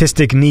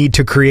artistic need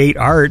to create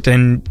art.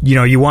 And, you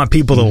know, you want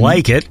people to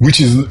like it.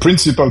 Which is the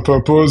principal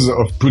purpose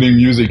of putting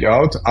music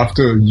out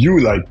after you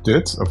liked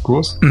it, of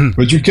course.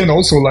 But you can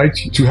also like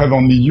to have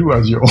only you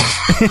as your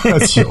own,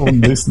 as your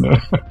own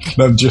listener.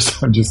 No, I'm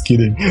just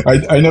kidding.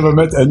 I never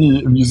met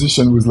any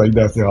musician who's like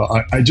that.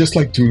 I just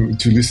like to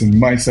listen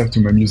myself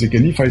to my music,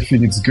 and if I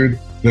feel it's good,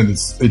 then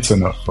it's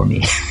enough for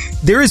me.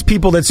 There is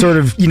people that sort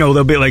of, you know,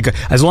 they'll be like,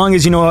 as long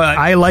as, you know,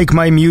 I like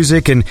my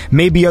music and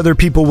maybe other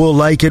people will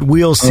like it,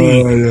 we'll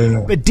see.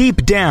 Yeah. But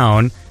deep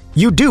down,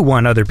 you do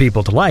want other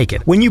people to like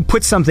it. When you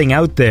put something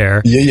out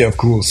there... Yeah, of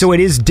course. So it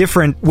is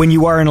different when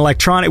you are an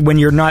electronic, when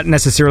you're not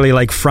necessarily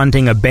like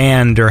fronting a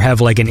band or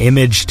have like an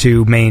image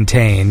to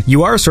maintain.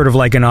 You are sort of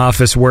like an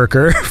office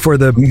worker for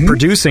the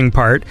producing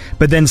part,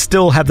 but then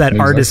still have that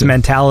artist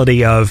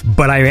mentality of,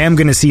 but I am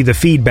going to see the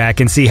feedback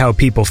and see how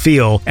people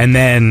feel, and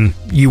then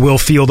you will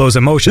feel those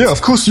emotions. Yeah,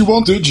 of course you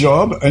want the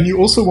job, and you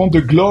also want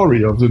the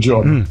glory of the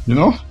job, you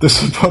know?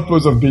 That's the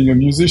purpose of being a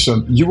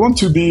musician. You want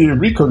to be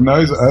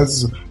recognized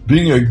as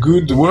being a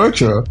good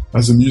worker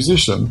as a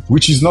musician,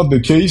 which is not the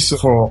case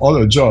for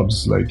other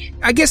jobs. Like,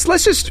 I guess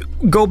let's just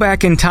go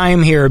back in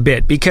time here a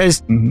bit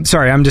because,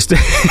 sorry, I'm gonna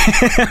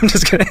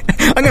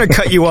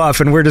cut you off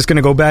and we're just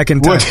gonna go back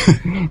in time.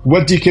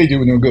 What decade do you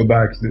want to go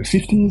back? The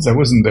 50s? I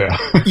wasn't there.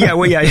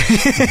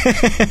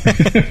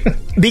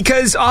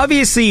 Because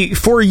obviously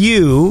for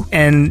you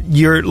and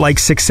your like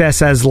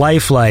success as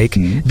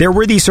LIFELIKE, there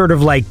were these sort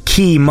of like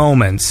key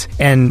moments,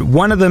 and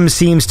one of them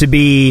seems to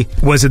be,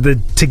 was it the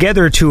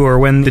Together tour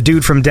when the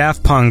dude from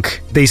Daft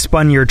Punk, they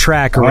spun your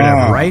track or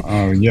whatever, right?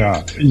 Oh,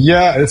 yeah.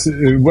 It's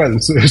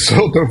a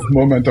sort of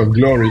moment of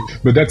glory.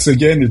 But that's,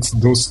 again, it's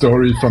those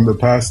stories from the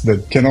past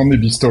that can only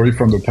be story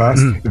from the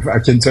past. If I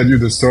can tell you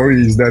the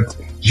story is that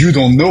you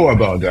don't know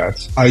about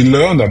that. I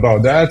learned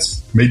about that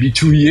maybe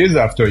 2 years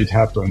after it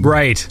happened.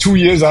 Right. 2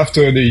 years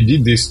after they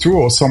did this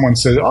tour, someone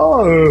said,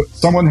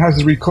 someone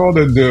has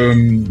recorded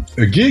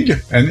a gig,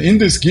 and in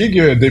this gig,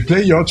 they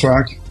play your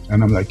track.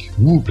 And I'm like,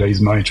 who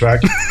plays my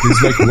track?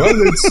 He's like, well,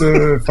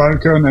 it's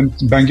Falcon and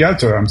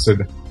Bangalter. I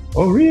said,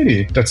 oh,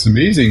 really? That's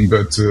amazing.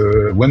 But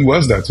when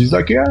was that? He's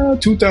like, yeah,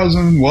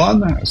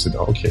 2001. I said,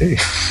 okay.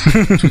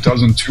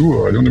 2002,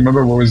 or I don't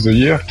remember what was the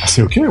year. I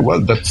said, okay,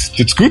 well,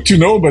 it's good to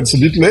know, but it's a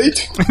bit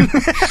late.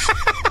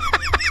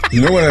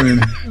 You know what I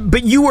mean?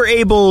 But you were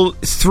able,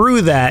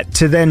 through that,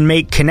 to then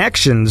make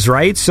connections,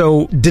 right?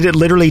 So did it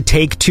literally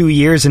take 2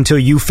 years until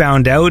you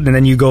found out, and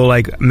then you go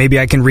like, maybe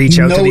I can reach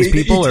out to these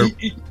people?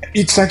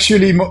 It's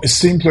actually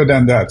simpler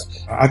than that.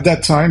 At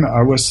that time,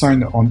 I was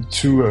signed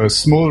onto a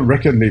small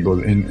record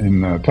label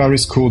in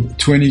Paris called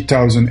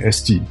 20,000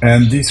 ST.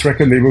 And this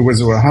record label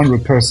was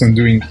 100%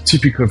 doing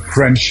typical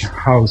French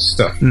house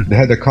stuff. They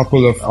had a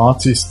couple of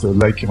artists,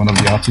 like one of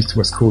the artists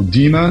was called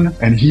Demon,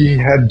 and he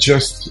had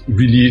just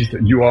released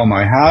You Are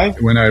My High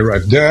when I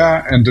arrived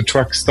there, and the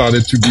track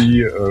started to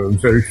be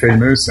very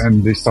famous,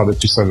 and they started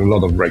to sell a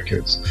lot of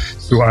records.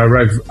 So I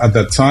arrived at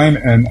that time,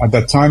 and at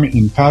that time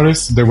in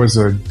Paris, there was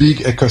a big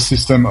ecosystem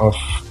of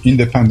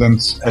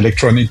independent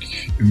electronic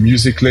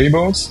music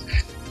labels.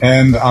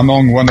 And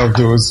among one of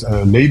those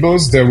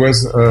labels, there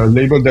was a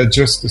label that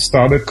just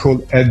started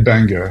called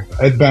Headbanger.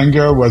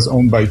 Headbanger was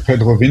owned by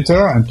Pedro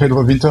Winter, and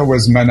Pedro Winter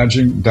was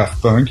managing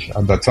Daft Punk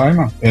at that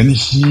time. And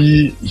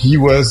he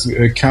was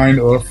a kind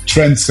of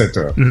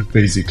trendsetter,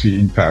 basically,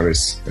 in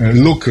Paris.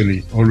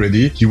 Locally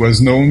already, he was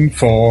known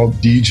for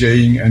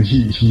DJing, and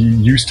he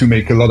used to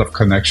make a lot of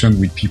connection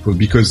with people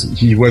because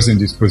he was in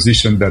this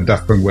position that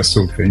Daft Punk was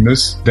so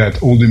famous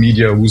that all the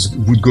media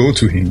would go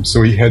to him.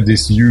 So he had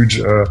this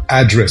huge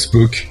address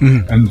book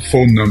and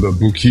phone number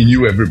book. He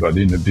knew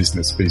everybody in the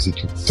business,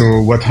 basically.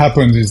 So what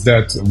happened is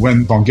that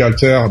when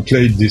Bangalter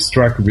played this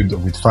track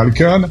with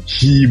Falcon,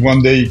 he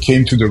one day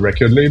came to the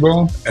record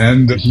label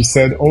and he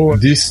said, oh,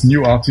 this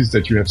new artist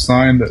that you have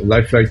signed,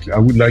 LIFELIKE, I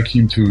would like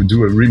him to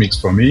do a remix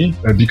for me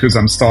because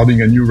I'm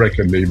starting a new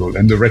record label.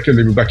 And the record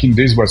label back in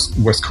days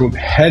was called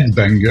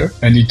Headbanger,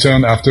 and he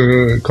turned,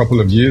 after a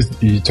couple of years,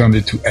 he turned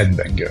it to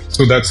Headbanger.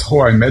 So that's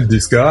how I met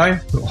this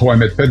guy, how I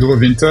met Pedro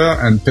Winter,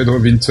 and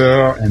Pedro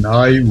Winter and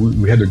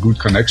we had a good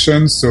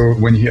connection. So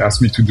when he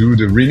asked me to do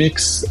the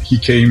remix, he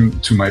came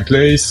to my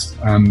place,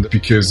 and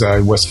because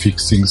I was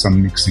fixing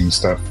some mixing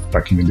stuff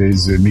back in the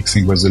days, the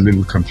mixing was a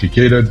little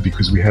complicated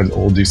because we had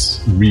all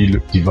this real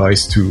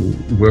device to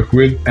work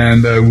with,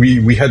 and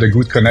we had a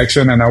good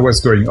connection, and I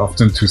was going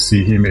often to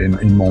see him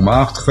in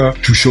Montmartre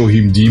to show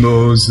him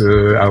demos.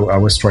 I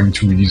was trying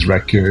to release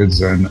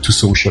records and to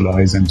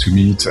socialize and to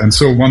meet. And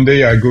so one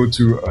day I go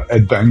to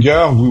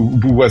Headbanger,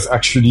 who was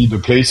actually the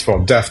place for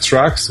Daft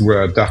Tracks,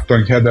 where Daft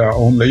Punk had their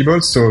own label.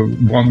 So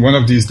one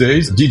of these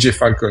days, DJ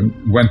Falcon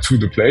went to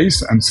the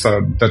place, and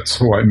so that's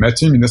how I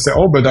met him. And I said,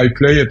 "Oh, but I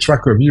play a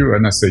track of you."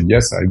 And I said,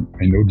 "Yes, I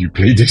know you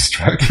play this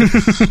track."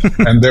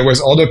 And there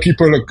was other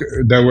people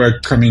that were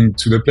coming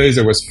to the place.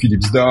 There was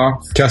Philippe Zdar,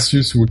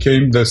 Cassius, who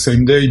came the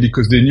same day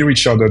because they knew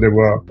each other. They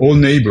were all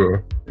neighbors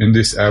in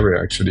this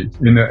area, actually.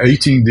 In the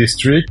 18th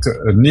district,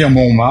 near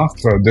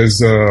Montmartre, there's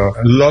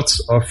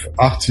lots of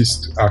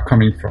artists are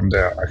coming from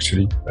there,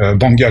 actually.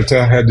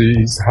 Bangalter had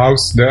his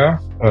house there.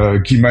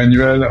 Guy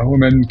Manuel,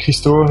 Roman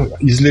Christo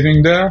is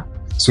living there.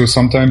 So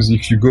sometimes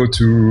if you go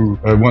to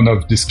one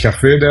of these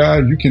cafes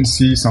there, you can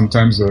see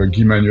sometimes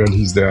Guy Manuel,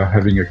 he's there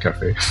having a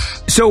cafe.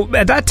 So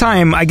at that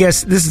time, I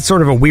guess this is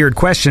sort of a weird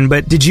question,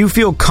 but did you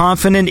feel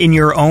confident in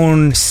your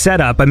own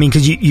setup? I mean,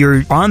 because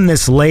you're on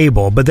this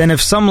label, but then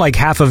if some like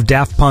half of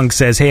Daft Punk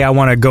says, "Hey, I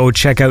want to go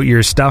check out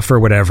your stuff," or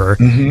whatever,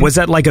 was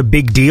that like a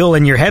big deal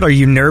in your head? Are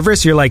you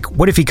nervous? You're like,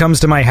 what if he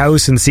comes to my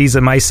house and sees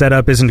that my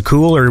setup isn't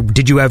cool? Or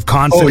did you have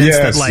confidence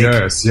that like...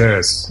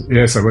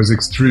 Yes, I was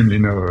extremely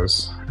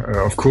nervous.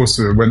 Of course,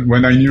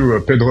 when I knew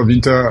Pedro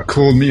Winter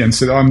called me and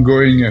said, "I'm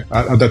going,"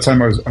 at that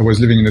time I was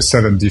living in the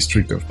 7th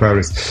district of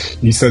Paris.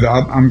 He said,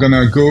 I'm going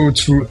to go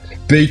to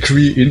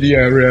bakery in the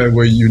area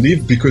where you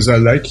live because I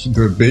like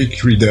the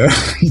bakery there."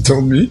 He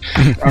told me,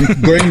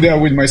 "I'm going there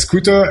with my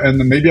scooter and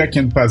maybe I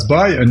can pass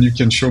by and you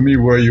can show me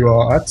where you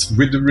are at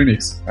with the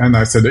remix." And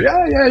I said,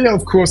 yeah,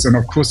 of course. And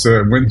of course,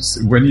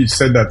 when he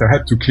said that, I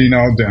had to clean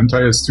out the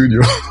entire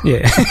studio.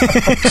 Yeah.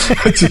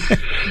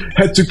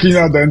 had to clean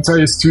out the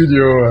entire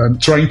studio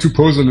and trying to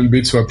pause a little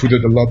bit. So I put a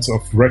lot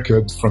of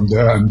records from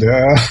there and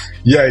there.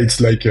 Yeah, it's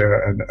like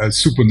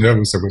super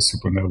nervous. I was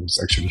super nervous,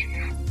 actually,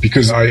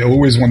 because I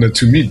always wanted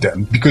to meet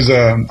them. Because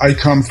I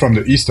come from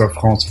the east of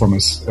France, from a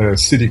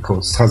city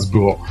called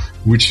Strasbourg,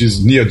 which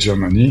is near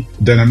Germany.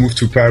 Then I moved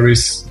to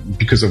Paris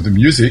because of the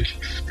music.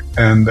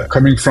 And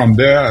coming from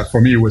there,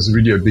 for me, it was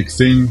really a big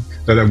thing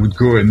that I would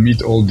go and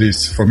meet all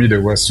these. For me, they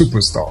were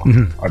superstars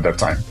at that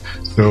time.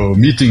 So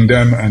meeting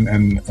them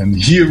and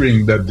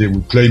hearing that they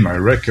would play my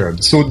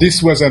record. So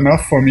this was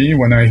enough for me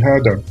when I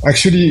heard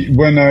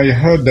when I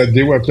heard that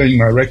they were playing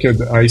my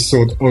record, I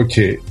thought,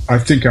 okay, I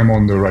think I'm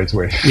on the right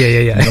way. Yeah.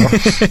 You know?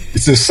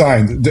 It's a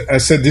sign. I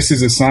said, this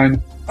is a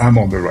sign. I'm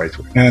on the right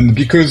way. And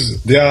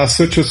because they are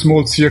such a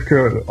small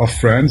circle of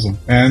friends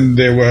and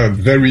they were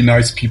very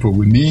nice people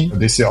with me,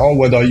 they say, "Oh,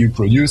 what are you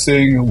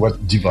producing?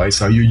 What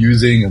device are you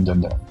using?" And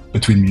then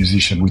between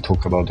musicians, we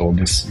talk about all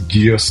this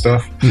gear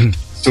stuff.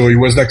 So it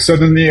was like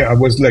suddenly I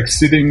was like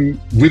sitting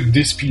with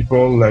these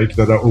people like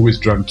that I always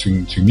dreamt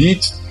to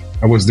meet.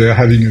 I was there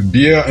having a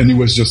beer and it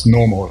was just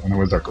normal. And I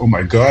was like, oh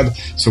my God.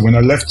 So when I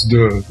left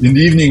in the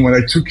evening, when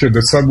I took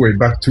the subway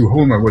back to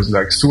home, I was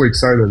like so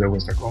excited. I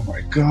was like, oh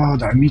my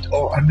God, I met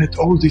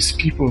all these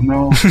people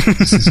now.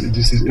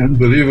 This is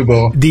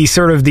unbelievable.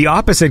 The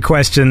opposite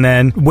question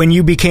then, when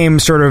you became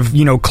sort of,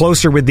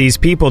 closer with these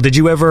people, did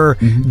you ever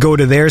go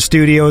to their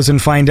studios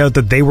and find out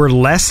that they were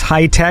less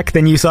high tech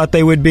than you thought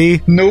they would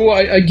be? No,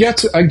 I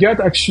get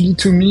actually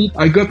to meet,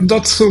 I got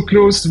not so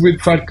close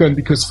with Falcon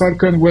because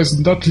Falcon was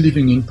not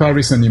living in Paris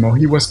anymore.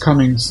 He was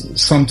coming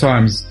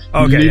sometimes.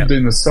 Okay, he lived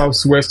in the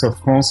southwest of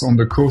France on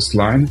the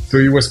coastline, so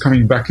he was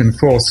coming back and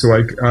forth. So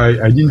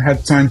I didn't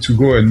have time to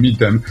go and meet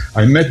them.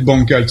 I met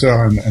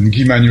Bangalter and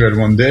Guy Manuel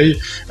one day,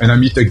 and I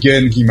meet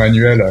again Guy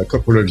Manuel a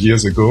couple of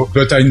years ago.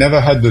 But I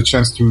never had the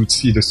chance to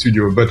see the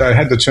studio. But I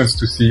had the chance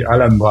to see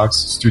Alan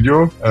Brax's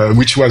studio,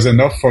 which was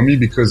enough for me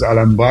because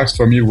Alan Brax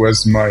for me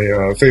was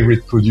my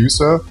favorite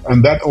producer,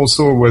 and that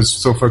also was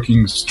so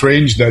fucking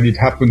strange that it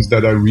happens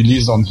that I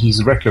released on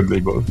his record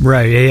label.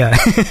 Right. Yeah.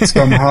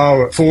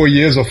 Somehow 4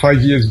 years or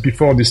 5 years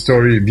before this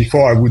story,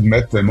 before I would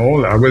met them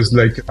all, I was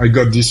like, I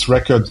got this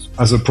record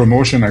as a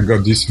promotion. I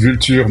got this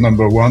Vulture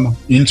 #1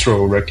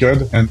 intro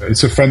record, and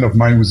it's a friend of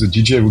mine who's a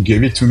DJ who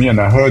gave it to me,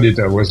 and I heard it.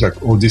 I was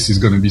like, oh, this is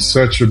going to be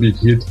such a big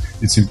hit.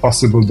 It's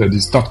impossible that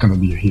it's not going to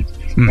be a hit.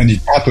 And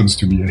it happens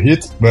to be a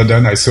hit. But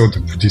then I thought,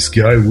 this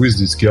guy, who is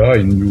this guy?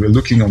 And you were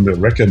looking on the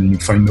record and you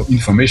find no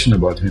information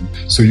about him.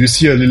 So you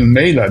see a little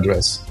mail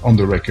address on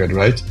the record,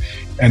 right?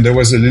 And there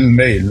was a little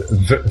mail,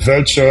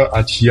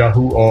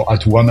 vulture@yahoo or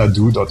at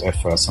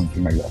wanadu.fr,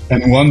 something like that.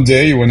 And one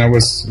day when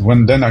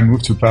I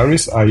moved to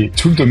Paris, I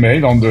took the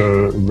mail on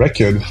the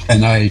record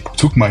and I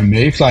took my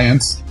mail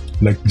clients,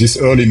 like these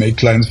early mail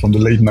clients from the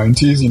late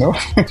 90s,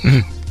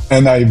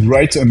 And I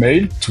write a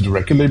mail to the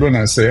record label and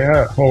I say,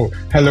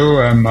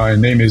 hello, my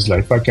name is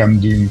LIFELIKE. I'm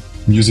doing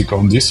music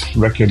on this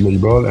record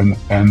label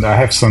and I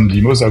have some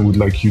demos I would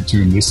like you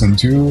to listen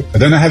to. And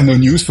then I have no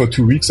news for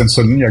 2 weeks and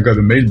suddenly I got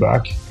a mail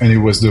back and it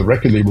was the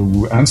record label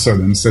who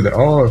answered and said,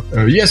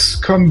 yes,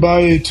 come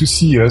by to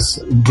see us,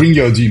 bring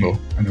your demo.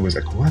 And I was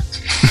like, what?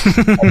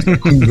 I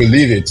couldn't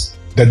believe it.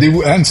 that they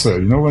would answer.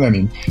 You know what I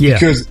mean? Yeah.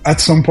 Because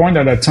at some point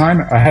at that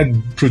time, I had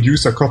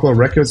produced a couple of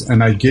records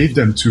and I gave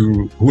them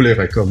to Hule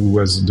Record, who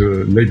was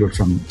the label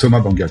from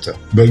Thomas Bangalter.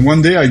 But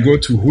one day I go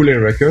to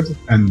Hule Record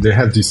and they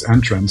have this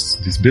entrance,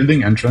 this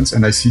building entrance,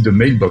 and I see the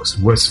mailbox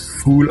was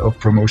full of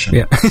promotion.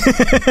 Yeah.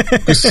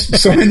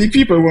 Because so many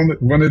people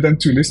wanted them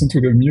to listen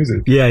to the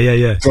music.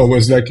 Yeah. So I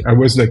was like,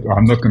 oh,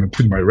 I'm not going to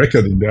put my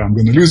record in there. I'm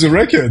going to lose a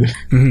record.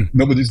 Mm-hmm.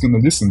 Nobody's going to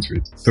listen to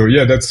it. So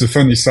yeah, that's the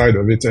funny side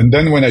of it. And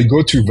then when I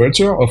go to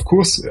Vulture, of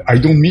course, I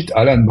don't meet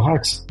Alan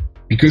Brax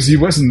because he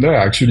wasn't there.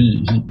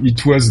 Actually,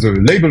 it was the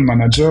label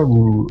manager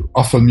who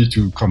offered me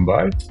to come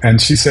by.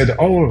 And she said,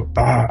 oh,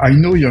 I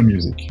know your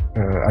music.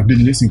 I've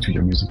been listening to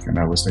your music. And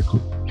I was like,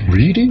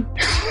 really?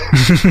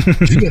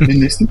 You have been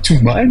listening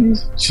to my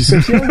music? She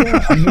said,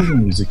 yeah, I know your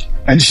music.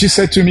 And she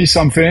said to me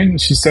something.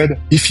 She said,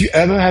 if you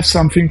ever have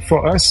something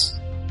for us,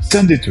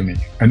 send it to me.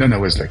 And then I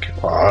was like,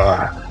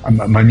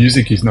 my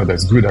music is not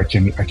as good. I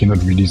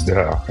cannot release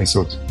there. I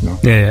thought,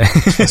 Yeah. I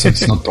thought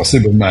it's not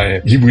possible.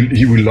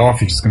 He will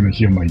laugh if he's going to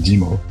hear my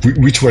demo,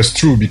 which was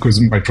true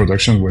because my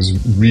production was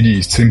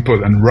really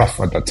simple and rough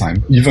at that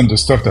time. Even the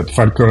stuff that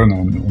Falcon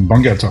and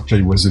Bangalter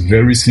played was a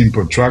very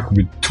simple track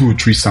with 2 or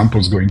 3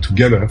 samples going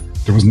together.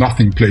 There was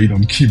nothing played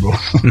on keyboard.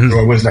 Mm-hmm. So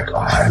I was like,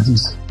 I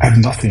have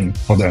nothing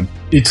for them.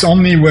 It's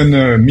only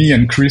when me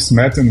and Chris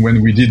met and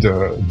when we did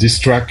this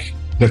track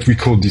that we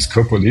called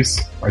Discopolis.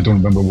 I don't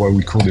remember why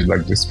we called it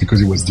like this because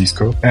it was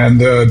disco.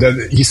 And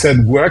that he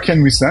said, where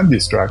can we send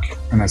this track?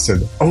 And I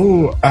said,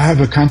 oh, I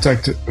have a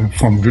contact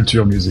from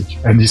Vulture Music.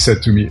 And he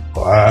said to me,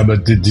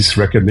 but this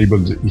record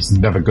label is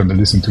never going to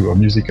listen to our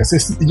music. I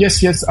said,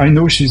 yes, I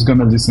know she's going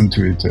to listen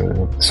to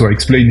it. So I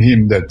explained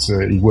him that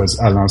it was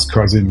Alain's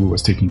cousin who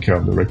was taking care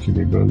of the record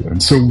label.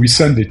 And so we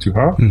sent it to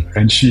her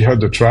and she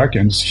heard the track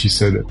and she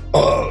said,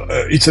 oh,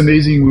 it's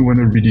amazing. We want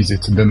to release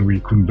it. And then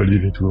we couldn't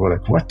believe it. We were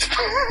like, what?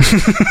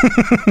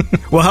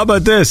 Well, how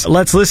about this?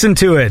 Let's listen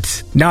to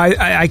it. Now, I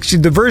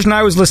actually, the version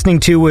I was listening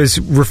to was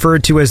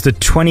referred to as the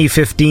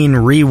 2015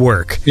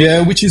 rework.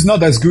 Yeah, which is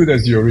not as good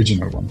as the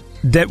original one.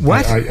 That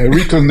what? I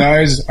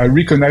recognize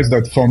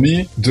that for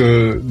me,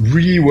 the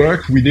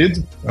rework we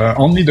did,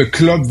 only the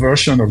club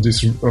version of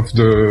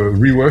the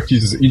rework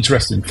is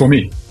interesting for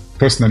me.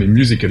 Personally,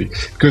 musically,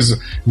 because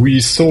we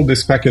sold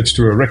this package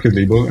to a record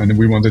label and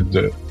we wanted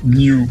the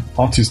new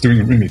artists doing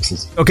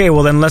remixes. Okay,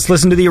 well then let's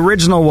listen to the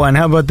original one.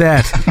 How about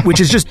that?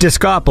 Which is just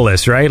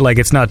Discopolis, right? Like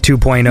it's not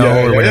 2.0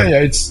 or whatever. Yeah,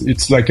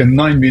 it's like a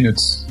 9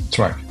 minutes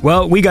track.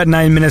 Well, we got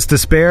 9 minutes to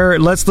spare.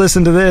 Let's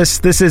listen to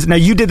this. Now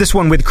you did this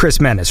one with Chris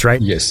Menace,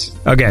 right? Yes.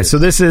 Okay, yes. So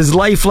this is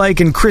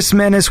Lifelike and Chris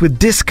Menace with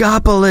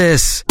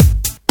Discopolis.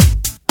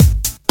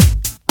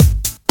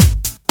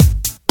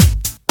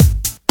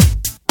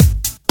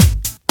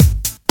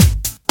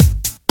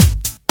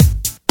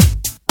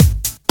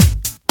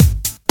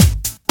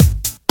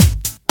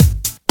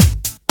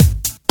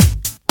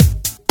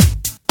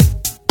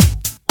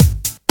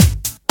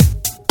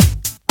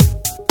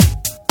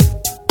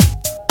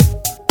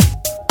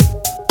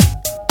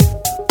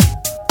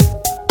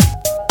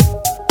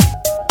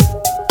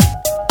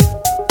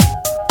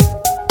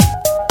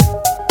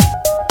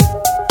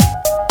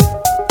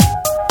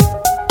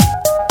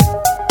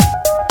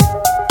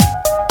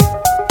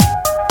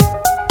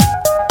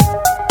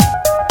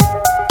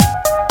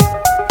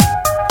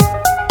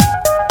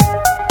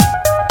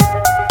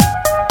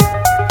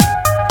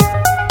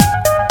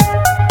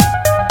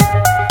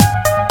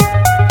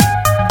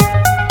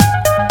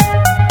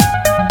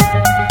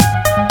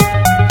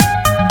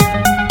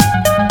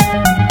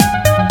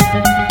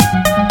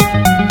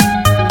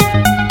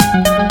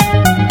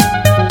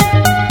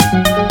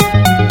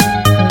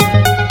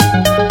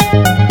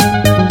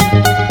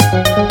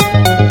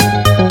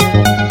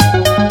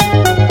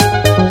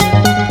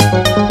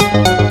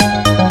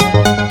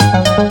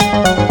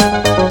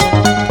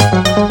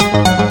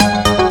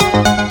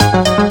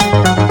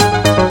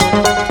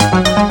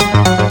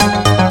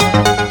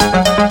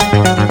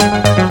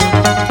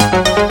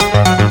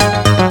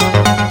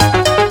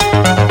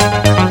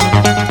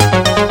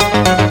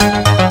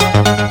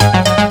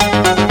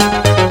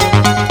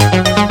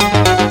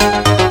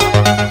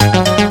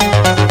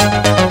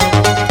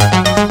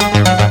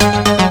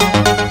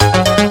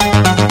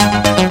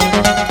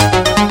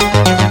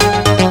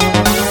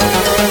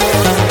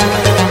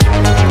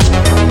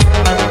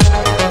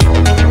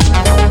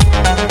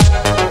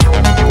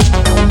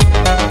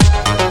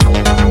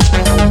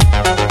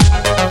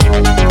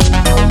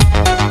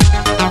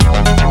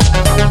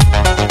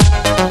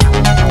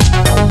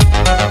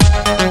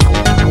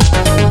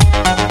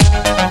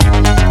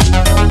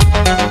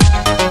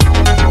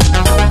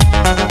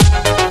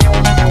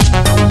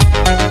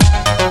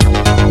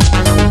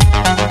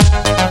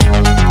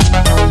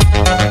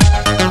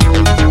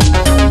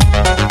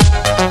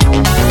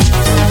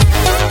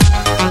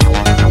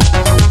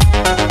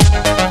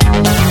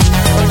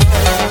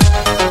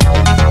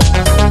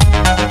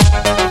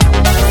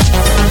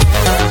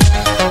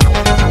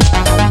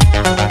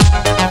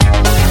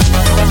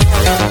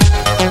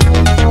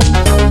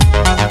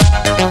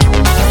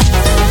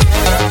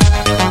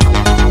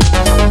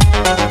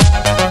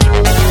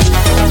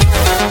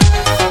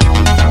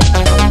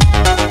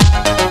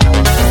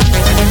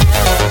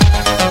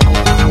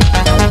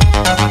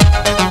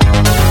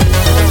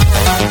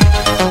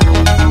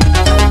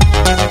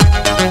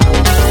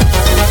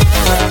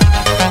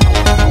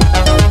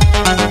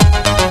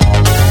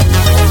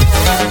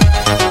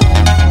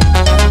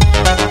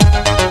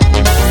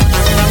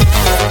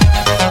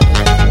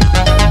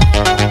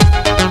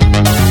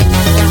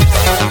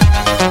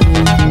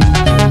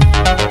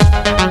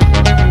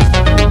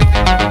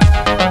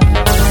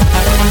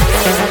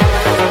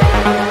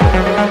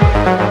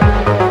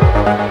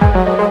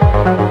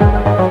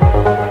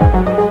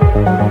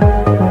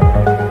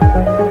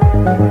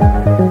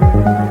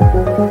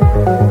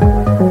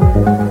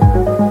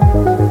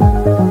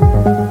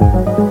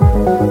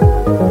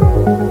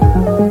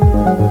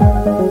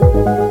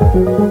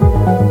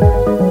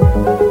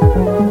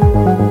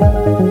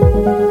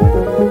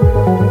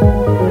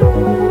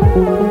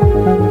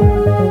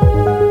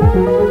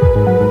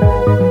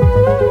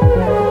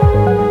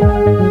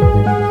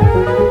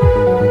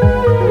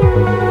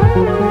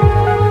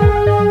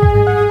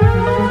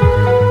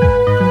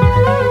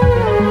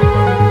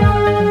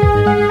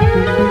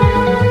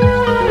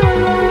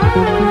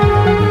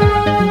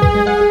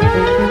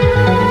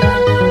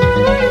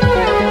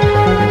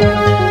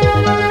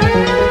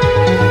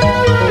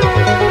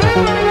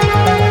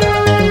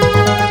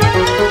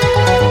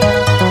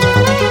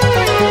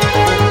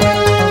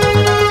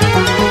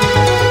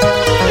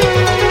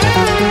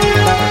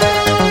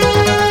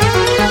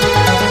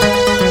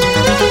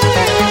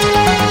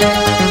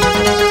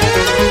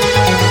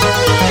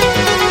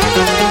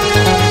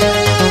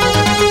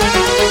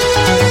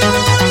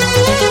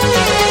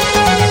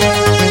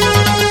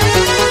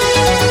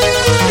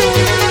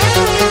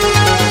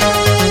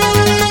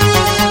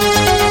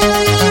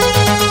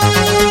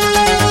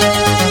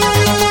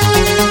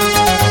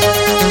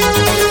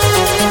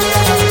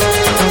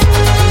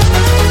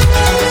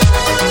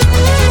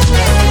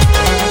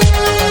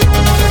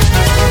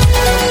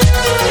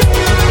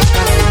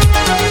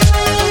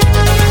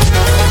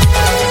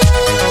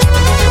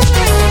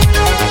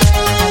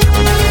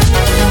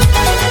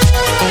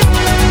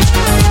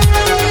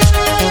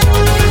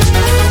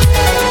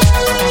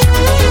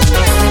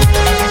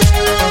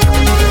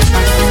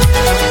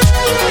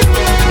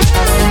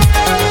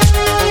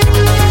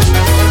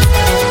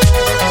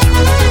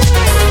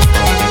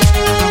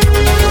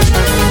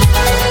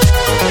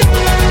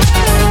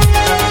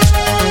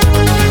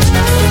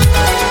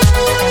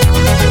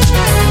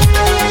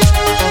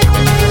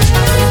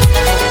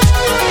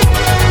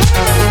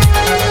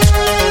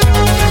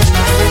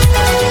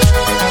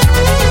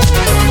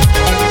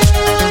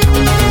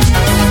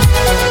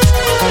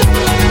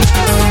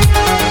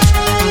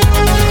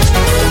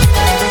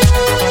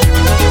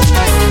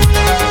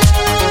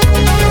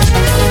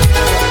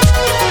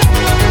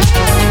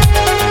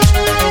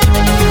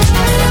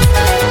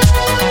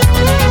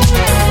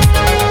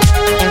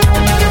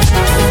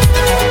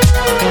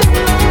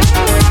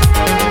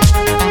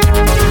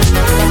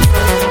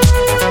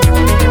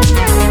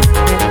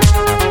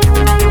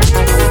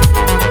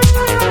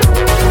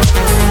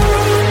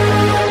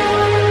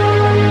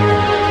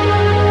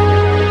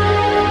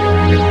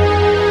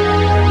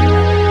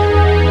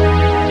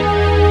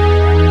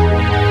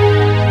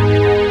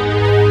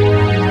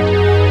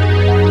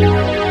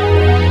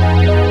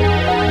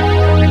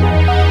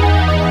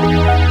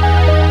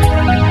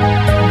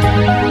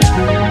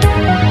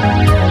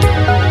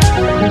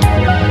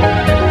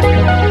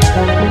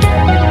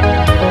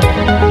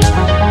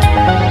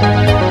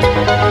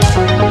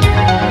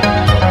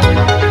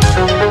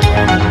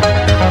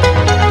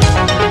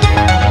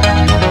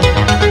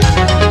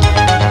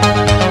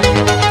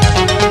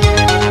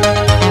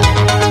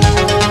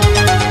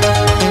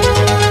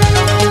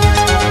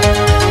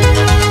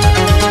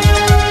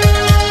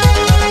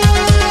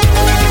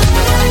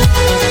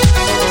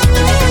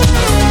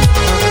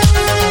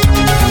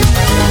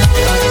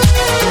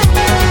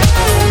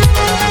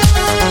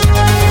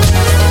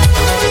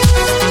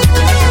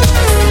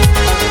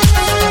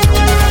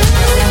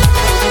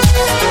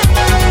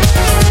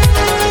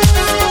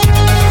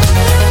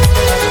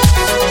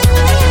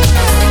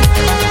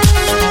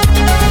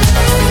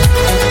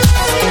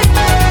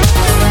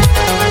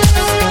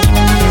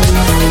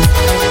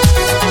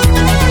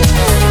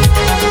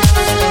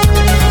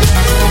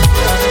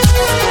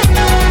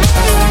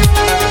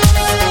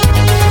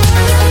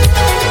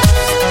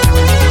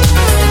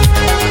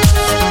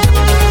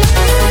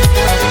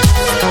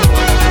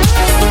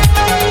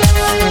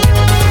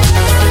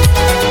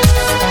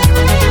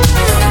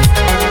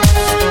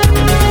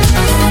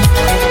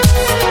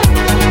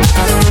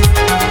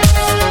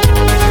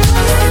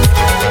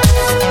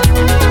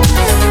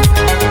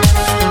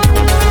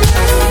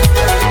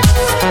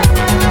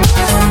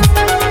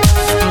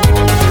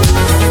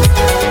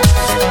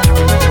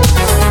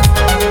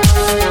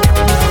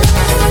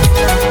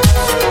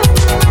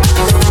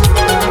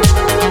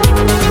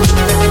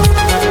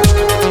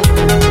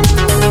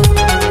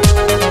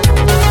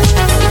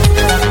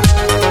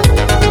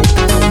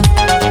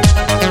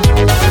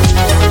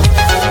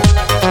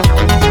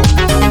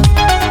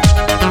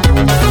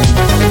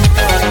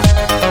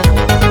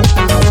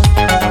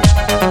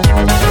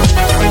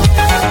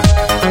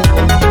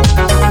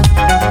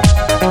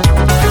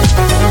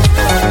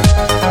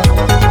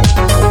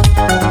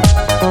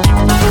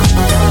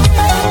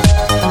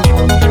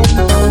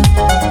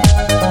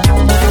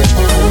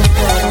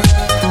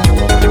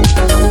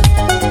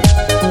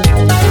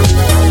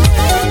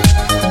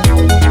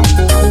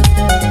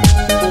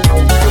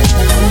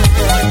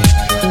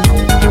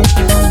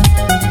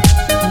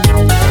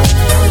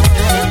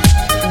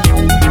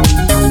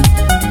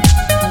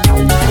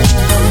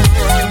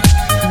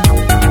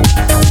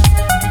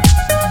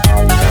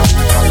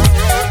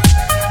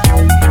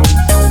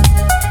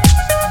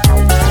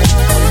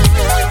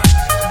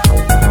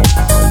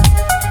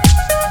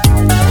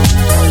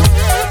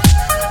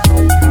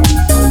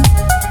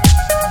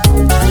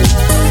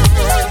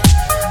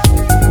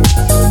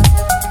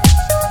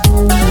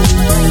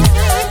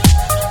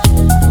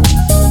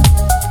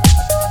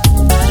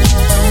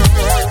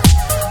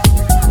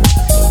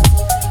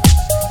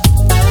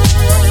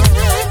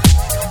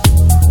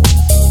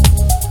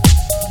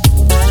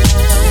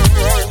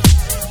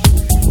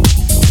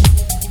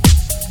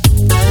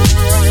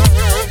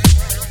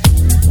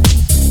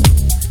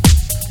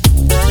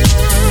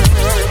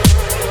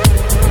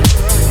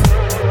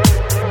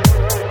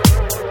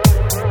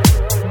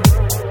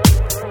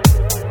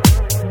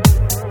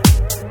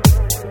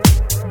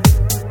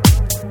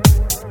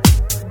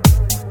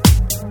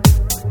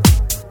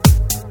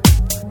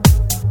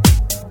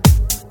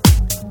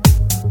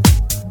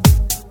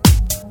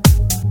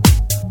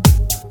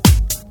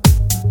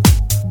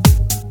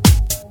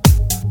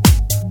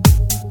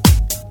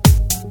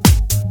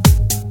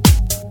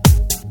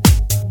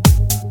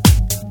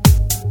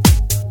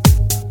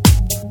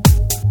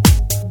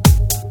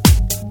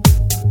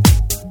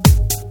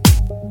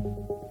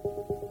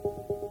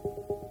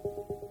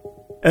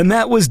 And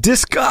that was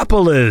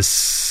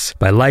Discopolis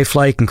by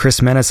LIFELIKE and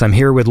Chris Menace. I'm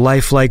here with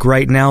LIFELIKE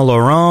right now,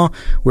 Laurent.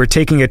 We're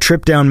taking a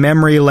trip down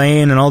memory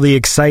lane and all the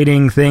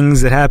exciting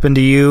things that happened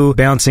to you,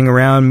 bouncing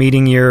around,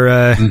 meeting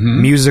your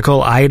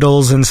musical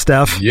idols and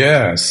stuff.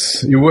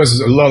 Yes, it was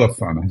a lot of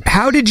fun.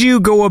 How did you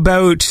go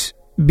about...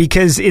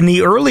 Because in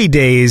the early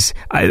days,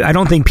 I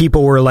don't think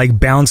people were like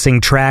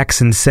bouncing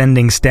tracks and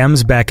sending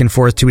stems back and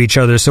forth to each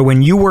other. So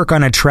when you work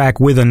on a track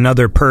with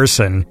another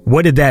person,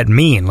 what did that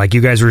mean? Like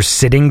you guys were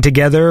sitting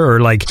together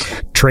or like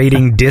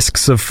trading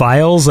discs of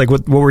files? Like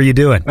what were you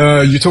doing?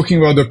 You're talking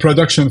about the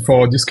production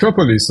for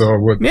Discopolis or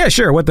what? Yeah,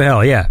 sure. What the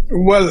hell? Yeah.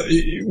 Well,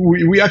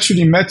 we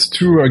actually met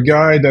through a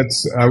guy that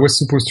I was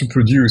supposed to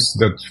produce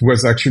that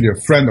was actually a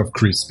friend of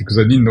Chris because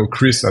I didn't know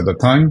Chris at the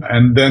time.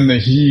 And then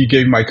he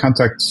gave my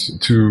contact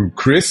to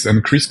Chris,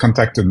 and Chris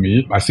contacted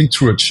me, I think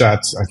through a chat.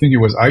 I think it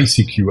was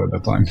ICQ at the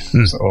time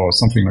or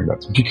something like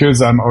that.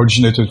 Because I'm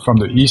originated from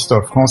the east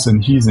of France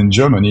and he's in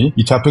Germany,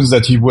 it happens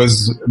that he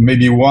was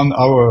maybe 1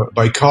 hour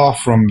by car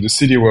from the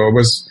city where I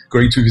was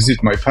going to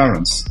visit my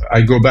parents.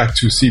 I go back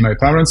to see my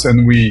parents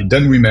and we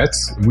met,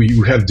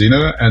 we have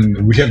dinner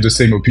and we have the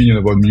same opinion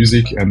about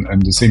music and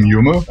the same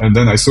humor. And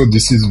then I thought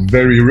this is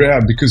very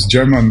rare because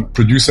German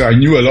producer, I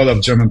knew a lot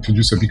of German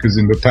producer because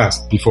in the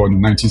past, before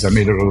in the 90s, I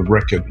made a lot of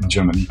record in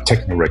Germany,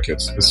 techno records.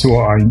 So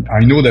I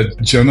know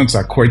that Germans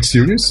are quite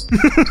serious.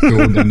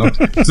 So they're not,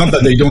 it's not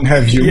that they don't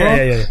have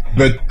humor,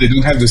 but they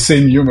don't have the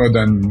same humor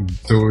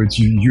so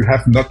you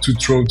have not to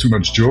throw too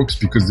much jokes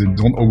because they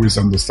don't always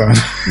understand.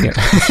 Yeah.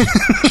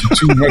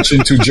 Too much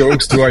into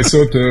jokes. So I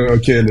thought,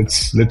 okay,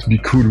 let's be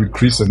cool with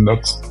Chris and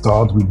not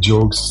start with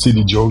jokes,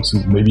 silly jokes.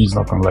 Maybe he's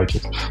not gonna like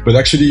it. But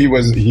actually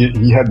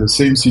he had the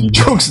same silly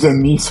jokes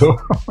than me. So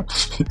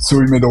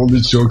he made all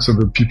these jokes of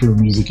the people in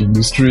the music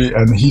industry.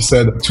 And he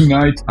said,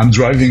 tonight I'm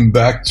driving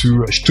back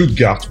to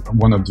Stuttgart,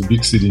 one of the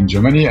big cities in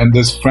Germany. And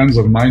there's friends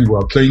of mine who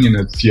are playing in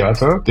a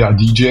theater. They are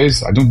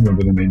DJs. I don't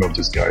remember the name of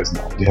these guys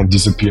now. They have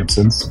disappeared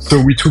since.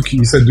 So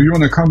he said, do you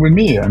want to come with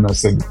me? And I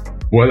said,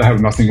 well, I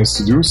have nothing else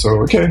to do, so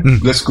okay,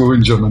 let's go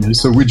in Germany.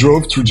 So we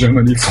drove through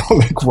Germany for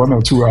like 1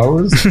 or 2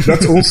 hours.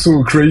 That's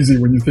also crazy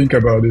when you think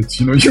about it.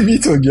 You know, you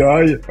meet a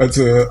guy at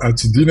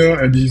a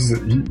dinner and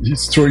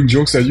he's throwing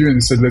jokes at you and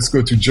he said, let's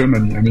go to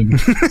Germany. I mean,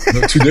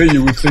 today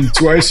you would think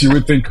twice. You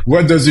would think,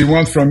 what does he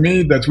want from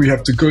me that we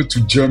have to go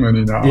to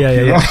Germany now?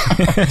 Yeah.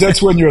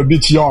 That's when you're a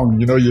bit young,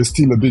 you know, you're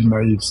still a bit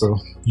naive. So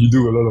you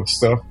do a lot of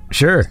stuff.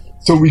 Sure.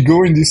 So we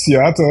go in this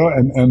theater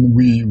and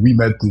we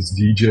met this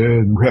DJ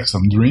and we have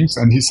some drinks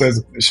and he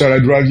says, shall I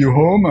drive you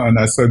home? And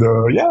I said,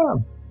 yeah,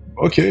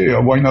 okay,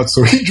 why not?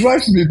 So he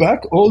drives me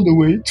back all the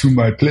way to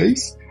my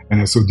place.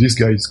 And I thought, this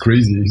guy is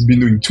crazy. He's been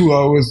doing 2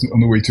 hours on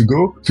the way to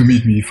go to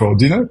meet me for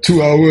dinner,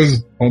 2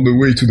 hours on the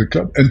way to the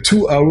club and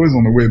 2 hours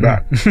on the way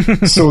back.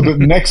 So the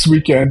next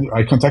weekend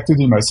I contacted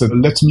him. I said,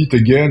 let's meet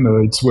again.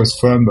 It was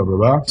fun, blah, blah,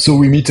 blah. So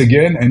we meet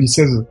again and he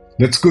says,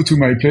 let's go to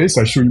my place.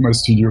 I show you my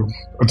studio.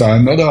 But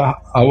another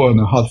hour and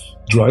a half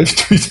drive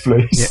to his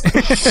place.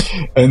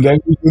 Yeah. And then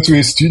we go to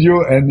his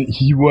studio and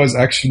he was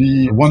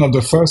actually one of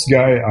the first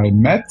guy I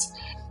met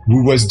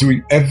who was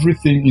doing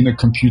everything in a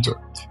computer.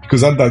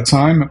 Because at that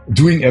time,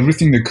 doing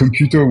everything in the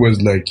computer was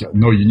like,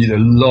 no, you need a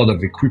lot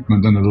of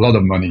equipment and a lot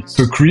of money.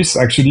 So Chris,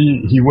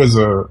 actually, he was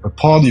a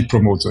party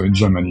promoter in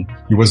Germany.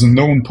 He was a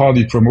known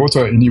party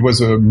promoter and he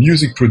was a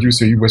music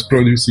producer. He was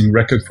producing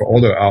records for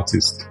other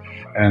artists.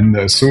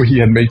 And so he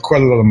had made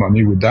quite a lot of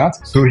money with that.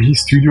 So his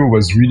studio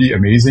was really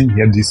amazing. He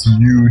had these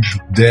huge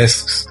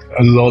desks,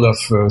 a lot of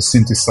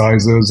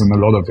synthesizers and a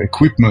lot of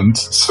equipment.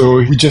 So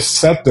he just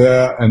sat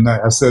there and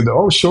I said,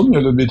 oh, show me a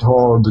little bit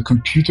how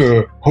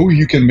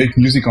you can make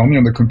music only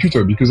on the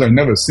computer because I've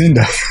never seen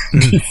that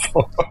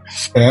before.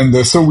 And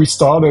so we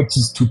started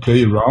to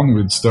play around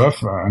with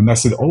stuff. And I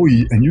said, oh,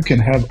 and you can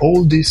have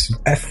all this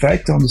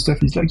effect on the stuff.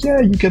 He's like,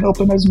 yeah, you can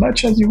open as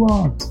much as you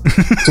want.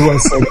 So I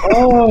said,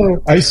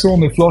 oh, I saw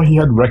on the floor he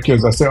had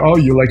records. I said, oh,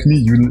 you like me,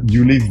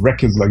 you leave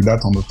records like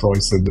that on the floor.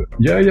 He said,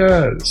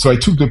 yeah. So I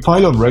took the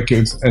pile of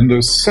records and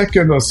the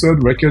second or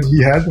third record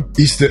he had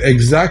is the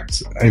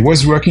exact, I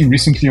was working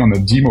recently on a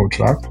demo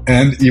track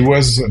and it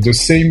was the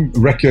same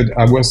record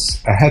I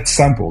had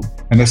sampled.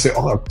 And I said,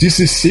 oh, this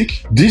is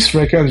sick. This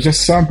record, I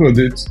just sampled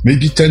it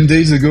maybe 10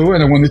 days ago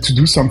and I wanted to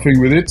do something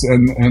with it.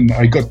 And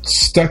I got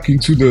stuck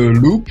into the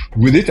loop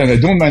with it and I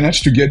don't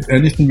manage to get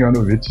anything out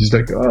of it. He's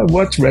like, oh,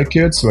 what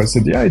record? So I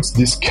said, yeah, it's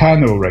this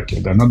Kano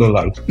record, Another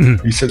Life.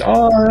 Mm-hmm. He said,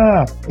 oh,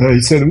 yeah.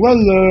 He said, well,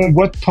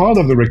 what part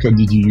of the record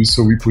did you use?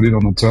 So we put it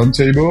on a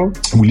turntable.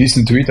 We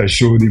listened to it. I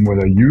showed him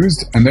what I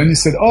used. And then he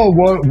said, oh,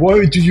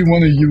 why do you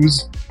want to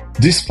use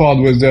this part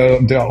where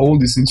there are all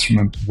these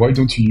instruments? Why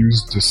don't you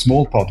use the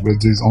small part where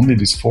there's only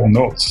these 4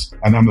 notes?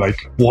 And I'm like,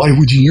 why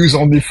would you use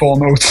only 4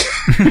 notes?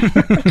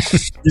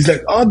 He's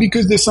like,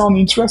 because they sound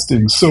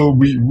interesting. So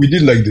we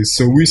did like this.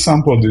 So we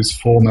sampled these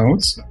 4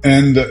 notes.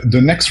 And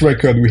the next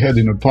record we had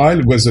in a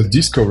pile was a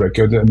disco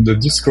record. And the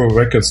disco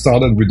record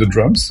started with the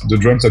drums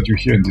that you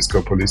hear in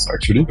Disco Police,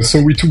 actually.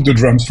 So we took the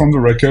drums from the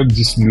record,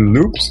 these little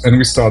loops, and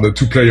we started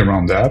to play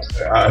around that.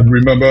 I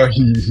remember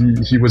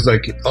he was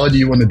like, do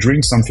you want to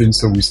drink something?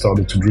 So we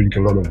started to drink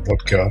a lot of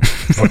vodka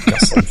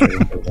something,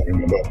 I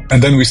remember.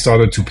 And then we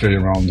started to play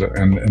around.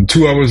 And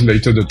 2 hours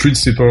later, the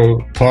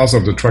principal part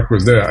of the track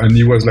was there. And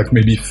he was like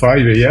maybe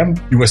 5 a.m.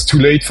 It was too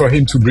late for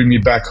him to bring me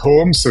back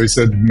home. So he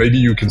said, maybe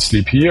you can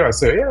sleep here. I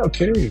said, yeah,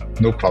 okay,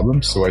 no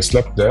problem. So I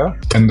slept there.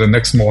 And the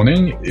next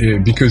morning,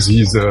 because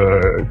he's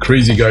a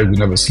crazy guy who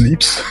never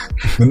sleeps,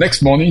 the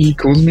next morning he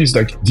calls me. He's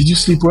like, did you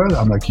sleep well?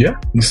 I'm like, yeah.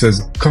 He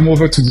says, come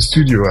over to the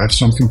studio. I have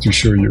something to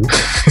show you.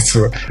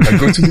 So I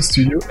go to the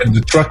studio and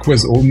the track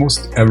was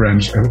almost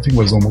arranged. Everything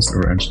was almost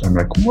arranged. I'm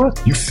like,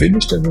 what? You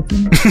finished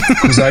everything?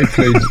 Because I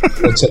played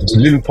the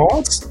little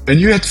parts and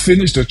you had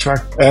finished the track.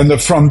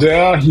 And from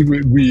there,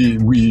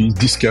 we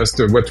discussed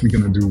what we're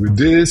going to do with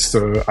this.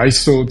 I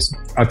thought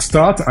at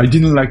start, I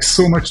didn't like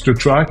so much the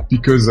track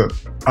because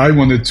I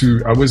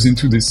was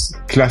into this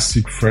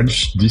classic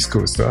French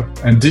disco stuff.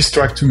 And this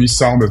track to me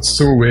sounded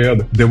so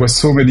weird. There was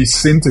so many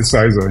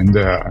synthesizer in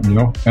there, you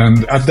know?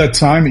 And at that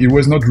time, it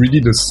was not really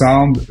the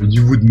sound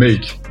you would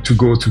make to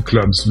go to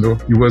clubs, you know?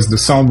 The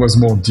sound was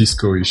more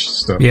disco-ish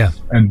stuff. Yeah.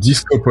 And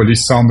Disco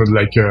Police sounded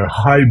like a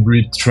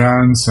hybrid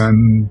trance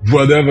and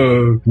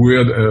whatever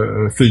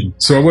weird thing.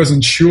 So I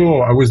wasn't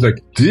sure. I was like,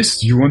 do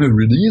you want to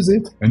release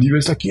it? And he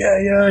was like,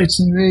 yeah, it's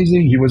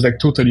amazing. He was like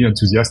totally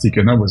enthusiastic.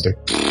 And I was like,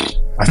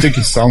 I think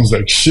it sounds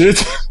like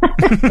shit.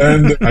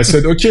 And I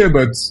said, okay,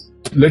 but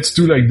let's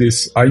do like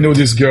this. I know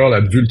this girl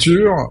at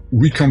Vulture.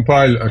 We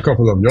compile a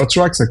couple of your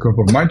tracks, a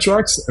couple of my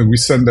tracks, and we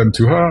send them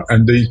to her,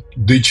 and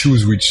they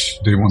choose which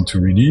they want to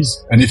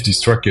release. And if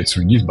this track gets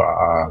released,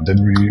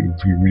 then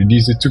we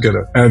release it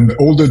together. And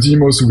all the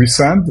demos we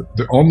sent,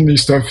 the only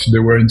stuff they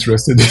were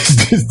interested in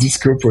is this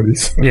Disco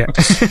Police. Yeah.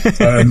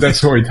 And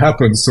that's how it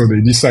happened. So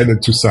they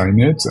decided to sign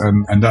it.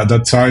 And at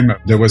that time,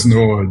 there was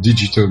no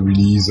digital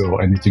release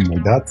or anything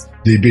like that.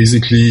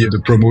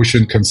 The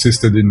promotion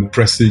consisted in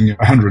pressing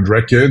 100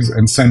 records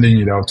and sending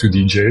it out to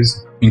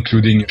DJs,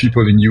 including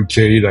people in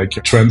UK like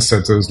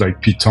trendsetters like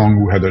Pete Tong,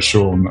 who had a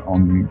show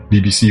on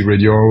BBC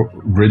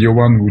Radio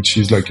 1, which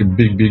is like a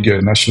big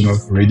national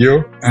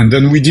radio. And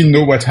then we didn't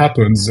know what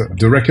happens.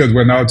 The record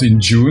went out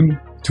in June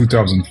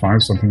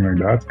 2005, something like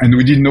that. And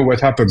we didn't know what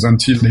happens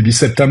until maybe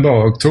September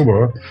or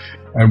October.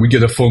 And we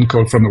get a phone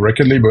call from the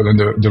record label, and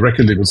the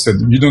record label said,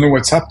 you don't know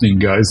what's happening,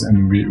 guys.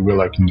 And we were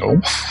like, no.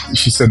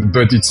 She said,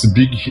 but it's a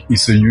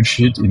huge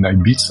hit in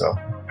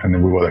Ibiza. And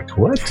then we were like,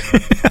 what?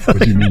 What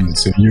do you mean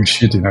it's a huge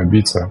hit in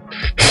Ibiza?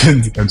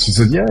 And she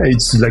said, yeah,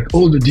 it's like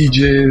all the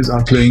DJs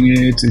are playing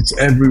it. It's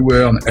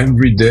everywhere on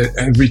every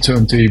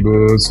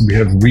turntables. We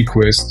have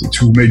requests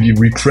to maybe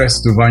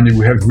repress the vinyl.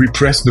 We have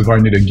repressed the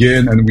vinyl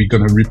again, and we're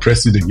going to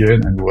repress it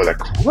again. And we were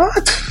like,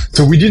 what?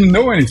 So we didn't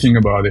know anything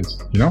about it,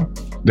 you know?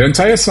 The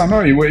entire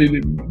summer,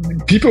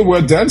 people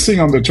were dancing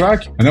on the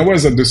track, and I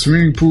was at the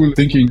swimming pool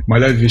thinking, my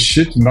life is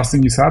shit,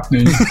 nothing is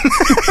happening.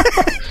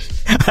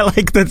 I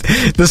like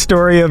that the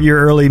story of your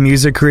early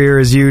music career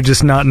is you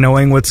just not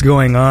knowing what's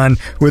going on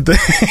with the...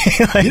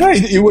 Yeah,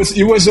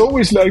 it was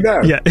always like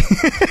that. Yeah.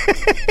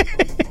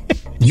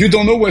 You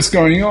don't know what's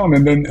going on,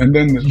 and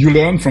then you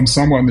learn from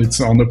someone. It's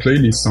on a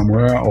playlist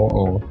somewhere,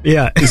 or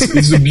yeah.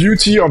 It's the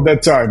beauty of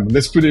that time.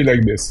 Let's put it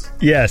like this.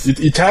 Yes,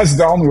 it has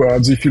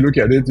downwards. If you look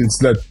at it, it's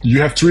that you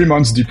have 3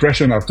 months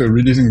depression after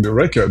releasing the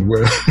record,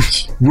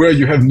 where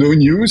you have no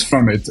news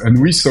from it.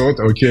 And we thought,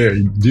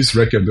 okay, this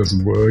record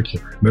doesn't work.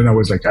 Then I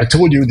was like, I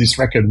told you this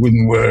record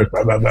wouldn't work.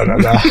 Blah blah blah blah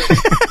blah.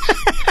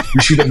 We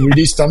should have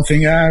released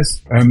something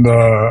else. And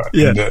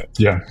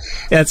yeah.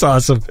 That's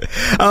awesome.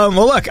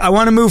 Well, look, I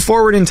want to move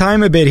forward in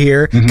time a bit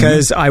here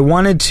because I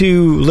wanted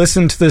to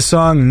listen to the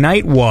song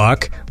Night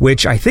Walk,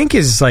 which I think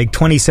is like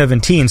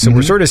 2017. So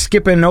we're sort of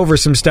skipping over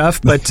some stuff,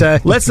 but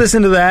let's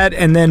listen to that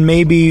and then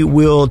maybe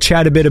we'll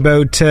chat a bit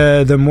about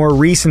the more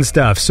recent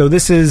stuff. So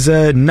this is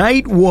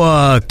Night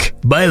Walk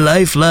by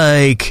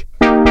LIFELIKE.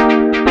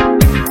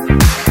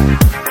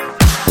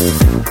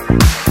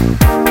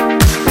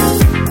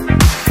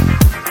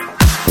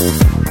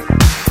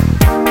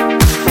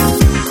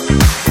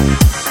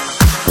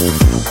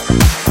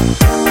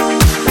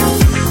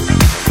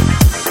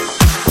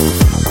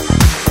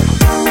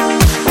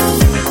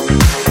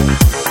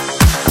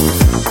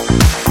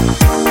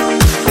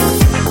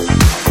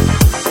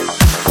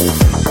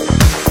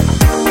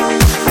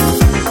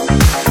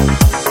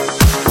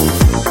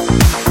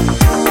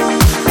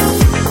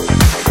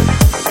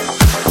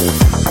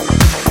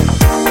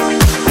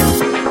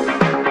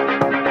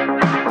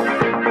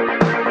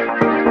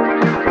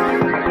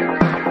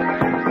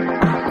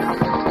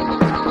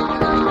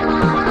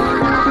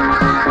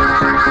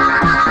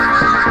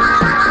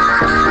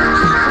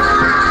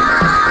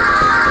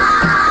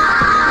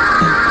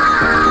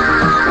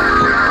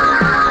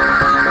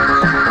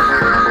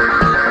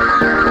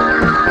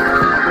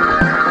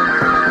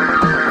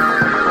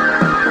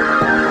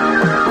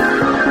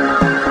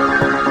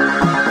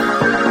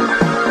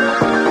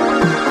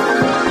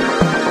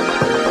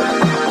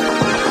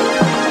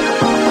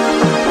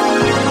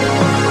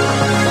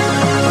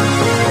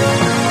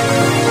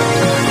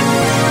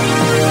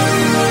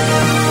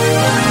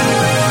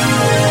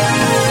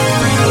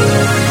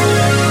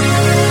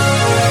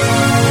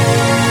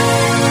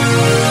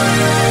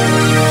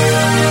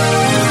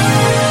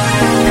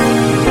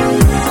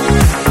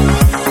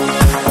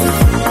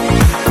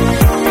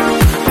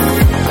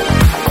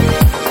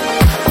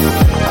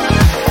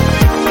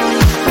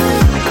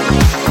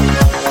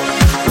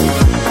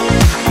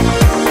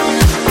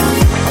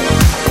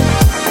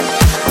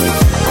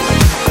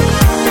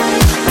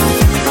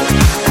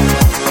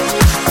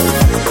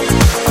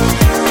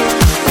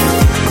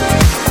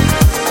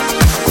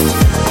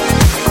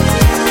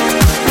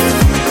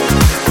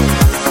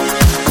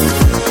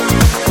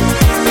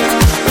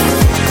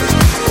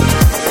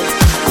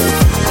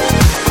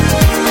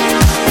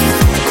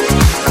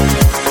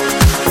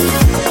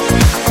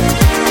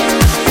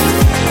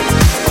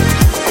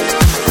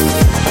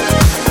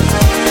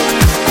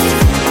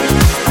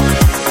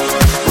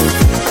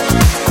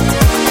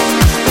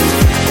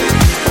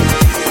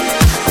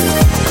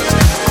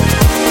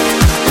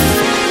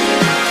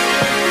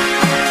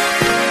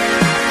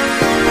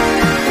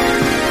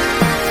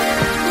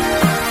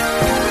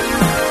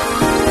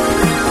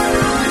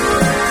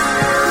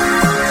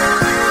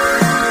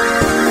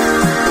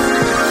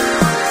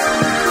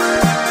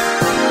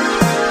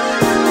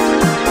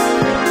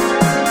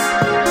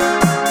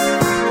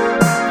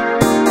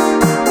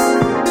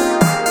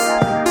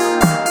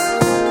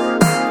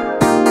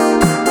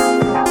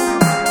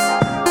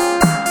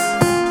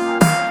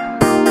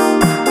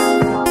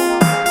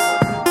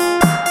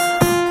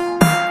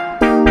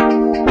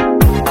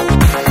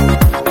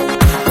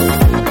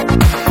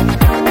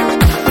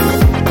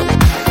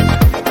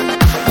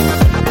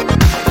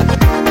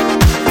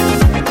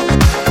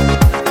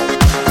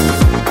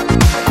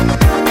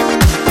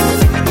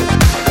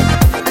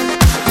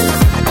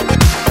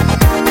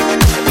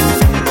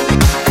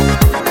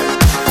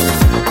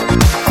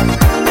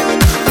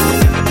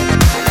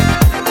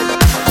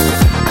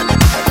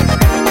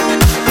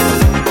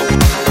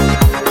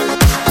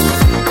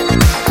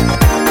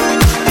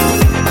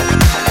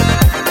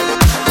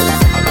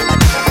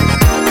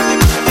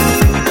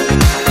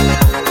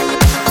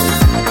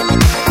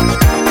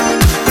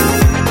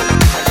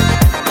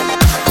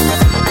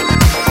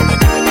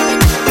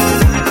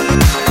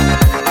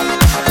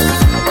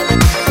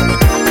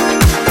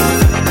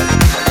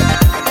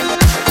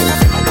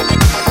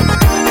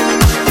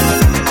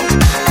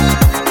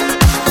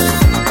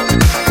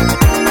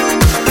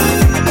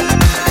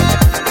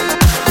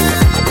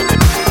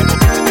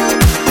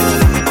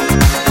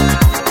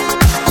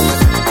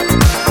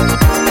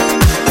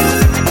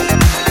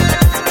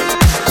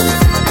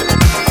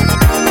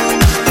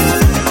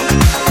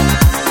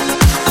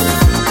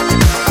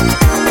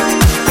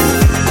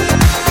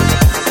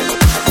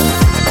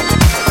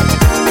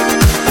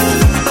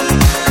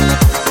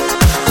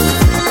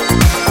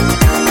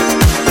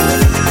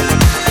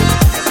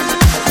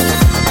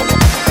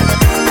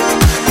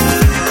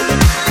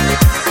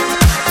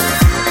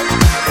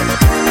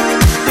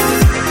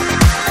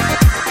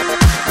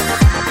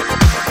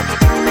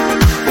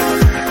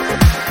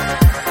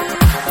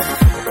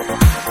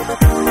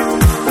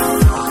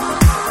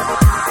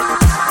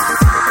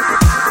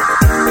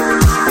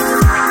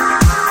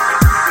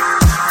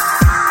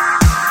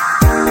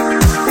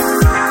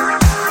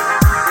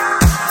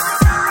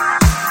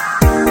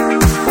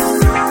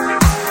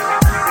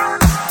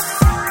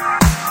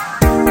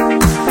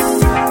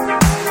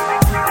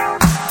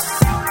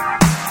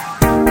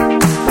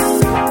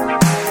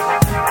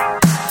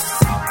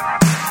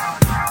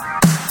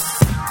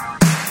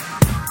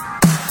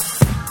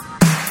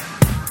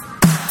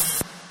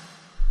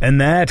 And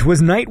that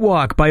was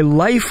Nightwalk by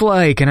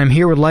LIFELIKE, and I'm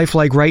here with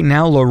LIFELIKE right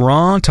now,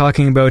 Laurent,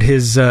 talking about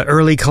his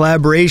early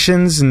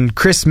collaborations and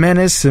Chris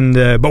Menace, and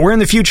but we're in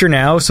the future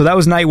now, so that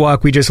was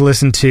Nightwalk we just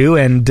listened to,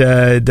 and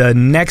the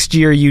next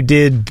year you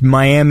did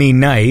Miami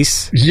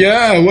Nice.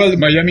 Yeah, well,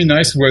 Miami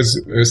Nice was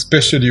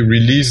especially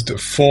released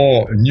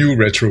for New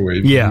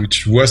Retrowave,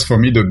 which was for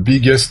me the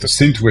biggest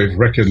synthwave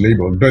record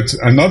label. But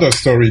another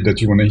story that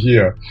you want to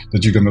hear,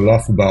 that you're going to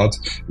laugh about,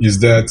 is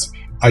that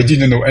I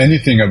didn't know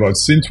anything about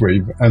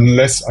synthwave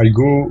unless I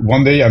go,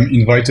 one day I'm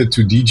invited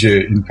to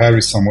DJ in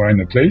Paris somewhere in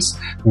a place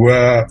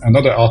where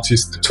another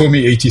artist,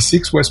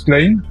 Tommy86, was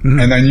playing. Mm-hmm.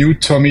 And I knew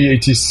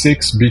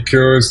Tommy86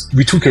 because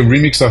we took a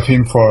remix of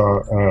him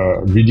for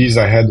a release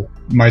I had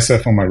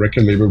myself on my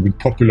record label with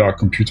Popular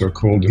Computer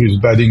called Who's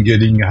Batting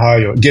Getting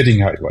High, or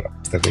Getting High, voilà,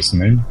 that was the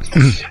name.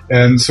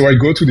 And so I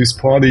go to this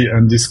party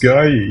and this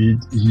guy,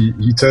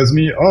 he tells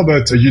me, oh,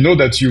 but you know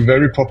that you're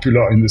very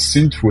popular in the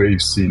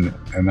synthwave scene.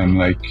 And I'm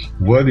like,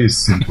 what is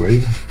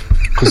synthwave?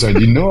 Because I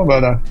didn't know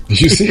about that.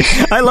 You see?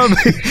 I love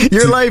it.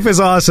 Your life is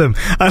awesome.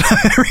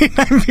 Every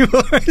time people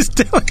are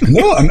telling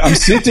me. No, I'm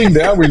sitting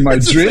there with my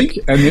drink,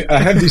 and I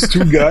have these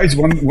two guys.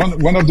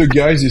 One of the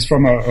guys is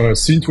from a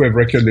synthwave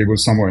record label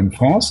somewhere in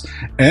France,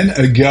 and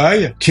a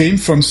guy came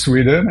from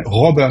Sweden,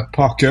 Robert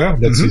Parker,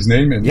 that's his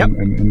name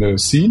in the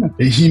scene.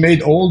 He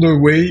made all the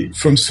way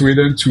from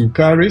Sweden to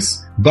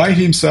Paris by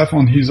himself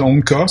on his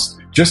own cost,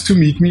 just to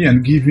meet me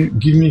and give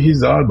me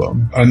his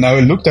album. And I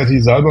looked at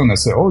his album and I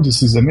said, oh,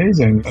 this is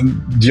amazing.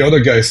 And the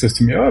other guy says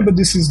to me, oh, but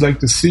this is like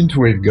the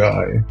synthwave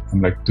guy.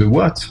 I'm like, the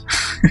what?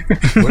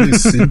 What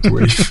is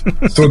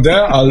synthwave? So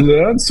there I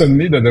learned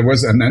suddenly that there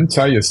was an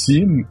entire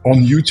scene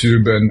on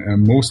YouTube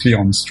and mostly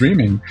on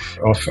streaming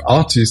of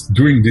artists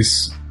doing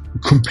this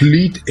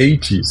complete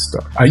 80s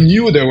stuff. I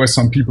knew there were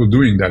some people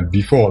doing that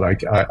before,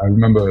 like I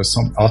remember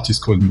some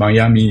artist called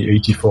Miami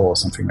 84 or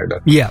something like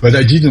that. Yeah. But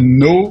I didn't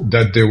know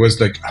that there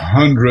was like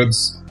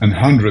hundreds and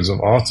hundreds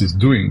of artists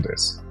doing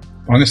this.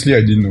 Honestly, I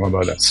didn't know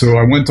about that. So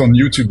I went on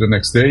YouTube the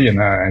next day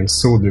and I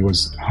saw there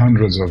was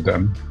hundreds of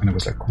them. And I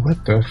was like,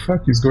 what the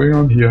fuck is going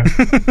on here?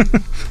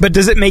 But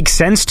does it make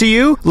sense to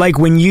you? Like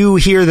when you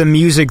hear the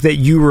music that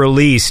you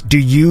release, do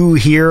you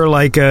hear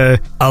like a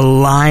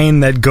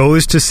line that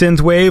goes to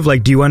synthwave?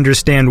 Like, do you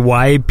understand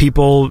why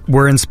people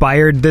were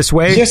inspired this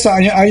way? Yes,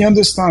 I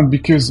understand,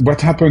 because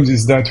what happened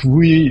is that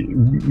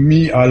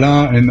me,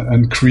 Alain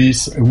and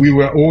Chris, we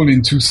were all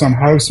into some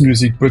house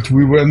music, but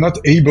we were not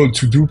able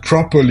to do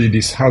properly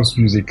this house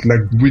music, like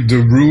with the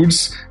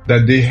rules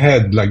that they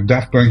had. Like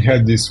Daft Punk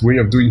had this way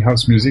of doing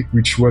house music,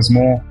 which was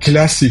more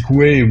classic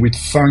way with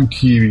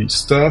funky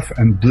stuff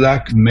and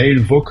black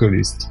male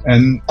vocalists.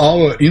 And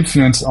our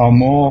influence are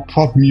more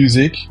pop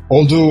music,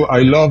 although I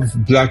love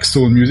black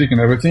soul music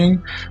and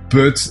everything,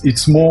 but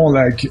it's more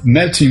like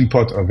melting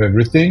pot of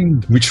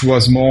everything, which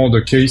was more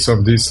the case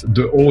of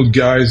the old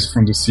guys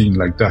from the scene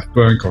like Daft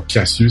Punk or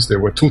Cassius. They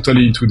were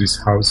totally into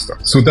this house stuff.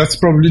 So that's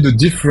probably the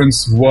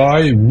difference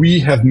why we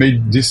have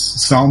made this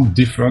sound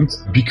different,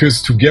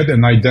 because to get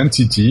an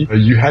identity,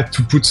 you had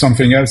to put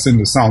something else in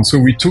the sound. So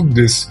we took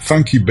this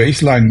funky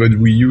bass line, but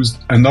we used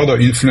another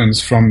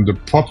influence from the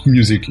pop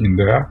music in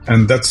there.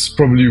 And that's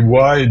probably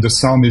why the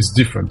sound is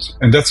different.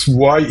 And that's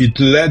why it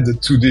led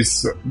to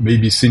this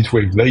maybe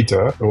synthwave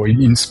later, or it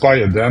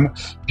inspired them,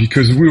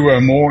 because we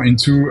were more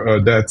into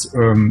that.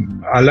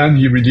 Alan,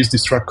 he released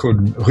this track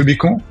called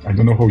Rubicon. I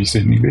don't know how you say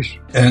it in English.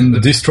 And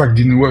this track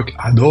didn't work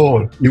at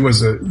all. It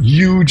was a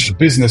huge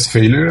business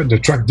failure. The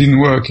track didn't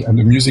work and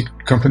the music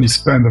company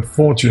spent a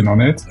fortune on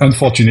it.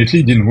 Unfortunately,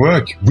 it didn't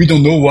work. We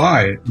don't know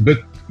why, but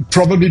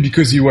probably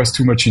because he was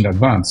too much in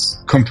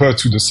advance compared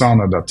to the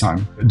sound at that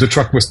time. The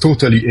track was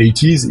totally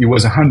 80s. It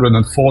was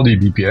 140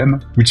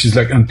 BPM, which is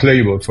like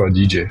unplayable for a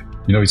DJ.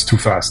 You know, it's too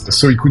fast.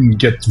 So he couldn't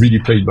get really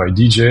played by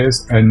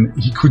DJs and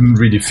he couldn't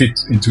really fit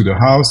into the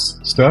house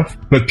stuff,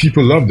 but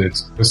people loved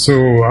it.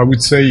 So I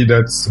would say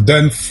that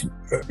then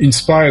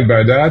inspired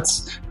by that,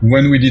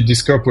 when we did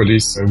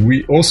Discopolis,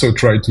 we also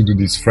tried to do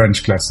this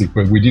French classic,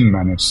 but we didn't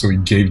manage. So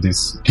it gave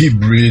this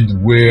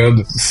hybrid, weird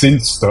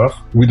synth stuff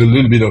with a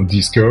little bit of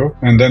disco.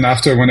 And then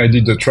after, when I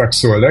did the track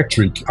So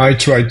Electric, I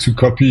tried to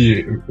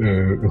copy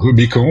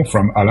Rubicon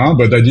from Alain,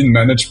 but I didn't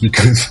manage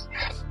because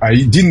I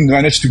didn't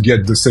manage to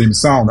get the same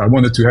sound. I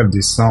wanted to have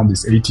this sound,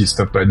 this 80s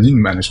stuff, but I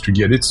didn't manage to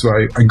get it. So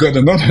I got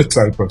another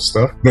type of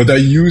stuff, but I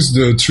used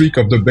the trick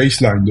of the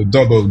bass line, the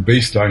double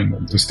bass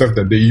line, the stuff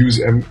that they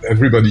use.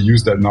 Everybody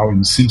use that now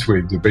in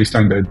synthwave, the bass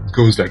line that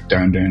goes like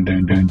dan, dan,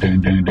 dan, dan, dan,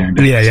 dan, dan.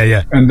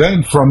 Yeah. And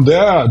then from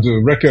there,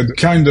 the record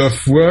kind of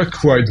worked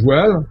quite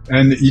well.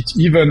 And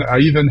I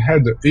even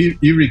had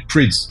Erik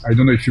Prydz. I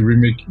don't know if you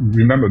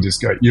remember this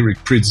guy, Erik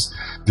Prydz,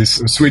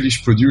 this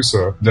Swedish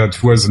producer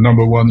that was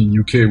number one in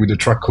UK with a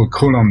track called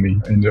Call on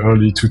Me in the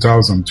early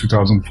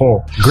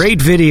 2004.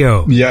 Great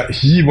video. Yeah,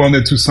 he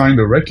wanted to sign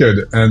the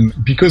record. And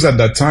because at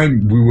that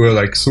time we were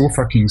like so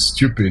fucking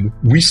stupid,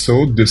 we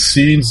thought the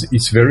scenes,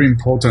 it's very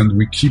important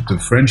we keep the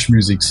French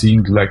music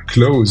scene like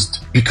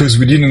closed, because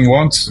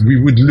we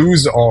would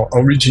lose our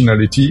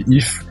originality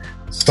if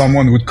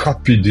someone would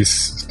copy this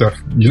stuff.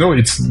 You know,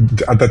 it's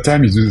at that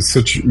time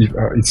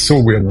it's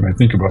so weird when I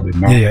think about it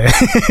now.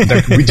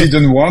 That we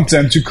didn't want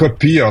them to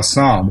copy our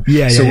sound.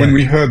 So when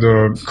we heard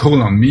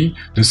Call on Me,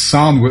 the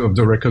sound of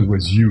the record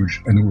was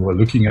huge, and we were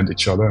looking at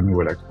each other and we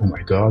were like, oh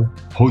my God,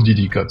 how did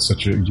he got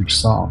such a huge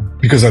sound?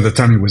 Because at the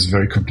time it was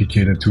very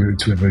complicated to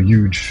have a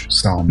huge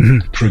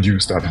sound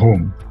produced at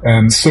home.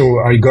 And so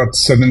I got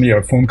suddenly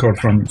a phone call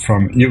from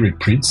Eric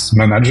Pritz,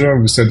 manager,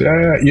 who said,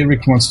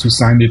 Eric wants to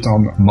sign it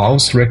on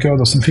Mouse Record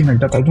or something like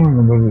that. I don't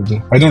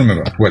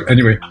remember. Well,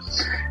 anyway.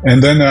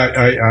 And then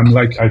I'm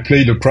like, I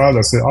played the crowd.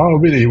 I said, oh,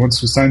 really? He wants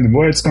to sign them?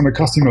 Well, it's going to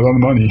cost him a lot of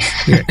money.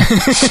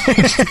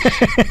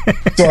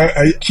 So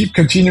I keep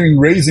continuing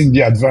raising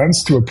the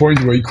advance to a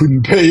point where he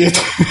couldn't pay it.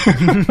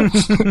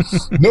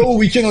 No,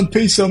 we cannot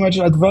pay so much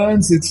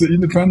advance. It's an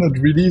independent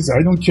release.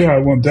 I don't care. I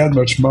want that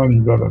much money,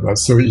 blah, blah, blah.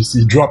 So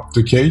he dropped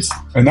the case.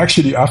 And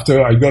actually,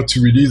 after I got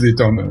to release it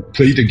on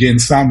Play It Again,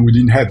 Sam, we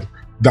didn't have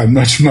that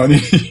much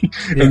money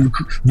and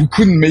we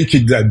couldn't make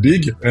it that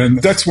big. And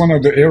that's one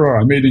of the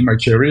errors I made in my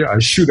career. I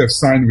should have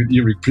signed with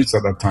Eric Pritz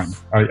at that time.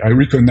 I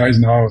recognize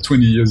now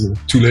 20 years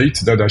too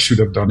late that I should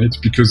have done it,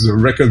 because the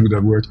record would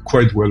have worked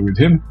quite well with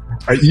him.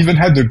 I even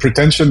had the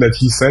pretension that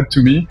he said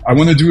to me, I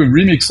want to do a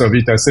remix of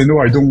it. I say, no,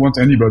 I don't want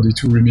anybody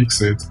to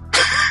remix it.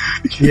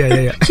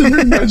 Can you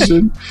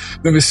imagine?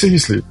 No, but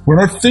seriously, when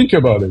I think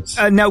about it.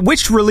 Now,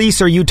 which release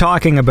are you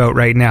talking about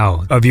right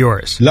now of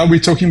yours? Now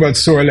we're talking about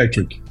So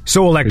Electric.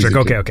 So Electric,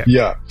 basically. Okay.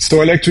 Yeah.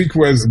 So Electric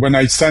was when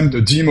I sent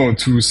a demo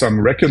to some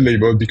record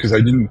label, because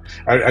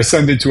I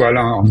sent it to Alain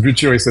on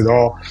Vulture. He said,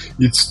 oh,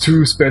 it's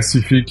too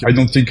specific. I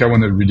don't think I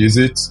want to release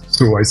it.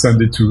 So I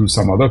sent it to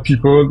some other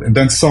people. And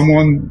then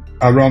someone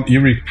around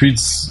Eric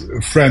Pritz's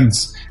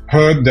friends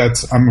heard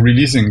that I'm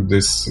releasing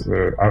this,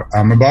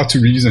 I'm about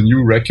to release a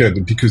new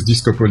record, because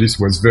Discopolis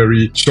was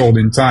very short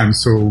in time.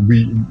 So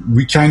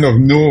we kind of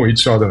know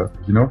each other,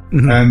 you know,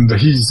 and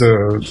his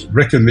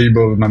record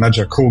label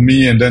manager called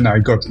me, and then I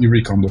got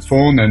Eric on the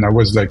phone, and I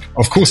was like,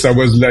 of course I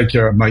was like,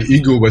 my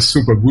ego was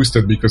super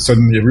boosted, because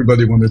suddenly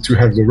everybody wanted to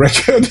have the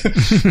record.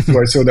 So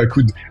I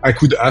thought I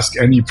could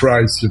ask any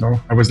price, you know.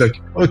 I was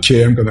like,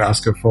 okay, I'm going to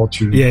ask a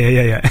fortune.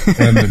 Yeah.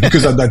 And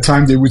because at that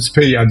time they would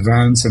pay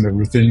advance and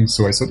everything.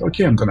 So I thought,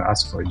 okay, I'm going to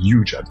ask for a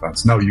huge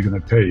advance. Now you're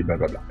going to pay, blah,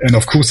 blah, blah. And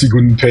of course he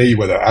couldn't pay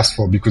what I asked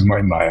for, because my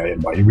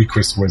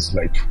request was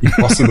like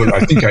impossible. I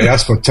think I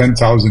asked for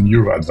 10,000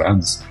 euro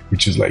advance,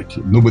 which is like,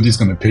 nobody's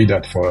going to pay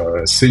that for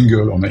a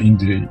single on an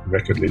indie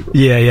record label.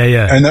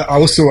 Yeah. And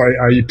also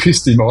I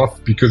pissed him off,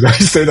 because I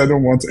said I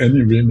don't want any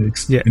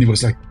remix. Yeah. And he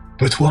was like,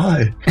 but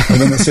why? And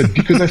then I said,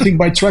 because I think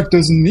my track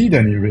doesn't need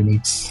any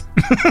remix.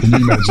 Can you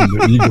imagine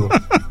the ego?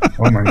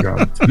 Oh my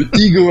God. The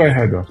ego I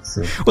had.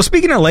 So. Well,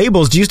 speaking of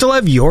labels, do you still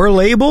have your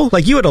label?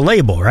 Like, you had a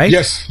label, right?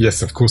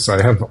 Yes, of course.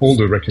 I have all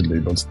the record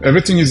labels.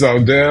 Everything is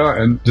out there,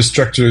 and the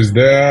structure is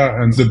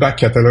there, and the back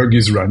catalog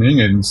is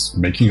running and it's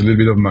making a little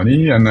bit of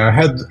money. And I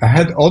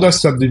had other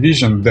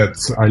subdivision that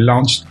I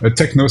launched, a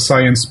techno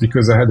science,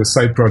 because I had a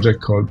side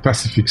project called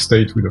Pacific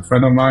State with a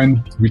friend of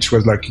mine, which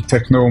was like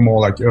techno, more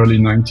like early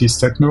 90s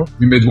techno.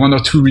 We made 1 or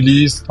 2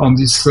 releases on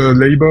this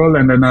label,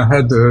 and then I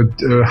had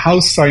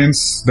house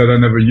science that I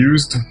never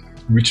used,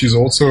 which is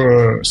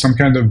also some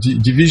kind of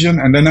division.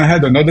 And then I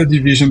had another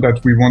division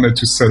that we wanted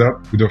to set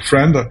up with a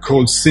friend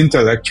called Synth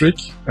Electric,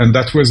 and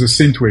that was a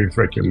synthwave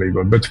record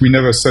label. But we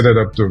never set it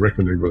up the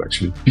record label,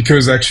 actually,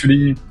 because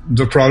actually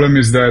the problem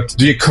is that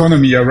the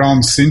economy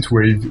around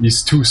synthwave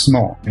is too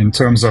small in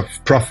terms of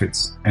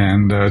profits.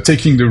 And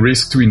taking the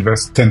risk to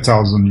invest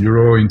 10,000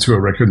 euro into a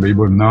record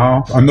label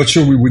now, I'm not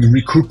sure we would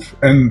recoup.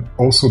 And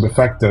also the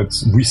fact that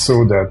we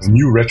saw that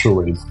new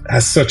retrowave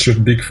has such a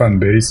big fan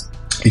base,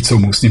 it's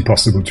almost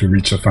impossible to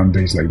reach a fan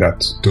base like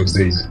that those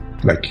days.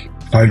 Like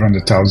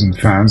 500,000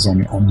 fans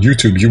on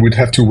YouTube. You would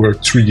have to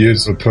work 3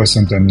 years a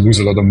person and lose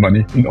a lot of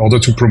money in order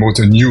to promote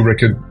a new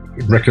record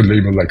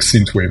label like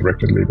Synthwave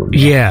record label.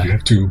 Yeah. You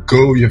have to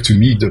go, you have to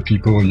meet the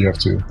people,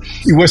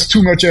 it was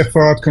too much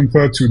effort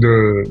compared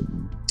to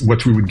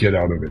what we would get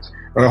out of it.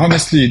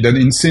 Honestly, that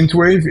in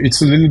Synthwave,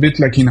 it's a little bit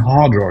like in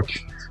hard rock.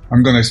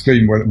 I'm going to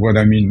explain what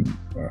I mean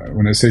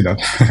when I say that.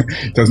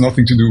 It has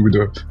nothing to do with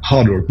the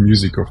hard rock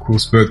music, of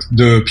course, but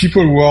the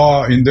people who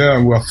are in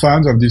there, who are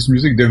fans of this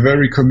music, they're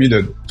very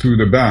committed to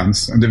the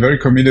bands, and they're very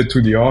committed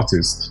to the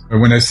artist.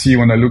 When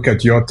I look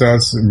at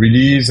Yota's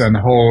release and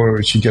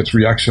how she gets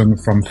reaction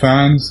from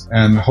fans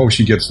and how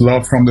she gets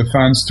love from the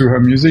fans to her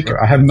music,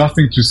 I have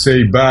nothing to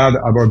say bad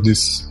about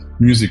this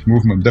music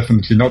movement,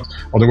 definitely not.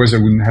 Otherwise, I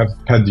wouldn't have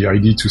had the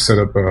idea to set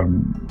up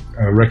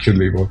a record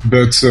label.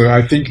 But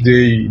I think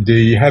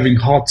they having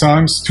hard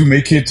times to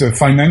make it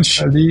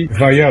financially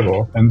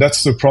viable, and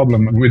that's the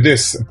problem with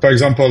this. For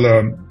example,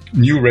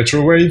 new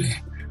retrowave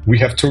we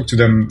have talked to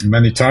them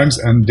many times,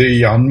 and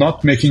they are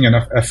not making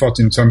enough effort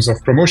in terms of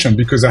promotion,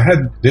 because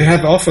they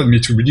have offered me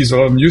to release a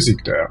lot of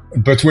music there.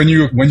 But when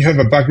you have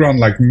a background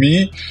like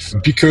me,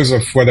 because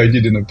of what I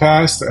did in the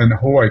past and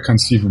how I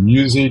conceive of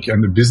music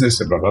and the business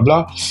and blah, blah,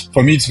 blah,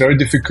 for me, it's very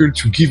difficult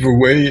to give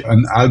away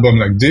an album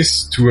like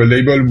this to a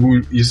label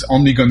who is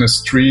only going to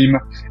stream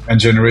and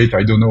generate,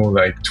 I don't know,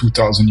 like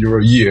 2,000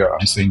 euro a year.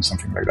 I'm saying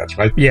something like that,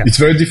 right? Yeah. It's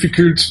very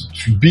difficult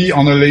to be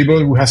on a label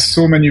who has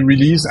so many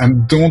releases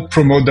and don't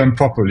promote them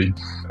properly.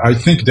 I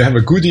think they have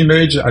a good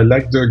image. I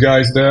like the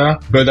guys there,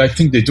 but I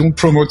think they don't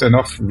promote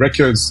enough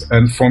records.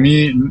 And for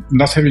me,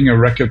 not having a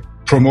record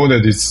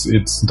promoted,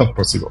 it's not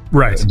possible.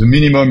 Right. The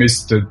minimum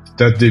is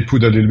that they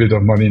put a little bit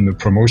of money in the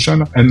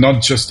promotion and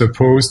not just a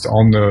post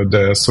on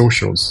their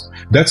socials.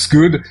 That's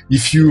good.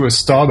 If you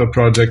start a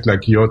project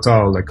like Iota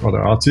or like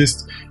other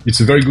artists, it's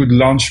a very good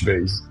launch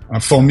base.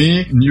 For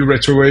me, New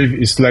Retrowave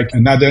is like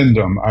an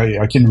addendum.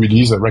 I can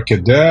release a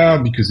record there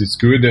because it's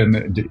good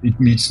and it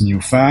meets new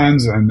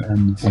fans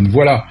and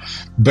voila.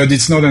 But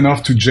it's not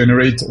enough to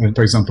generate,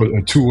 for example,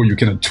 a tour. You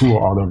cannot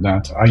tour out of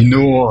that. I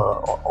know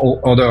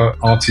other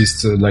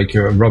artists like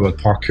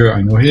Robert Parker.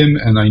 I know him,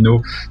 and I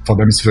know for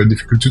them it's very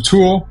difficult to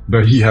tour.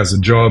 But he has a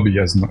job. He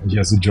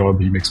has a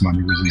job. He makes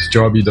money with his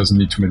job. He doesn't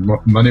need to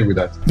make money with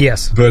that.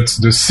 Yes. But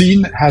the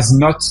scene has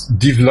not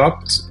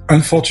developed.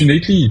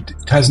 Unfortunately,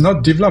 it has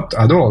not developed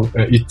at all.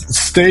 It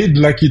stayed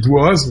like it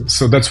was,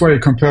 so that's why I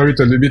compare it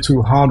a little bit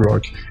to hard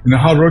rock. In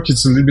hard rock,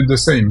 it's a little bit the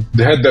same.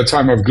 They had their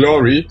time of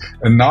glory,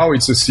 and now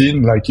it's a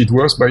scene like it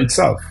works by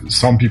itself.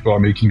 Some people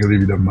are making a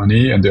little bit of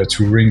money, and they're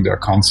touring their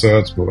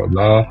concerts, blah, blah,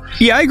 blah.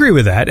 Yeah, I agree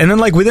with that. And then,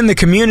 like, within the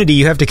community,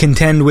 you have to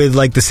contend with,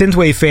 like, the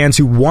synthwave fans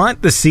who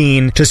want the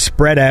scene to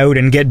spread out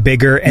and get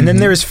bigger, and then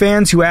there's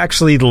fans who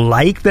actually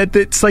like that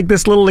it's like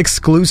this little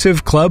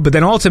exclusive club, but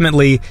then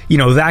ultimately, you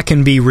know, that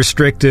can be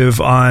restrictive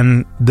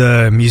on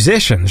the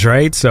musicians,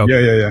 right? So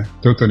Yeah,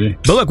 totally.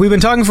 But look, we've been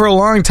talking for a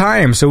long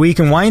time, so we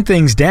can wind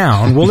things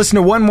down. We'll listen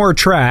to one more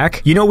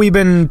track. You know, we've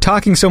been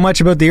talking so much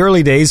about the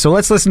early days, so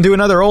let's listen to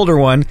another older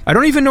one. I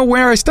don't even know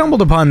where I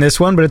stumbled upon this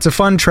one, but it's a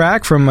fun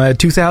track from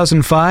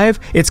 2005.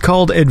 It's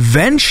called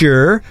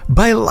Adventure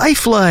by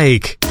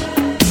LIFELIKE.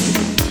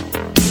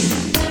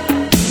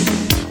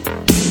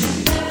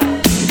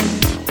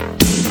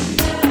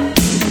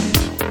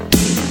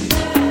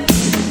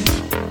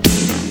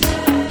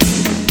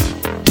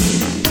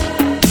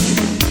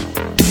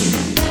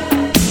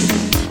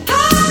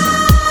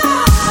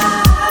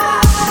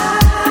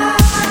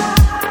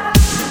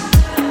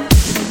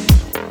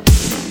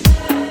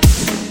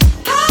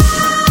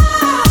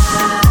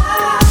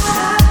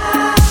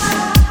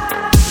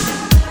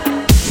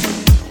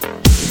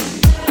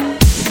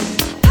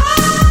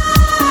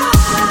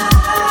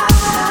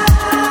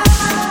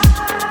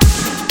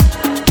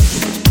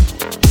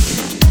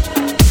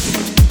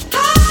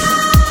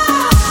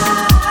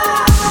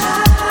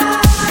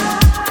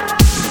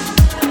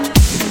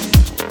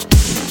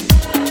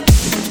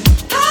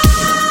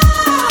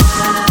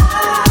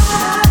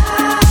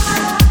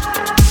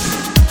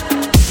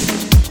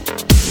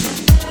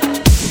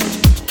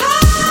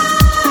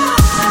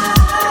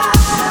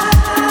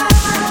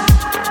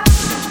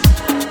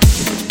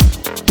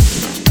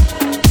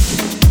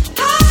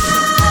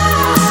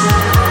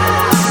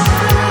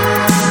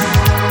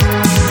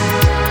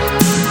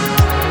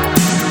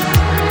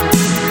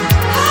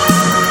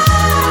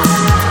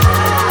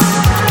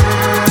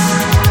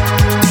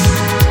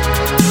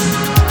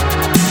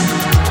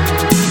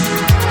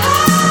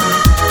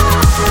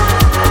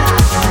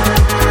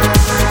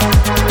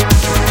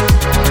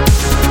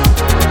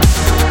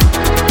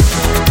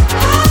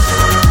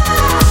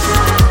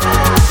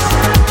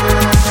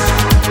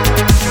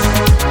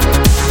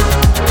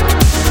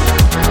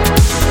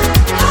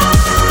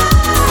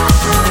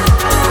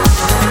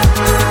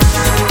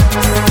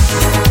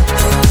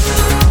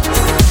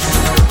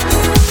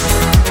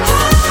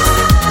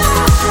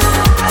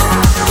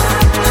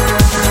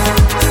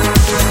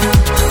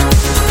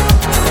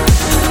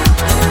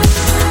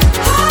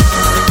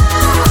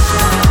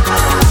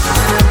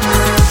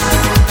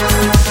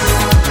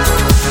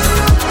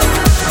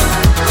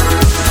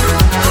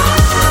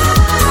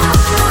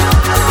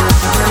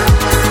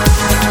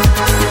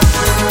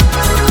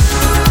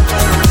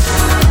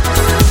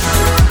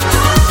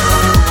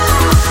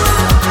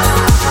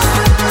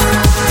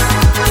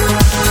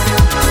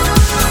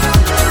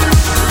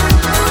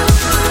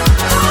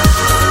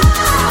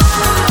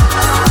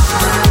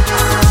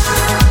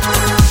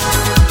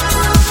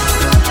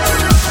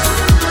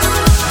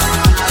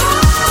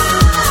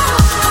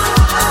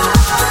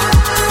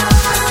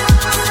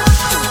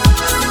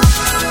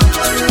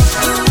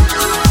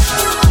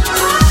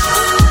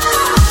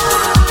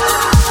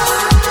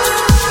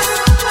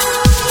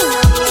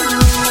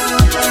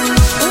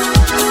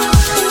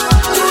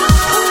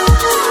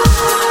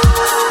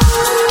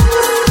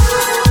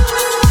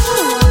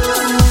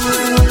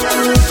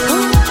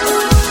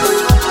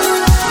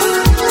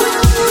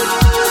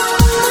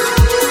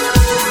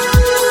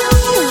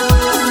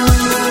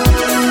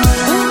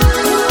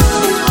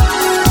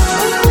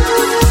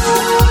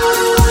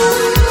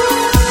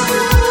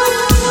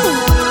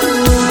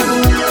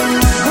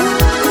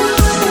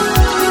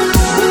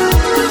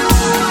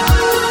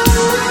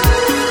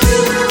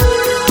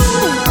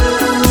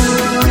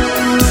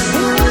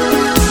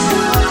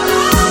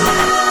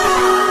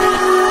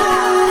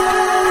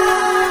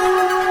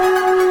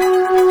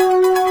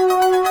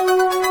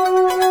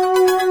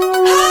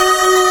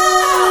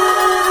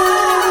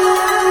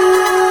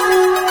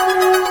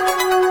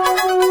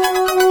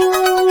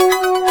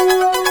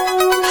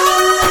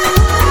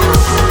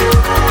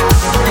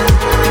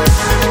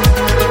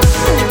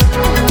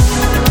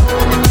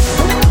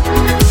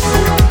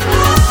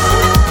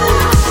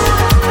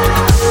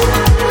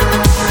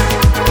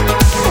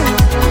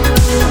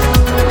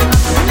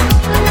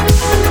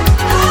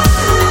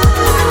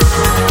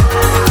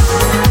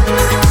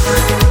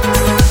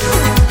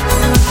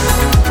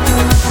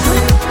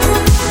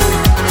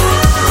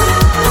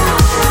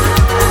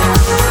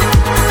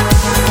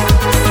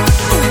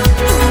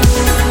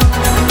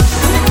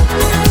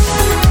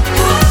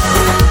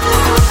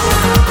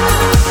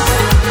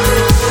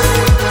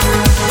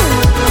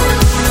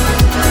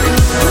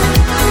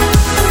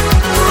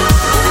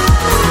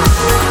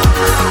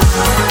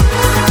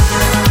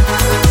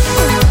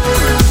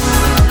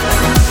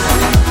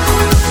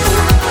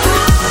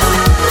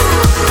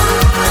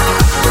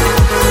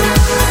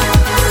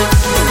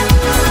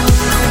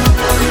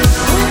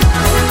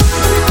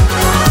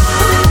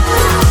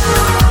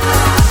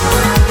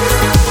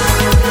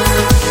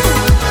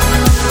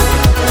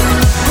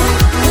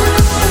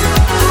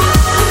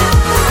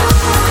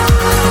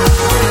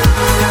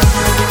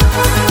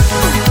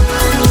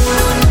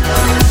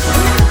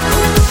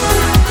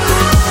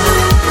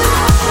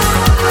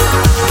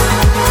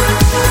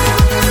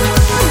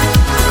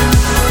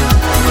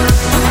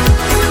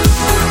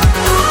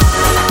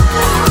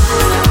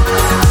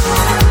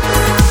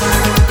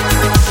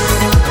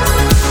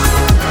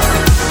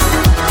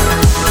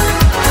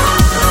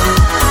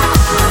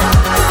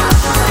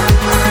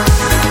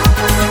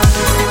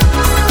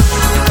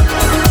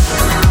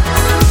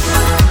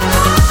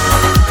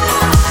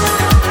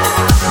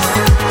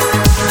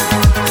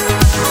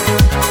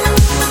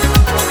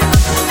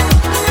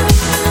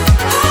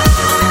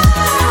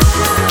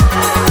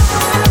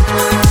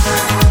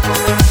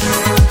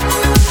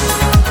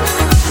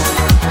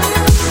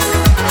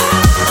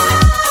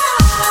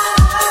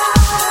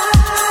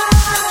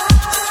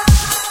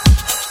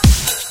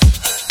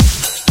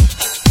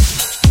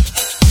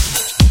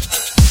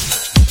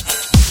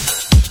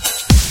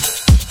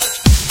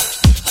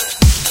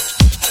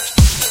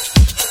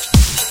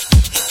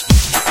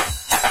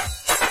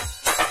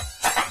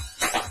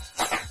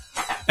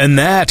 And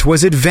that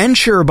was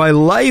Adventure by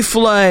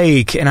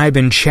LIFELIKE. And I've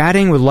been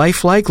chatting with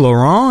LIFELIKE,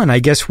 Laurent. I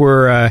guess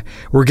we're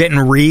getting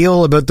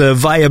real about the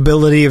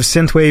viability of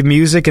synthwave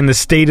music and the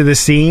state of the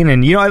scene.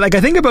 And, you know, I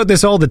think about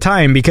this all the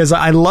time because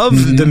I love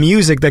the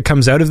music that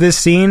comes out of this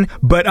scene,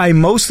 but I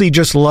mostly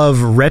just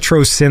love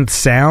retro synth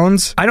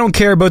sounds. I don't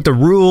care about the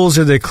rules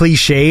or the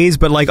cliches,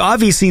 but like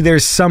obviously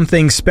there's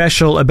something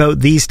special about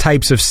these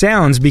types of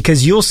sounds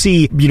because you'll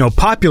see, you know,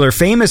 popular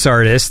famous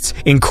artists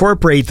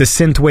incorporate the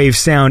synthwave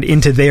sound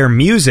into their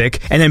music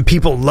and then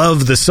people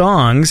love the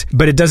songs,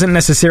 but it doesn't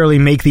necessarily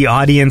make the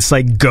audience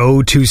like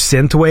go to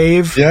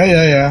synthwave.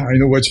 Yeah. I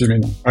know what you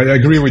mean. I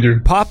agree with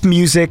you. Pop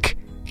music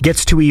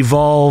gets to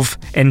evolve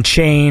and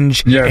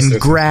change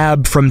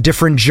grab from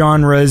different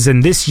genres,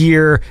 and this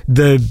year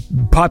the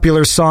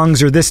popular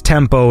songs are this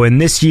tempo, and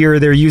this year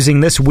they're using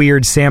this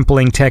weird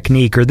sampling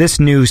technique or this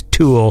new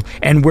tool,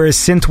 and whereas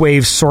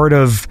synthwave sort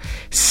of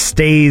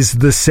stays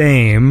the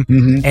same,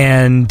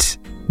 and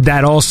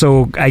that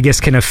also, I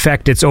guess, can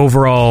affect its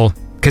overall.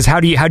 Because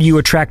how do you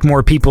attract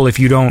more people if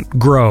you don't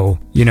grow?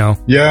 You know?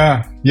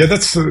 Yeah,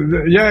 that's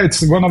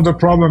it's one of the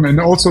problem,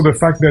 and also the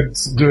fact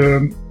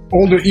that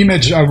all the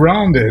image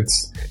around it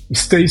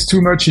stays too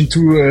much into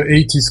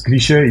 80s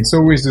cliche. It's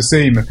always the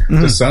same.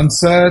 The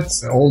sunset,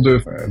 all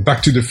the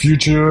Back to the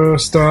Future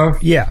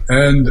stuff. Yeah.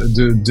 And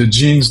the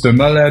jeans, the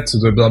mullet,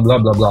 the blah, blah,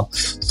 blah, blah.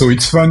 So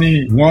it's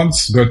funny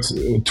once, but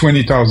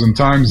 20,000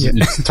 times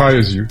it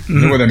tires you.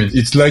 You know what I mean?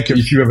 It's like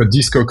if you have a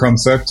disco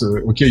concept,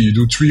 okay, you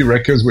do 3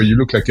 records where you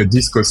look like a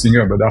disco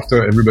singer, but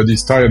after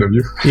everybody's tired of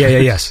you.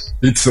 Yes.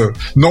 It's a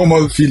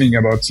normal feeling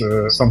about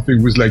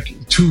something was like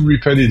too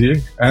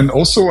repetitive. And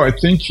also I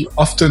think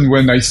often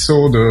when I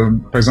saw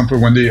for example,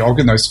 when they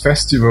organize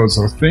festivals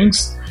or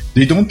things,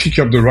 they don't pick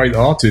up the right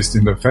artist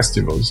in the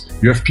festivals.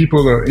 You have people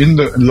in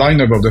the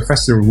lineup of the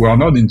festival who are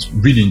not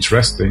really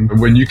interesting.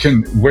 Where you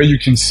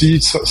can see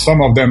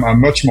some of them are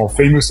much more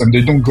famous and they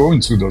don't go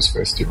into those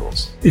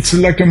festivals. It's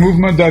like a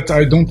movement that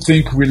I don't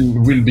think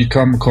will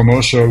become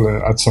commercial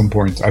at some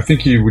point. I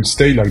think it will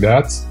stay like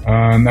that.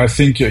 And I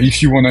think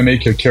if you want to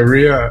make a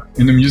career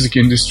in the music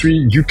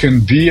industry, you can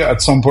be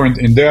at some point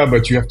in there,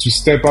 but you have to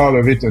step out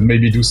of it and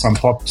maybe do some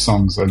pop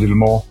songs a little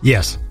more.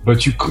 Yes.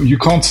 But you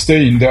can't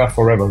stay in there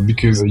forever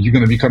because you're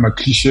going to become a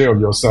cliche of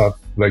yourself.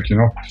 Like, you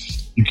know,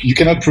 you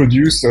cannot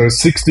produce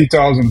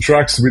 60,000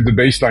 tracks with the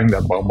bass line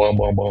that blah, blah,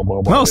 blah, blah, blah.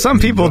 Well, some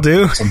people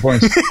do. At some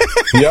point.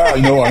 Yeah,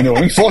 I know.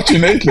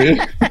 Unfortunately,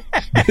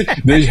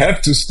 they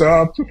have to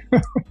stop.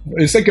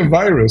 It's like a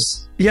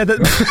virus. Yeah.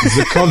 It's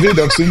the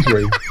COVID of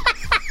synthwave.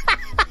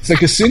 It's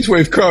like a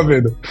synthwave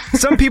COVID.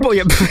 Some people,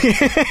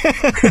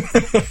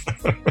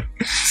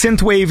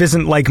 synthwave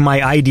isn't like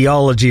my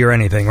ideology or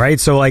anything, right?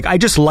 So like I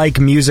just like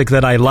music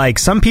that I like.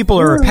 Some people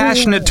are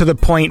passionate to the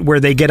point where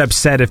they get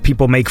upset if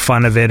people make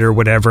fun of it or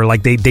whatever.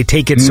 Like they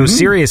take it so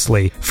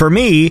seriously. For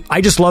me,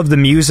 I just love the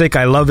music.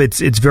 I love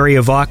it's very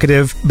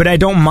evocative, but I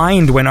don't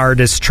mind when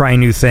artists try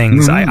new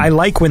things. I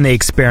like when they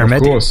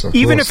experiment. Of course.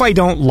 Even if I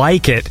don't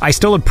like it, I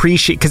still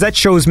appreciate, because that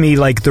shows me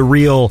like the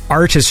real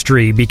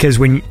artistry. Because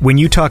when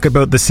you talk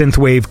about the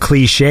synthwave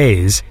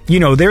cliches, you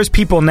know, there's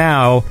people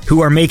now who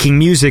are making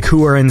music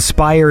who are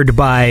inspired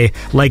by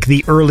like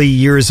the early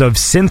years of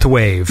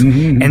synthwave,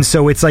 and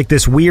so it's like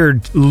this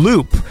weird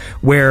loop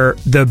where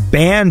the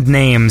band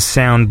names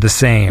sound the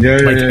same.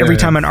 Every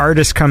time an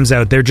artist comes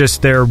out,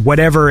 they're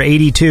whatever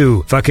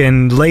 82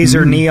 fucking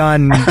laser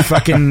neon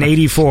fucking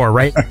 84,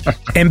 right?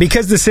 And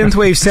because the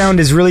synthwave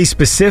sound is really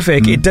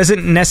specific, it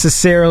doesn't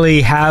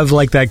necessarily have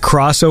like that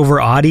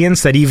crossover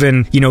audience that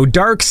even, you know,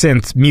 dark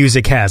synth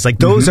music has. Like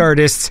those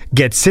artists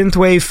get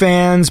synthwave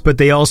fans, but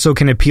they also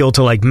can appeal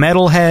to like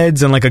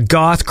metalheads and like a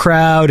goth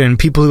crowd and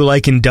people who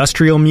like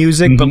industrial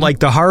music. But like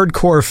the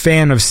hardcore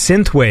fan of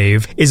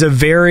synthwave is a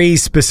very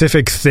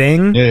specific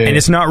thing, and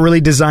it's not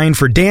really designed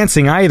for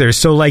dancing either.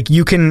 So like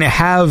you can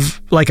have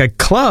like a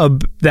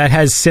club that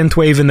has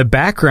synthwave in the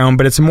background,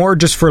 but it's more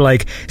just for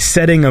like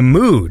setting a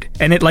mood,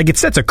 and it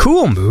sets a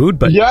cool mood.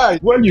 But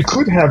you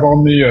could have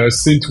only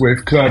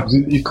synthwave clubs.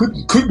 It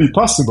could be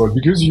possible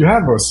because you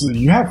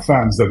have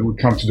fans that would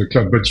come to the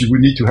club, but you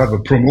would need to have a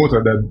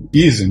promoter that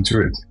is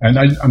into it. And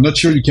I'm not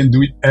sure you can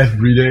do it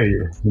every day.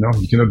 You know,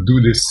 you cannot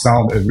do this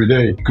sound every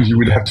day because you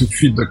would have to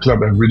feed the club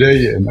every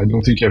day. And I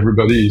don't think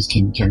everybody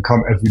can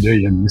come every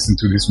day and listen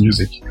to this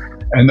music.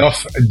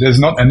 There's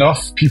not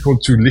enough people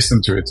to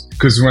listen to it.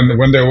 Because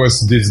when there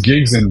was these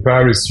gigs in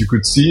Paris, you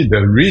could see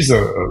there is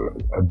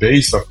a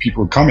base of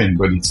people coming,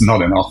 but it's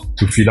not enough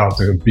to fill out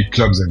big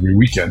clubs every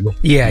weekend.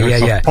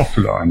 It's not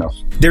popular enough.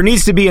 There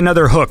needs to be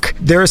another hook.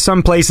 There are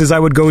some places I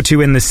would go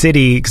to in the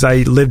city because I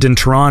lived in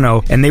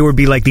Toronto, and they would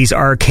be like these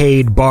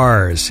arcade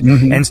bars.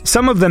 And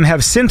some of them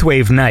have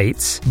synthwave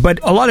nights, but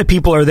a lot of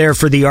people are there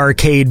for the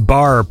arcade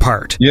bar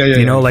part.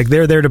 Like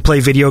they're there to play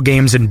video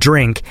games and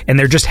drink, and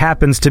there just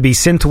happens to be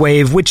synthwave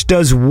synthwave, which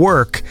does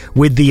work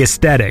with the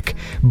aesthetic,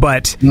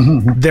 but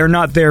they're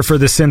not there for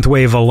the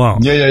synthwave alone.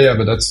 Yeah,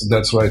 but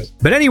that's right.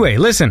 But anyway,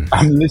 listen.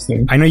 I'm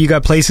listening. I know you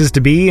got places to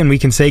be, and we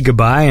can say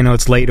goodbye. I know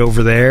it's late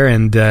over there,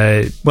 and,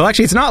 well,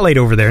 actually, it's not late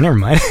over there. Never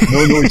mind.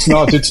 No, it's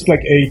not. It's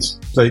like 8.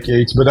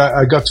 But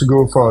I got to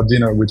go for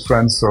dinner with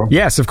friends, so.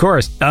 Yes, of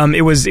course.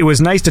 It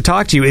was nice to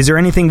talk to you. Is there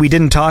anything we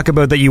didn't talk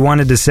about that you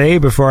wanted to say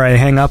before I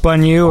hang up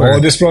on you? Or? Oh,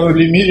 there's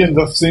probably millions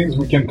of things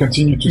we can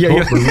continue to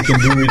talk, but we can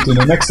do it in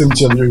the next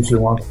interview if you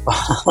want.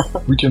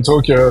 We can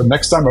talk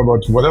next time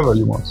about whatever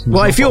you want.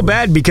 Well, I feel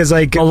bad because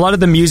like a lot of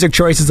the music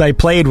choices I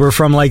played were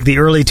from like the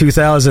early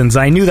 2000s.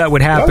 I knew that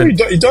would happen.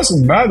 No, it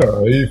doesn't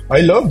matter.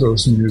 I love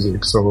those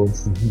music, so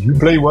you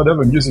play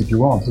whatever music you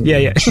want.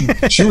 Yeah.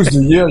 Choose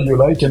the year you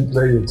like and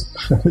play it.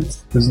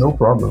 There's no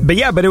problem.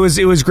 But it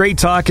was great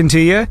talking to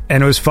you,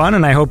 and it was fun,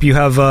 and I hope you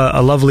have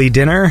a lovely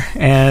dinner.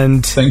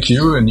 And thank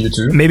you, and you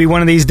too. Maybe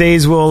one of these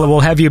days we'll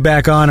have you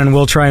back on, and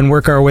we'll try and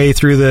work our way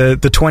through the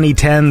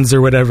 2010s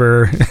or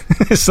whatever.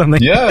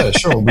 Something. Yeah,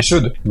 sure. We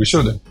should.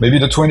 Maybe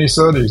the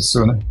 2030s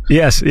soon.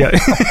 Yes, yeah.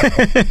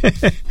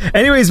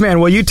 Anyways, man,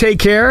 well, you take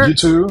care. You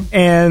too.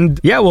 And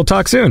yeah, we'll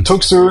talk soon.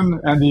 Talk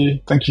soon,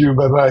 Andy. Thank you.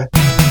 Bye-bye.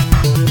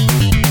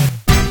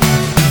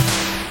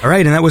 All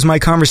right, and that was my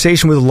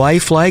conversation with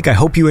LIFELIKE. I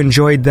hope you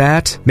enjoyed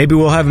that. Maybe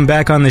we'll have him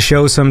back on the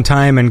show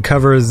sometime and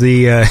cover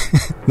the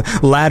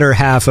latter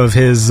half of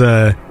his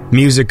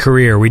music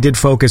career. We did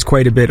focus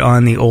quite a bit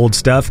on the old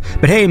stuff.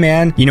 But hey,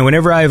 man, you know,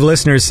 whenever I have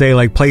listeners say,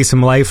 like, play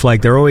some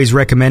LIFELIKE, they're always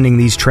recommending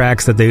these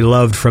tracks that they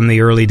loved from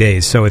the early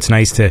days. So it's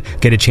nice to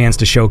get a chance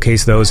to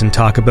showcase those and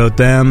talk about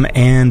them.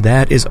 And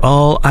that is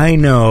all I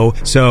know.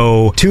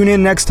 So tune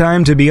in next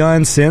time to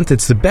Beyond Synth.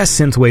 It's the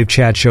best synthwave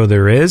chat show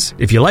there is.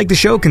 If you like the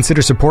show,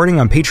 consider supporting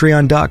on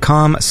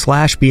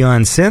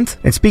patreon.com/BeyondSynth.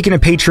 And speaking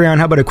of Patreon,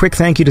 how about a quick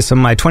thank you to some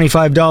of my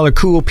 $25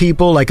 cool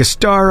people like A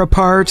Star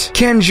Apart,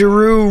 Ken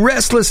Giroux,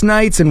 Restless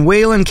Nights, and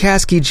Waylon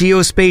Kasky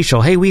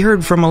Geospatial. Hey, we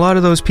heard from a lot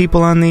of those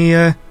people on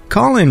the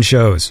call-in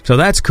shows, so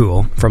that's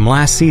cool from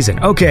last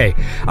season. Okay,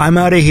 I'm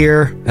out of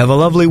here. Have a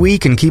lovely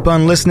week and keep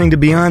on listening to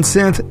Beyond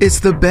Synth. It's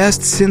the best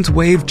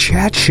synthwave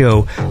chat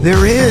show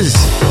there is.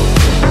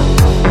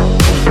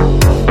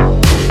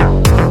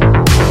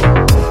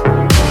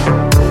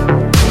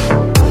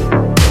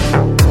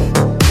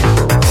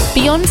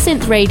 Beyond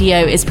Synth Radio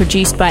is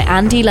produced by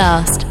Andy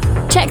Last.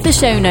 Check the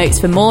show notes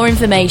for more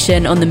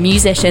information on the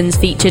musicians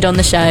featured on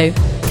the show.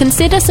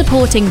 Consider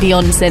supporting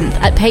Beyond Synth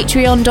at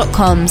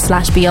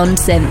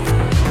patreon.com/BeyondSynth.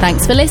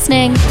 Thanks for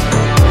listening.